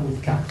serious problem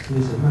with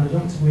capitalism, and I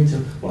don't want to go into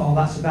what all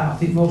that's about, I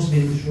think most of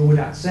the industry would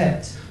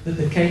accept that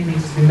the cake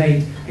needs to be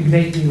made a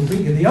great deal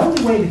bigger. The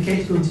only way the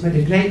cake's going to be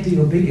made a great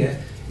deal bigger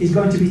is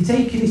going to be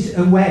taking it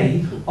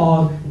away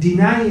or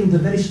denying the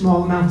very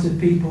small amount of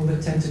people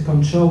that tend to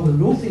control and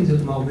rule things at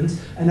the moment,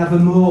 and have a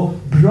more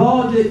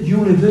broader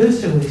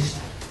universalist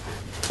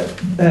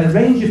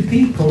range of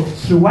people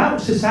throughout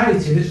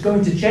society that's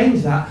going to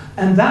change that,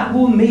 and that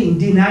will mean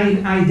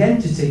denying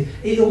identity.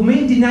 It will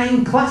mean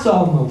denying class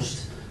almost.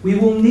 We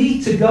will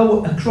need to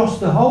go across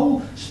the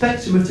whole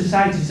spectrum of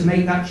society to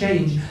make that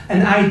change,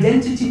 and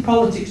identity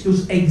politics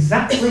does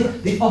exactly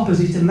the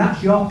opposite, and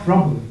that's your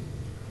problem.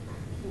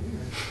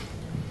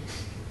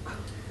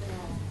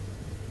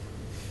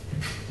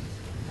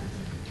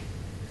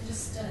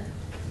 Just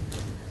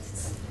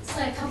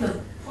say a couple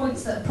of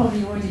points that have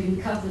probably already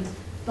been covered.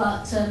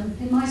 But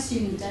in my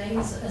student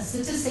days, a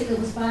statistic that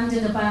was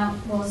bandied about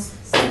was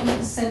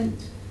 7%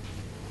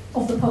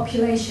 of the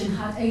population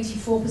had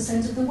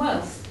 84% of the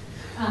wealth.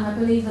 And I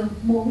believe the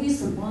more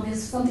recent one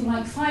is something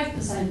like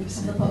 5%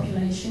 of the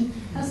population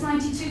has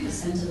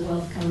 92% of the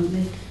wealth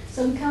currently.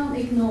 So we can't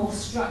ignore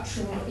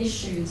structural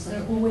issues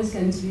that are always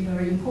going to be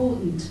very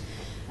important.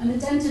 And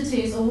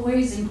identity is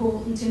always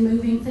important in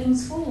moving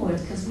things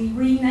forward, because we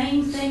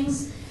rename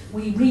things,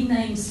 we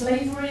rename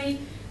slavery,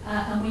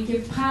 and we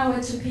give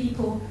power to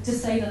people to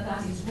say that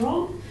that is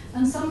wrong.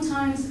 And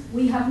sometimes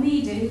we've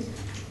needed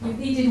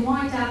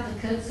white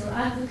advocates or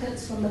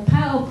advocates from the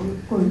power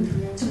group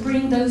to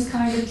bring those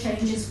kind of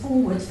changes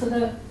forward for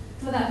that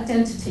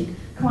identity,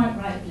 quite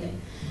rightly.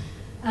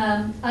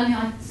 And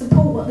I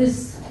support what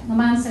the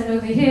man said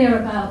over here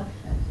about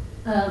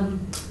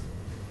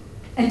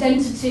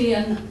identity,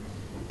 and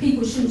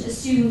people shouldn't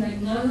assume they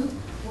know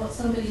what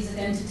somebody's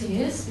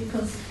identity is,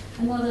 because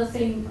another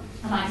thing,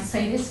 and I can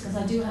say this because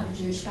I do have a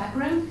Jewish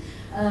background,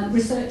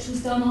 research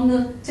was done on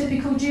the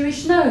typical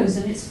Jewish nose,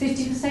 and it's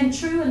 50%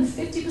 true and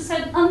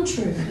 50%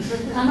 untrue.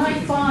 And I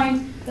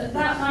find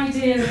that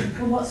idea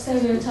of what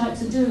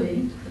stereotypes are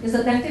doing is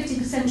that they're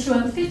 50% true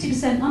and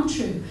 50%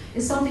 untrue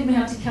is something we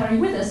have to carry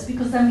with us,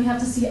 because then we have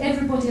to see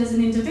everybody as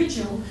an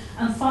individual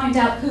and find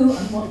out who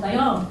and what they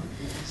are.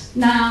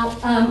 Now,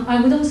 I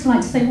would also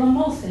like to say one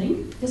more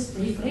thing, just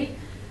briefly,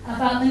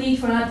 about the need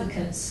for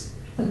advocates.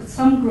 For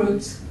some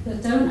groups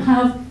that don't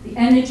have the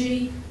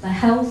energy, the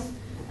health,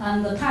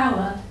 and the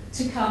power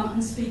to come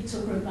and speak to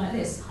a group like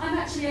this. I'm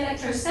actually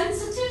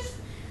electrosensitive,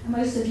 and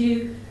most of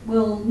you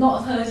will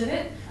not have heard of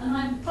it, and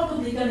I'm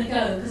probably going to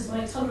go because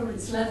my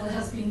tolerance level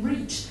has been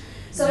reached.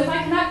 So if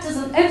I can act as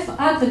an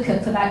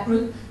advocate for that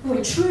group who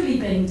are truly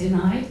being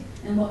denied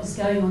in what is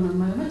going on at the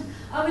moment,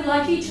 I would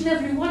like each and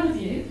every one of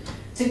you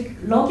to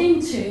log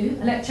into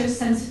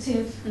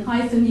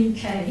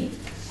electrosensitive-UK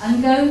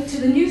and go to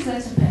the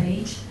newsletter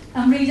page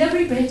and read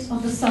every bit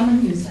of the summer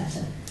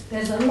newsletter.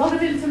 There's a lot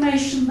of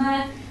information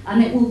there,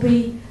 and it will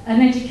be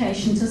an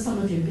education to some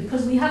of you,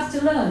 because we have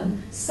to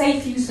learn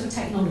safe use of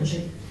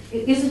technology.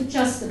 It isn't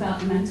just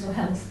about the mental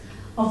health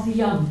of the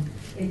young.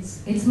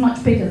 It's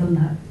much bigger than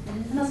that.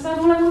 And that's about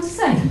all I want to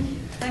say.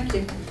 Thank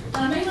you.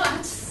 I may not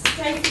have to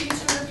stay for you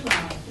to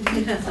reply. I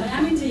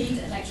am indeed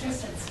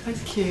electrosensitive.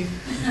 Thank you.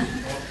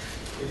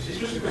 It's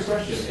just a quick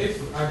question.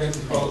 If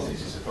identity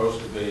politics is supposed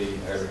to be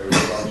a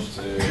response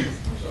to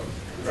sort of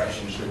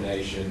oppression,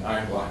 discrimination,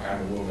 I'm black,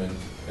 I'm a woman,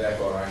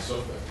 therefore I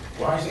suffer,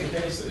 why is it the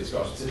case that it's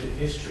got a specific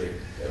history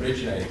that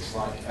originates,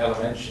 like Ella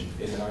mentioned,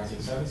 in the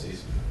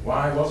 1970s?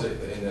 Why was it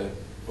that in the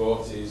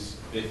 40s,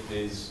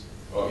 50s,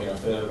 or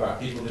further back,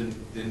 people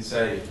didn't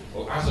say,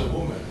 well, as a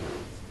woman,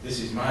 this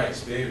is my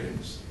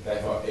experience,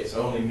 therefore it's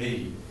only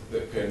me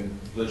that can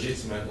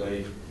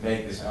legitimately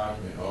make this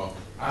argument, or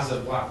as a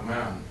black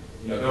man,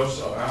 those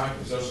sort of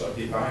arguments, those sort of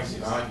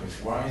divisive arguments,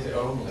 why is it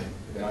only in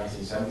the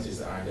 1970s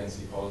that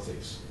identity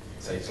politics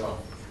takes off?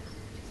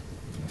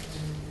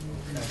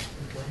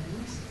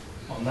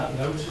 on that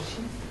note,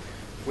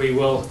 we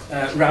will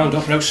round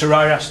up. I know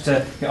Surya has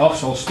to get off,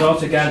 so I'll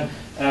start again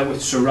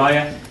with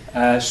Surya.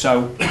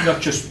 So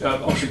not just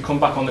obviously come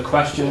back on the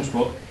questions,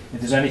 but if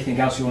there's anything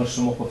else you want to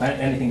sum up, or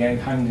anything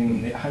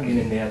hanging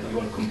in the air that you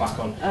want to come back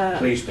on,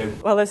 please do.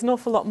 Well, there's an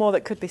awful lot more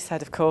that could be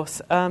said, of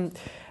course.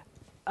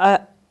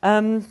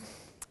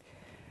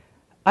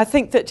 I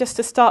think that just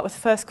to start with the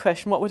first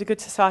question, what would a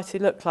good society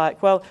look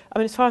like? Well, I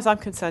mean, as far as I'm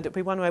concerned, it would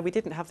be one where we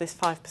didn't have this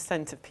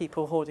 5% of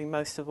people hoarding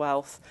most of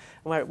wealth,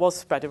 and where it was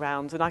spread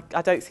around. And I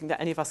don't think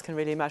that any of us can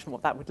really imagine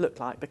what that would look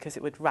like, because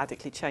it would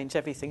radically change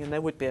everything, and there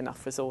would be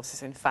enough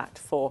resources, in fact,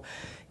 for,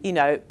 you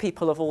know,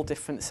 people of all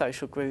different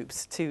social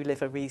groups to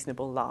live a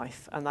reasonable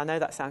life. And I know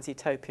that sounds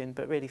utopian,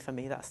 but really for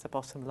me that's the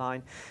bottom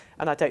line.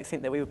 And I don't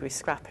think that we would be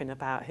scrapping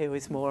about who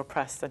is more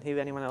oppressed than who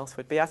anyone else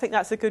would be. I think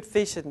that's a good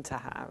vision to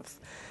have.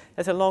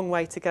 There's a long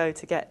way to go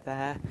to get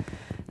there.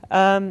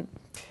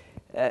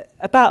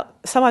 About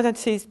some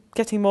identities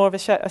getting more of a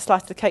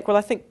slice of the cake, well,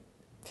 I think,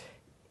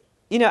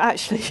 you know,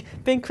 actually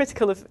being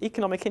critical of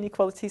economic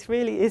inequalities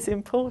really is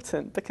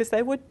important, because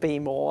there would be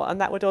more, and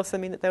that would also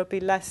mean that there would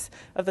be less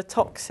of the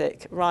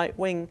toxic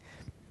right-wing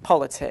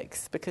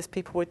politics, because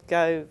people would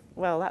go,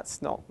 well,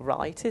 that's not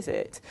right, is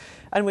it?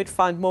 And we'd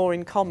find more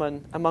in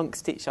common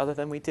amongst each other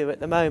than we do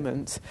at the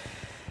moment.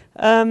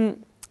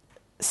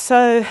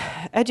 So,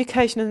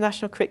 education and the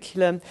national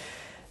curriculum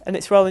and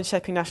its role in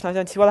shaping national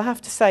identity. Well, I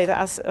have to say that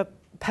as a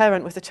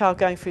parent with a child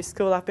going through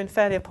school, I've been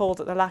fairly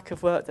appalled at the lack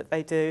of work that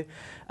they do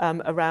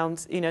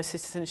around, you know,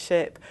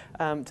 citizenship,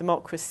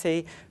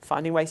 democracy,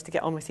 finding ways to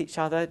get on with each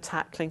other,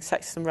 tackling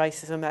sexism,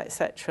 racism,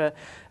 etc.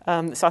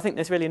 So I think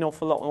there's really an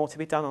awful lot more to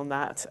be done on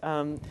that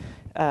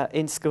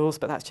in schools,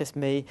 but that's just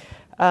me.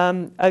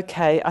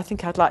 Okay, I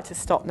think I'd like to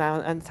stop now,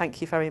 and thank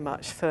you very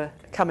much for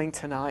coming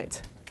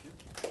tonight.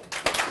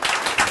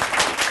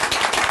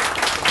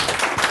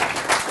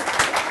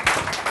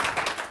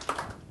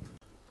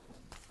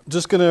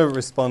 Just going to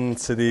respond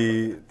to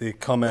the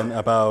comment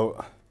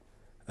about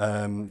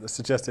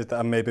suggested that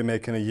I'm maybe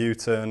making a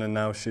U-turn and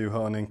now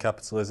shoehorning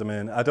capitalism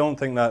in. I don't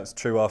think that's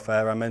true or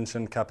fair. I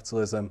mentioned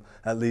capitalism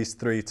at least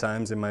 3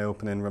 times in my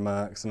opening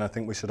remarks, and I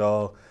think we should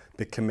all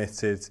be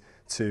committed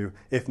to,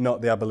 if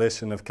not the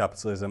abolition of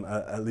capitalism,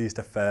 at least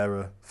a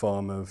fairer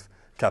form of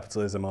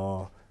capitalism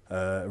or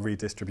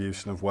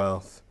redistribution of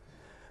wealth.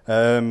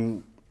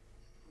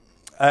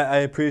 I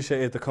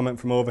appreciated the comment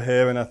from over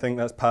here, and I think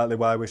that's partly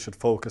why we should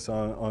focus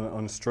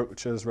on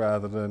structures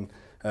rather than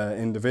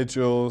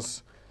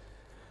individuals.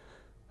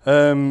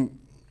 The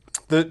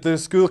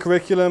school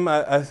curriculum,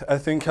 I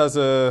think, has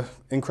an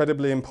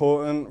incredibly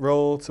important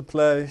role to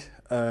play.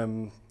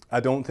 I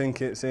don't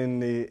think it's in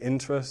the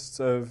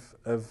interests of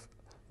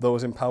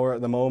those in power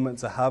at the moment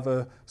to have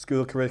a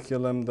school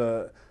curriculum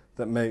that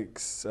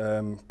makes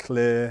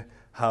clear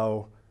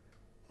how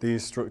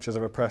these structures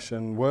of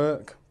oppression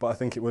work, but I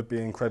think it would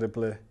be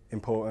incredibly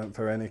important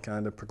for any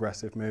kind of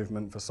progressive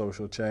movement for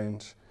social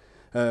change.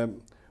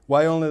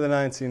 Why only the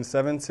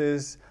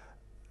 1970s?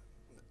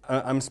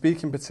 I'm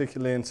speaking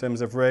particularly in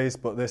terms of race,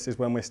 but this is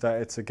when we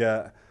started to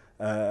get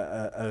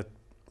a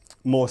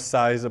more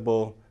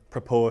sizable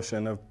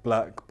proportion of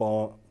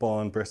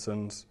black-born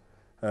Britons.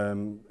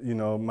 You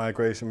know,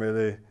 migration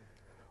really,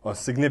 or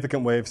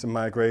significant waves of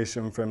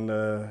migration from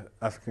the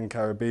African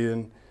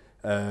Caribbean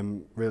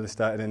really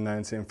started in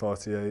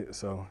 1948.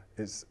 So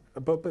it's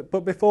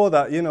but before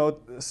that, you know,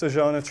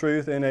 Sojourner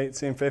Truth in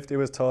 1850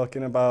 was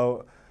talking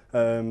about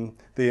the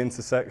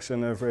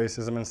intersection of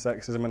racism and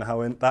sexism and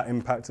how that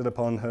impacted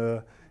upon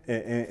her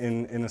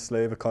in a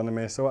slave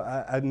economy. So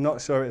I'm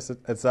not sure it's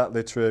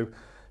exactly true,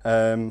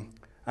 and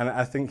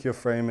I think your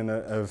framing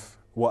of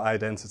what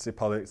identity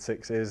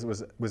politics is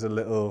was a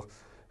little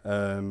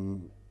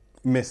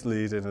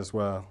misleading as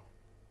well.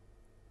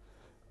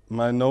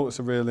 My notes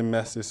are really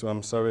messy, so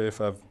I'm sorry if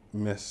I've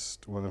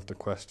missed one of the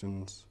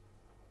questions.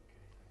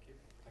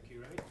 Thank you,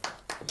 Remi.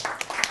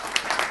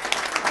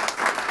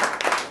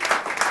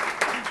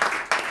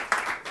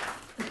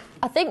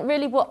 I think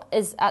really what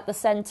is at the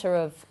centre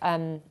of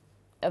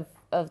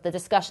the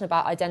discussion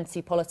about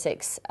identity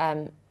politics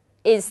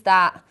is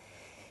that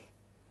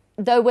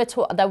though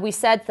we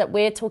said that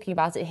we're talking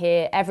about it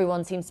here,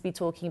 everyone seems to be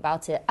talking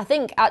about it. I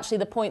think actually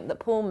the point that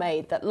Paul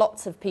made, that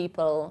lots of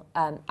people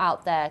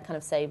out there kind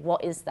of say,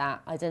 what is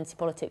that, identity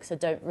politics, so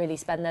don't really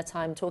spend their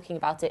time talking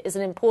about it, is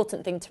an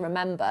important thing to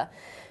remember.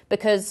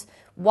 Because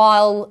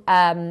while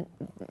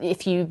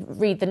if you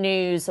read the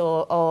news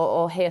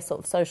or hear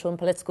sort of social and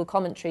political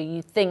commentary,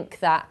 you think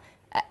that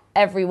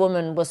every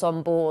woman was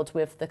on board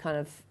with the kind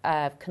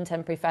of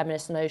contemporary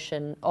feminist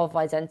notion of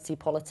identity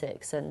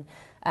politics and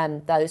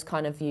those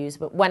kind of views,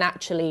 but when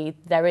actually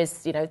there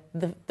is, you know,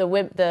 the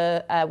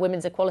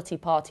Women's Equality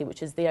Party,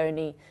 which is the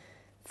only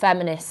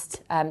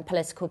feminist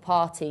political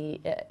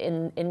party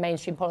in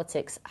mainstream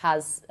politics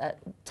has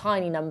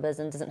tiny numbers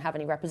and doesn't have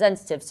any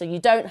representatives. So you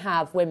don't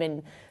have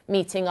women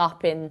meeting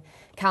up in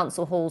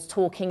council halls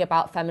talking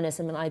about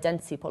feminism and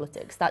identity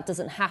politics. That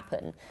doesn't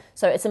happen.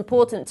 So it's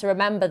important to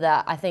remember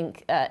that. I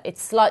think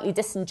it's slightly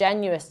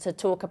disingenuous to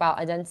talk about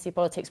identity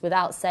politics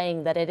without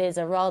saying that it is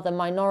a rather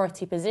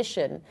minority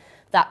position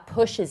that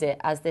pushes it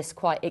as this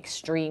quite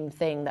extreme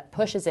thing, that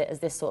pushes it as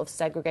this sort of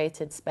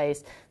segregated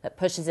space, that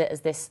pushes it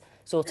as this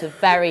sort of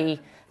very,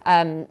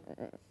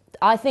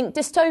 I think,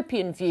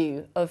 dystopian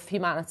view of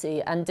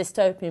humanity and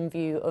dystopian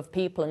view of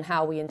people and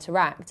how we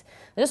interact.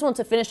 I just want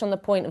to finish on the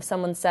point of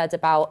someone said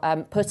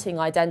about putting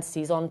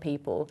identities on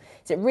people.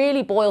 So it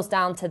really boils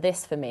down to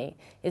this for me,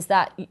 is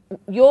that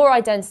your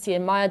identity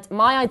and my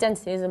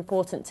identity is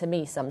important to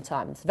me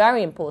sometimes,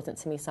 very important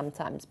to me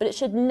sometimes, but it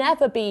should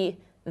never be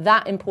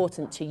that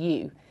important to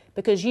you,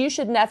 because you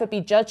should never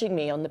be judging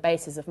me on the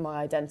basis of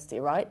my identity,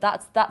 right?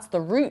 That's the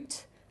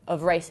root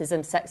of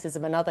racism,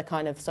 sexism and other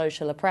kind of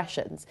social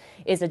oppressions,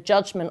 is a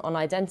judgment on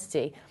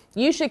identity.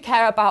 You should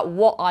care about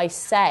what I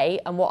say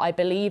and what I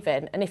believe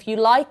in, and if you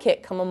like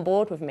it, come on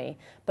board with me,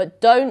 but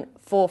don't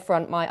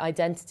forefront my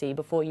identity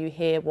before you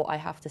hear what I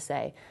have to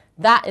say.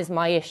 That is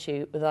my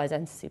issue with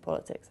identity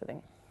politics, I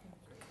think.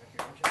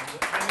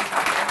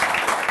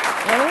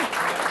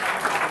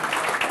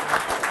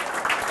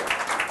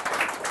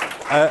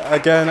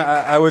 Again,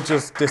 I would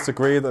just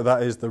disagree that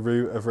that is the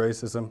root of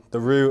racism. The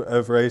root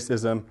of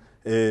racism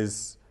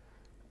is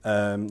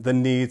the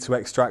need to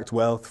extract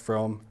wealth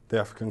from the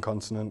African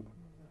continent.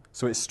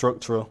 So it's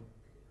structural.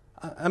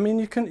 I mean,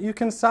 you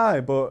can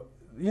sigh, but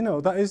you know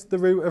that is the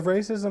root of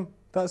racism.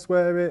 That's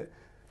where it.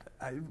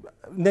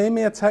 Name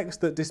me a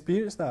text that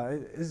disputes that.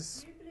 It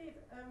is. Do you believe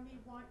only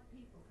white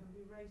people can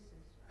be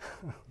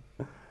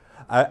racist?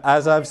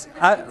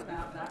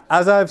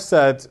 As I've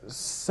said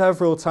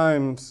several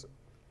times,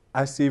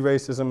 I see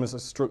racism as a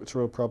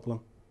structural problem.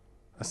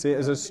 I see it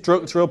as a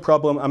structural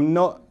problem. I'm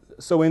not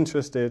so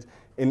interested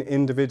in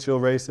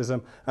individual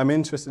racism. I'm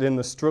interested in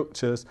the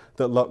structures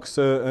that lock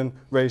certain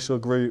racial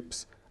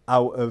groups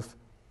out of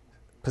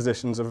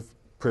positions of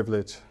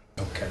privilege.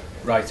 Okay,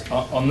 right.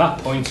 On that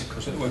point,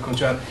 because we're coming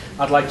to end,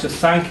 I'd like to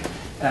thank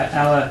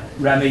Ella,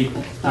 Remi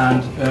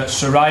and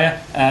Surya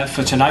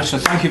for tonight. So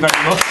thank you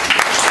very much.